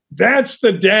 That's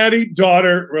the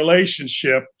daddy-daughter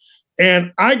relationship.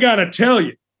 And I got to tell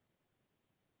you,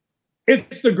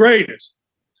 it's the greatest.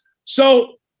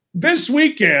 So this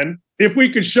weekend, if we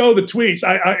could show the tweets,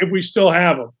 if we still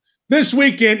have them, this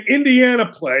weekend, Indiana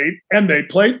played, and they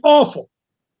played awful.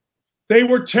 They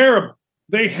were terrible.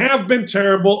 They have been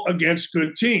terrible against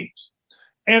good teams.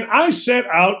 And I sent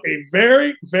out a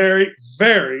very, very,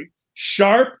 very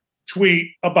sharp tweet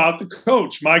about the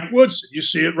coach, Mike Woodson. You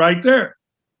see it right there.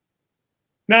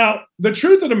 Now, the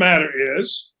truth of the matter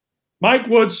is, Mike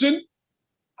Woodson,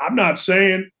 I'm not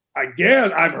saying, I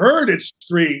guess, I've heard it's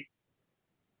 3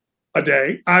 a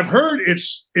day. I've heard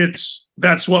it's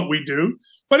that's what we do,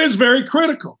 but it's very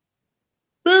critical.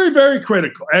 Very, very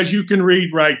critical, as you can read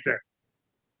right there.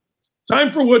 Time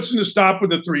for Woodson to stop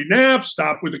with the 3 naps,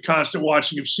 stop with the constant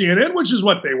watching of CNN, which is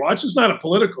what they watch. It's not a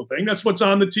political thing. That's what's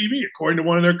on the TV, according to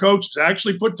one of their coaches.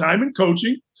 Actually put time in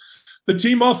coaching the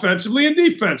team offensively and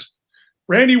defensively.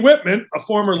 Randy Whitman, a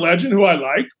former legend who I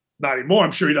like, not anymore,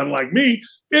 I'm sure he doesn't like me,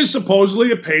 is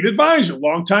supposedly a paid advisor,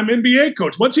 longtime NBA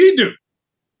coach. What's he do?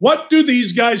 What do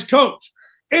these guys coach?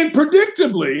 And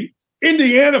predictably,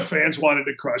 Indiana fans wanted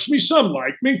to crush me. Some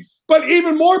like me. But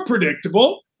even more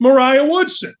predictable, Mariah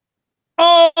Woodson.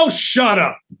 Oh, shut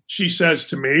up, she says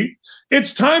to me.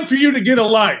 It's time for you to get a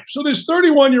life. So this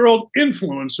 31-year-old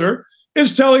influencer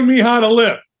is telling me how to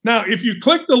live. Now, if you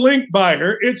click the link by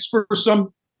her, it's for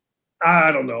some,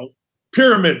 I don't know,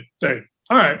 pyramid thing.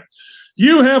 All right.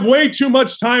 You have way too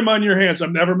much time on your hands.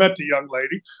 I've never met the young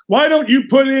lady. Why don't you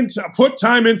put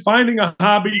time in finding a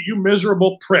hobby, you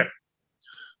miserable prick?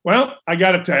 Well, I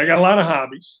got to tell you, I got a lot of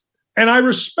hobbies. And I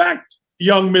respect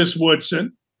young Miss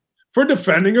Woodson for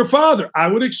defending her father. I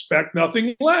would expect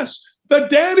nothing less. The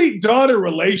daddy-daughter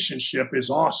relationship is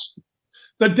awesome.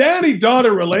 The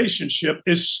daddy-daughter relationship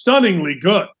is stunningly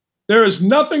good. There is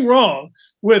nothing wrong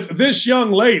with this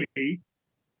young lady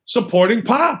supporting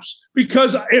Pops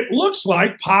because it looks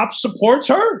like Pops supports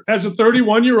her as a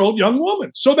 31-year-old young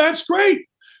woman. So that's great.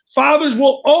 Fathers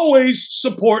will always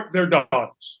support their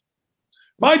daughters.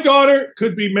 My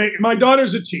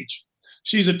daughter's a teacher.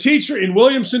 She's a teacher in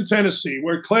Williamson, Tennessee,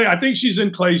 where I think she's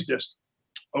in Clay's district.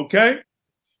 Okay?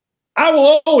 I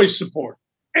will always support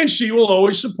her, and she will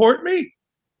always support me.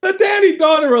 The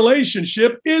daddy-daughter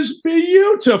relationship is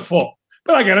beautiful.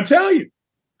 But I got to tell you,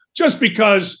 just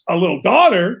because a little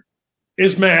daughter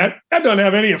is mad, that doesn't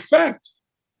have any effect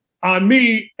on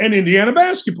me and Indiana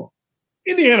basketball.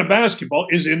 Indiana basketball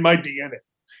is in my DNA.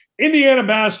 Indiana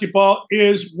basketball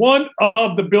is one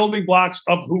of the building blocks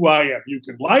of who I am. You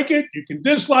can like it, you can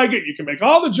dislike it, you can make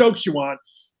all the jokes you want,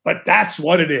 but that's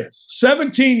what it is.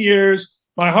 17 years,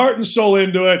 my heart and soul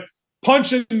into it,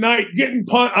 punching night, getting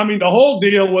punched. I mean, the whole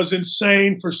deal was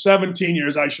insane for 17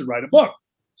 years. I should write a book.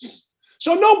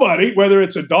 So nobody, whether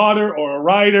it's a daughter or a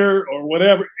writer or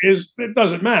whatever, it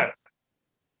doesn't matter.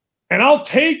 And I'll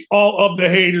take all of the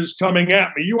haters coming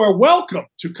at me. You are welcome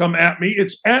to come at me.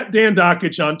 It's at Dan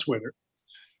Dockich on Twitter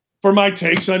for my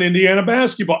takes on Indiana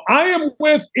basketball. I am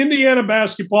with Indiana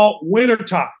basketball winter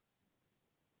time.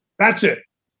 That's it.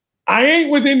 I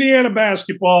ain't with Indiana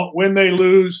basketball when they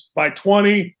lose by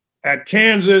 20 at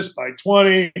Kansas, by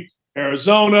 20,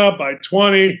 Arizona, by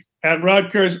 20 at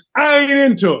Rutgers. I ain't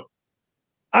into it.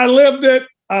 I lived it.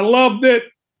 I loved it.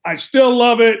 I still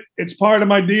love it. It's part of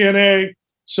my DNA.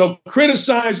 So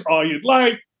criticize all you'd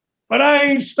like, but I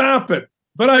ain't stopping.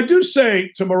 But I do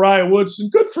say to Mariah Woodson,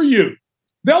 good for you.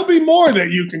 There'll be more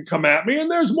that you can come at me,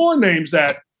 and there's more names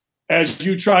that, as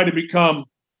you try to become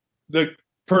the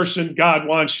person God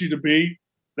wants you to be,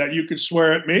 that you can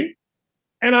swear at me.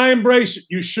 And I embrace it.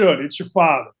 You should. It's your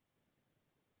father.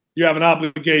 You have an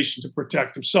obligation to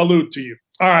protect him. Salute to you.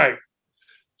 All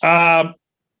right.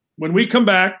 When we come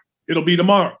back, it'll be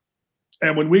tomorrow.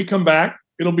 And when we come back,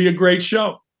 it'll be a great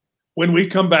show. When we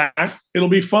come back, it'll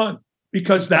be fun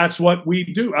because that's what we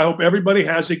do. I hope everybody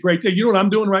has a great day. You know what I'm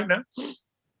doing right now?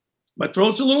 My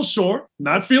throat's a little sore,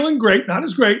 not feeling great, not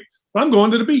as great, but I'm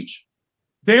going to the beach.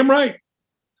 Damn right.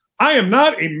 I am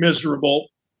not a miserable,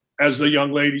 as the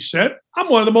young lady said. I'm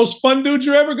one of the most fun dudes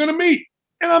you're ever going to meet.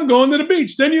 And I'm going to the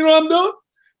beach. Then you know what I'm doing?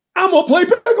 I'm going to play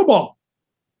pickleball.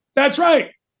 That's right.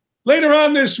 Later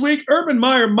on this week, Urban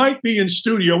Meyer might be in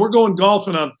studio. We're going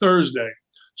golfing on Thursday.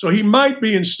 So he might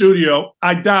be in studio.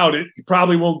 I doubt it. He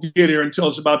probably won't get here until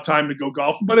it's about time to go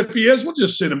golfing. But if he is, we'll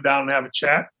just sit him down and have a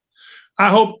chat. I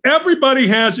hope everybody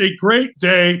has a great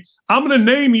day. I'm going to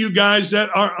name you guys that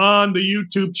are on the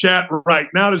YouTube chat right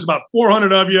now. There's about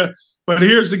 400 of you. But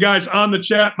here's the guys on the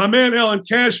chat. My man, Ellen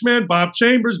Cashman, Bob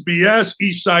Chambers, BS,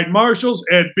 Eastside Marshals,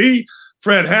 Ed B.,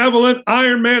 Fred Haviland,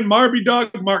 Iron Man, Marby Dog,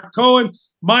 Mark Cohen,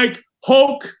 Mike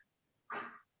Hoke.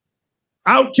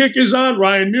 Outkick is on,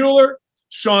 Ryan Mueller,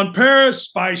 Sean Paris,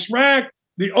 Spice Rack,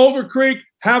 the Overcreek.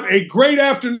 Have a great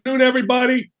afternoon,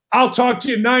 everybody. I'll talk to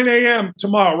you 9 a.m.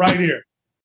 tomorrow right here.